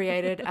ever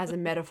created as a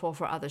metaphor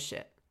for other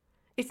shit.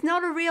 It's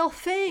not a real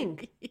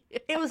thing.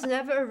 It was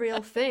never a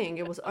real thing.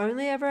 It was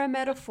only ever a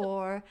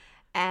metaphor,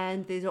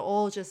 and these are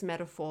all just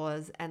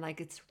metaphors, and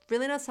like, it's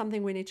really not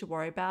something we need to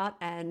worry about.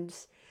 And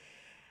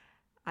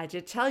I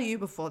did tell you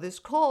before this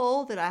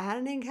call that I had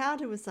an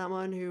encounter with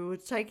someone who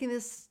was taking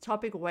this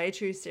topic way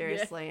too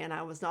seriously, and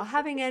I was not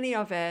having any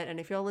of it. And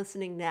if you're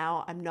listening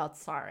now, I'm not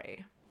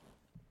sorry.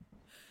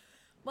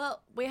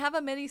 Well, we have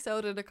a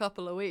mini-sode in a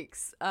couple of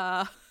weeks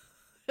time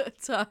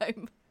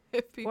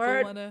if people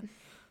want to.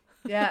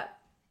 Yeah.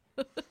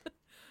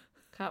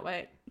 Can't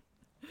wait.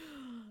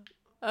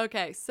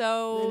 Okay,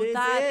 so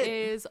that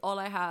is all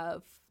I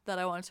have that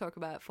I want to talk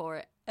about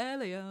for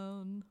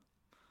Alien.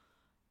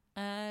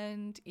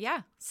 And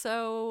yeah,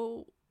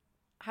 so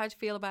how'd you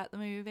feel about the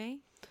movie?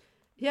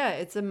 Yeah,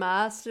 it's a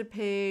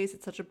masterpiece.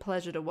 It's such a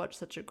pleasure to watch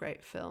such a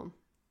great film.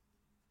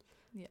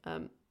 Yeah.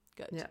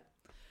 Good. Yeah.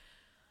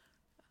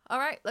 All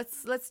right,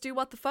 let's do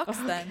what the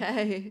fucks then.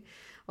 Okay.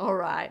 All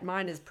right,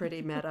 mine is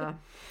pretty meta.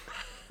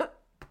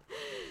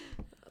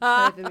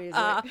 Play the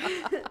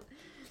music.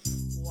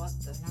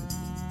 the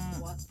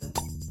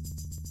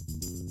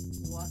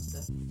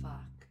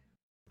fuck?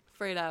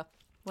 Frida,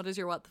 what is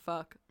your what the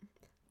fuck?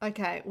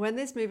 Okay, when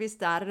this movie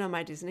started on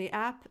my Disney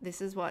app,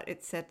 this is what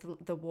it said.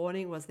 The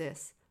warning was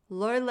this: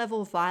 low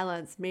level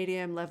violence,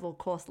 medium level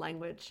coarse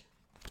language.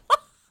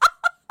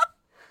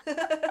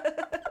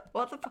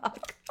 What the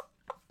fuck?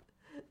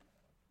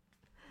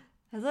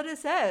 That's what it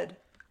said.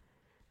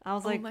 I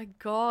was like, oh my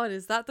god,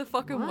 is that the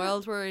fucking what?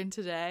 world we're in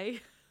today?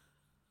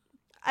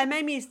 It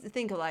made me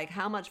think of like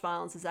how much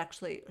violence is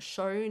actually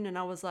shown, and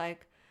I was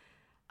like,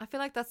 I feel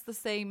like that's the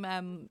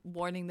same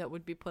warning that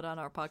would be put on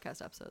our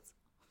podcast episodes.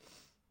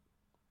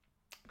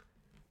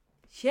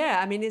 yeah,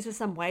 I mean, is there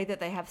some way that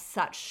they have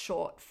such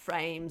short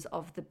frames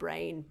of the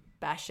brain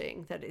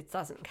bashing that it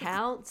doesn't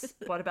count?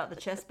 What about the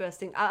chest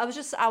bursting? I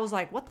was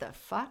like, what the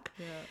fuck?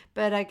 Yeah.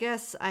 But I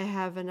guess I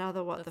have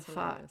another what That's the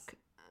hilarious.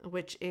 fuck,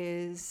 which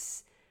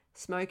is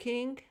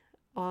smoking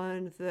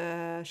on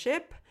the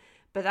ship.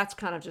 But that's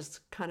kind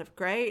of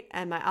great.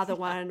 And my other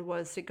one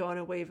was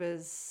Sigourney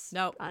Weaver's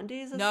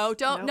undies. No,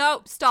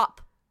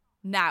 stop.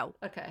 Now.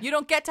 Okay. You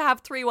don't get to have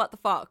 3 what the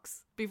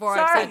fucks before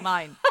I've Sorry. said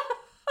mine.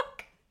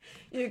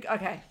 You go.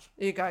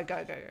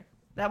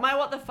 That my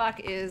what the fuck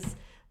is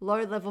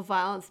low level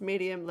violence,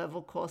 medium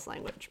level coarse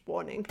language.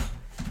 Warning.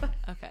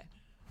 Okay.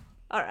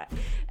 All right.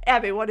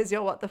 Abby, what is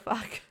your what the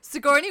fuck?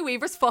 Sigourney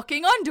Weaver's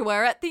fucking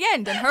underwear at the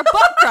end and her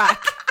butt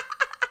crack.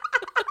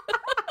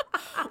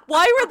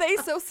 Why were they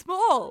so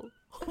small?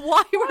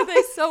 Why were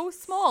they so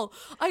small?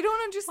 I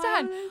don't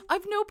understand.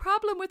 I've no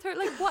problem with her.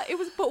 Like, what?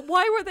 But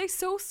why were they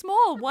so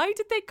small? Why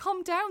did they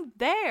come down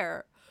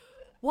there?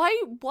 Why?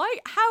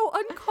 How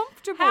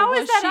uncomfortable How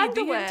was is that she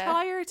underwear? the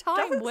entire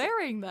time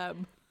wearing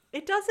them?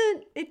 It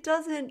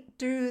doesn't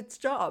do its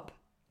job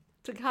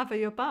to cover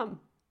your bum.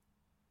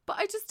 But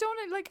I just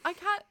don't, like,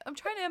 I'm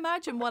trying to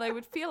imagine what I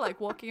would feel like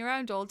walking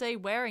around all day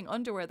wearing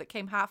underwear that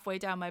came halfway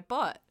down my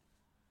butt.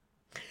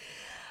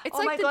 It's Oh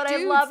like my the God, I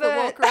dudes love that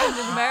it. walk around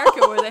in America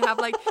where they have,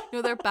 like, you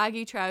know, their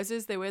baggy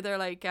trousers. They wear their,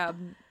 like,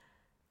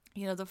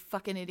 you know, the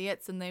fucking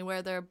idiots, and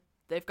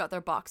they've got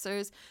their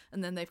boxers,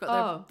 and then they've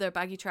got their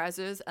baggy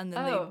trousers, and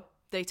then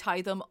they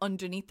tie them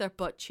underneath their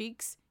butt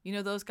cheeks. You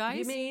know those guys?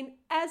 You mean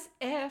as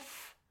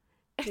if?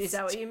 Is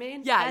that what you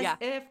mean? Yeah,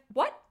 as if.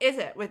 What is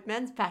it with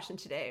men's fashion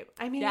today?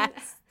 I mean,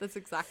 Yes, that's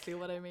exactly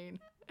what I mean.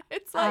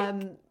 It's like,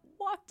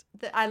 what?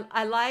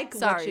 I like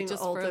Sorry, watching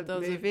just older for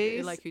those movies. of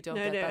you like who don't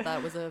get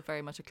that was a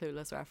very much a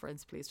Clueless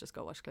reference. Please just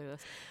go watch Clueless.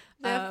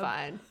 They're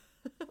fine.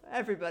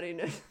 Everybody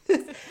knows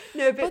this.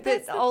 No, but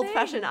that's the the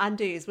old-fashioned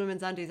undies,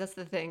 women's undies, that's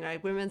the thing,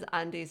 right? Women's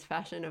undies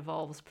fashion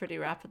evolves pretty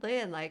rapidly,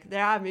 and like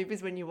there are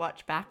movies when you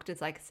watch back to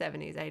like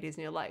 70s, 80s, and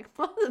you're like,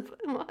 what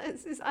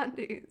is this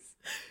undies?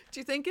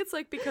 Do you think it's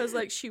like because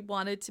like she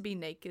wanted to be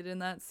naked in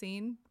that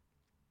scene,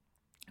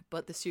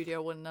 but the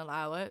studio wouldn't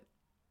allow it?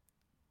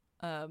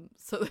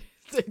 So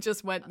they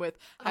just went with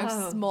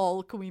how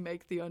small can we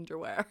make the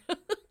underwear?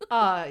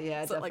 Oh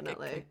yeah, So, like,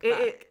 definitely. it could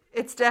crack.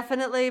 It's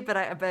definitely, but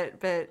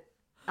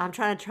I'm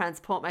trying to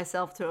transport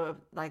myself to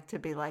to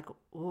be like,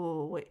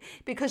 ooh, wait.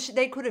 Because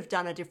they could have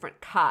done a different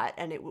cut,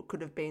 and it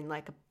could have been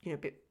like a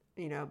bit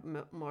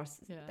more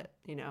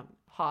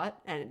hot,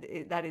 and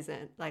that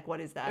isn't like, what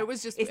is that? It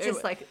was just it's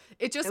just like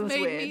it just was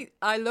made weird. me.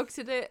 I looked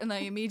at it and I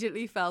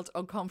immediately felt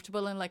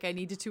uncomfortable and like I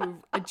needed to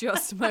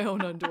adjust my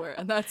own underwear,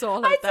 and that's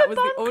all. It's That a was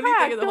the bum only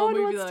crack. thing in the No whole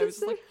one movie wants that I to was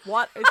just see. like,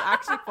 what is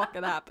actually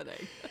fucking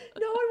happening?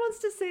 No one wants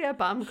to see a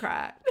bum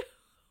crack.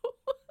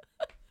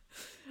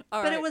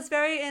 All But right. it was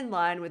very in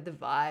line with the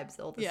vibes,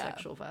 all the Yeah.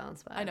 sexual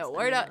violence vibes. I know.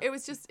 mean,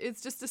 It's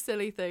just a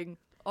silly thing.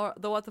 Or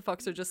the what the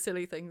fucks are just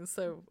silly things.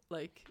 So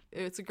like,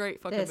 it's a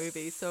great fucking They're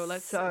movie. So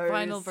let's so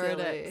final silly.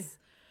 verdicts.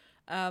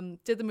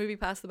 Did the movie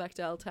pass the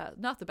Bechdel test?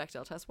 Not the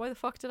Bechdel test. Why the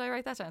fuck did I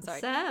write that down? Sorry.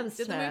 Sam's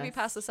Did the movie test.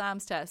 pass the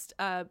Sam's test?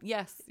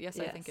 Yes, I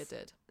think it Yes.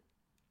 did.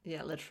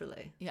 Yeah,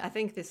 literally. Yeah. I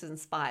think this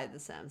inspired the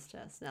Sam's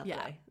test. Now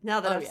Yeah.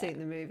 that Oh, I've yeah. seen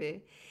the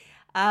movie.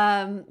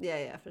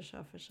 Yeah, for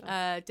sure.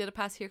 Did it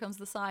pass Here Comes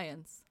the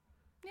Science?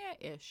 Yeah,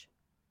 ish.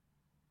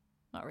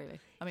 Not really.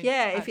 I mean,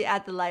 Yeah, if you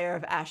add the layer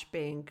of Ash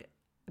being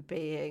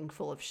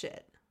full of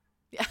shit,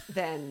 Yeah.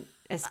 then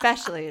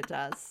especially it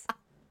does.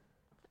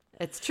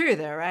 It's true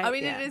though, right? I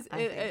mean, Yeah, it is. I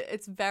think.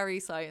 It's very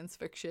science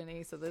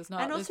fiction-y, so there's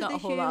not. And There's also not the a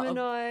whole lot of.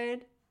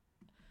 humanoid.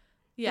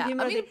 Yeah, I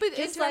humanoid mean, thing. but in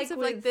Just terms like of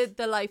like with-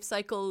 the life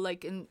cycle,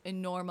 like in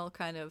normal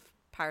kind of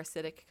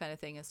parasitic kind of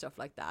thing and stuff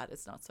like that,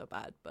 it's not so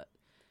bad. But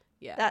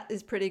yeah, That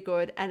is pretty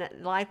good. And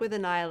like with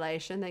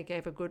Annihilation, they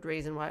gave a good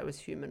reason why it was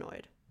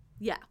humanoid.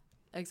 yeah,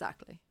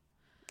 exactly.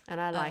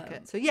 And I like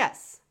it. So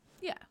yes,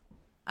 Yeah,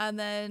 and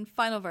then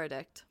final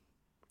verdict.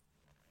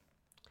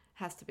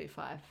 has to be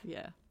 5.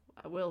 Yeah,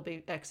 I will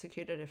be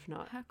executed if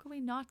not. how can we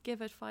not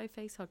give it 5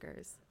 face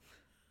huggers?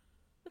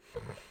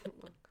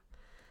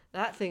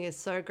 That thing is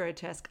so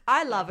grotesque.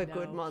 I love a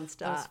good No,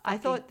 monster. those I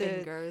fucking thought the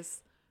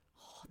fingers.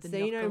 Oh, the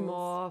knuckles.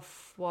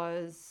 Xenomorph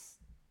was,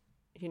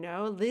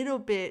 a little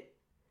bit.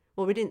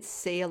 Well, we didn't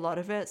see a lot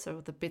of it,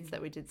 so the bits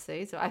that we did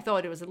see. So I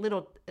thought it was a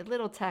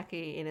little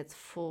tacky in its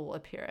full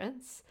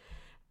appearance,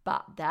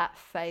 but that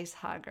face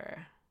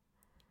hugger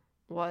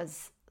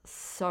was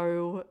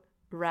so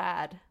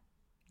rad.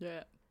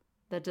 Yeah.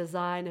 The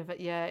design of it,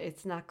 yeah,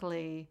 it's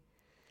knuckly.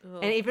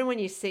 Ugh. And even when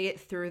you see it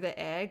through the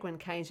egg, when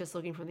Kane's just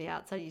looking from the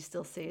outside, you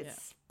still see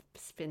its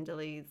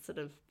spindly sort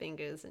of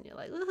fingers, and you're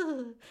like,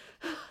 ugh,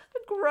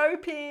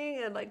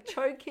 groping and like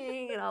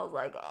choking. And I was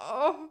like,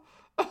 oh,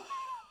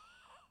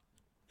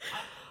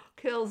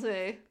 kills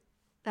me.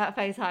 That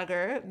face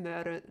hugger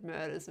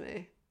murders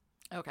me.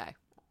 Okay.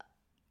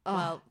 Oh,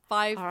 Well,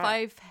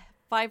 five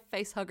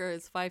face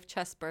huggers, 5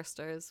 chest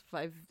bursters,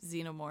 5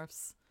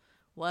 xenomorphs,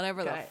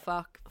 whatever the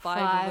fuck.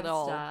 5 of it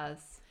all. Stars.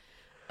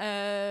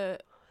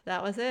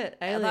 That was it.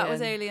 Alien. That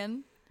was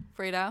Alien.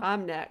 Frida.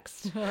 I'm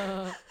next.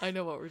 I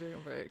know what we're doing.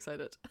 I'm very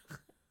excited.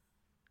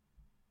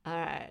 All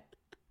right.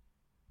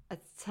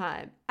 It's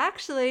time.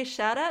 Actually,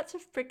 shout out to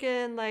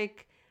freaking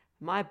like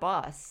my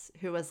boss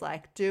who was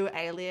like, do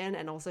Alien,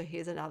 and also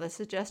here's another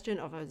suggestion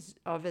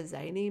of a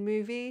zany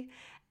movie.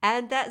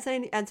 And that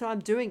zany, and so I'm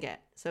doing it.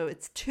 So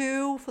it's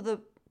 2 for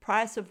the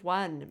price of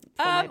 1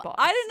 for my boss.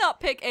 I did not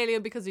pick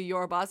Alien because of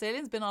your boss.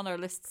 Alien's been on our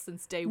list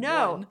since day one.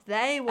 No,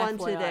 they wanted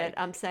FYI. it.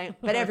 I'm saying,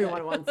 but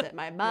everyone wants it.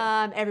 My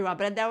mom, everyone.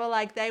 But they were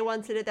like, they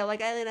wanted it. They were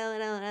like,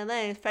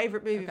 Alien,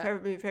 favorite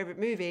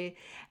movie.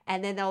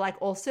 And then they were like,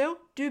 also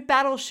do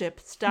Battleship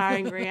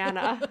starring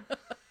Rihanna.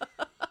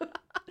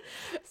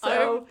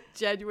 So I'm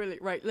genuinely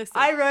right. Listen,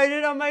 I wrote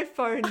it on my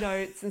phone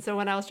notes, and so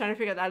when I was trying to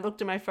figure it out, I looked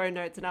at my phone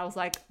notes and I was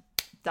like,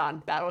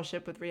 done,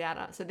 Battleship with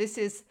Rihanna. So this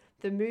is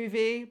the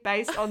movie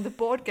based on the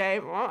board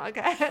game. Oh,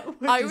 okay.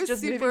 I was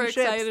super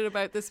excited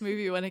about this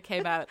movie when it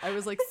came out. I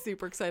was like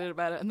super excited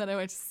about it, and then I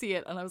went to see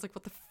it and I was like,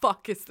 what the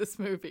fuck is this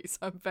movie? So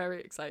I'm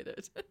very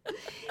excited.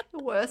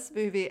 The worst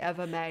movie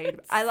ever made.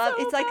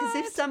 It's like as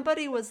if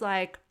somebody was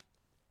like,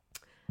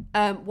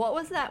 what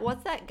was that?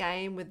 What's that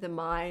game with the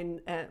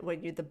mine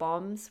when you the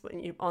bombs when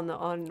you on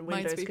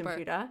Windows Minesweeper.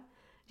 Computer?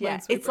 Yeah,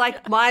 Minesweeper, it's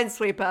like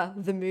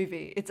Minesweeper, the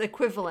movie. It's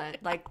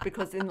equivalent, like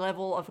because in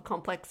level of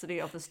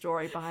complexity of the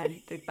story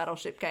behind the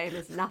Battleship game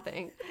is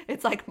nothing.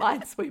 It's like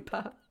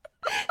Minesweeper.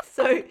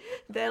 So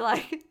they're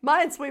like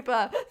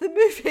Minesweeper, the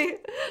movie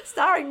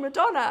starring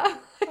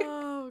Madonna.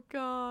 Oh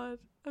God,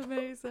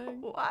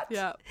 amazing! What?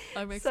 Yeah,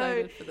 I'm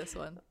excited for this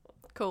one.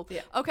 Cool.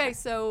 Yeah. Okay,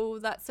 so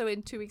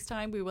in 2 weeks'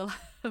 time we will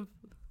have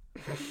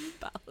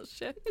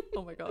Battleship.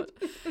 Oh my God.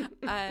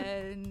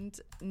 And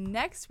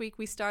next week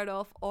we start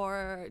off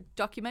our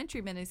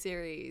documentary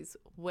miniseries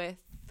with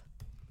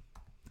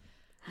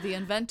The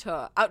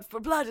Inventor, Out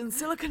for Blood in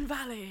Silicon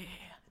Valley.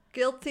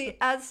 Guilty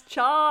as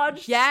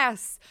charged.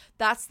 Yes,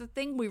 that's the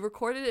thing. We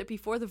recorded it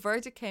before the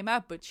verdict came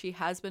out, but she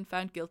has been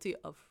found guilty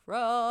of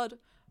fraud.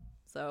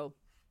 So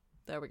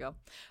there we go.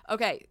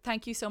 Okay,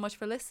 thank you so much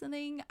for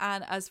listening.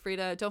 And as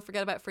Frida, don't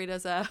forget about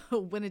Frida's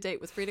Win a Date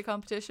with Frida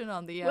competition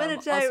on the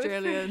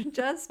Australian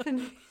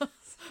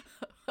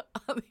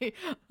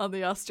on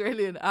the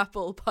Australian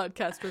Apple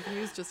podcast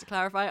reviews. Just to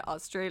clarify,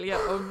 Australia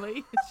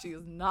only. She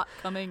is not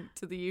coming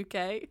to the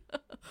UK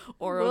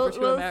or over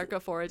to America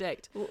for a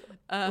date.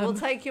 We'll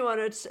take you on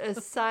a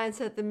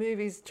Science at the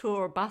Movies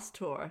tour, bus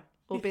tour.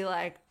 We'll be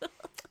like,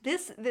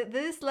 this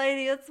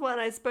lady, that's one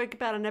I spoke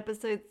about in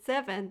episode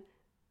 7.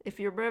 If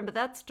you remember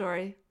that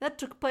story, that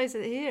took place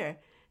here.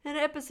 In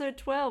episode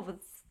 12,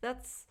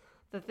 that's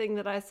the thing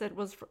that I said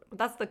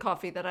that's the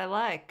coffee that I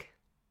like.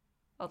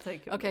 I'll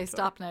take it. Okay,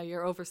 stop now.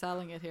 You're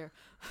overselling it here.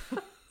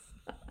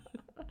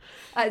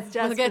 It's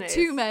just we'll get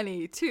too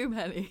many.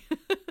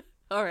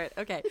 All right.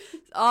 Okay.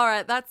 All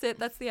right. That's it.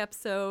 That's the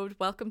episode.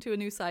 Welcome to a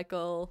new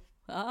cycle.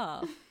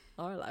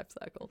 Our life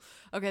cycle.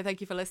 Okay,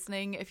 thank you for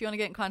listening. If you want to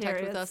get in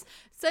contact with us,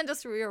 send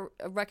us your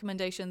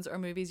recommendations or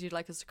movies you'd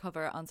like us to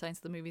cover on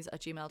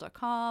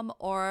scienceatthemovies@gmail.com,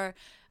 or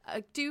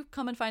do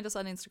come and find us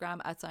on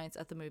Instagram at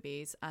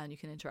scienceatthemovies, and you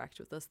can interact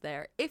with us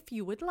there if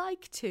you would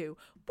like to.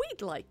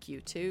 We'd like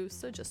you to,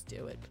 so just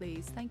do it,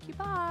 please. Thank you.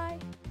 Bye.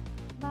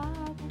 Bye.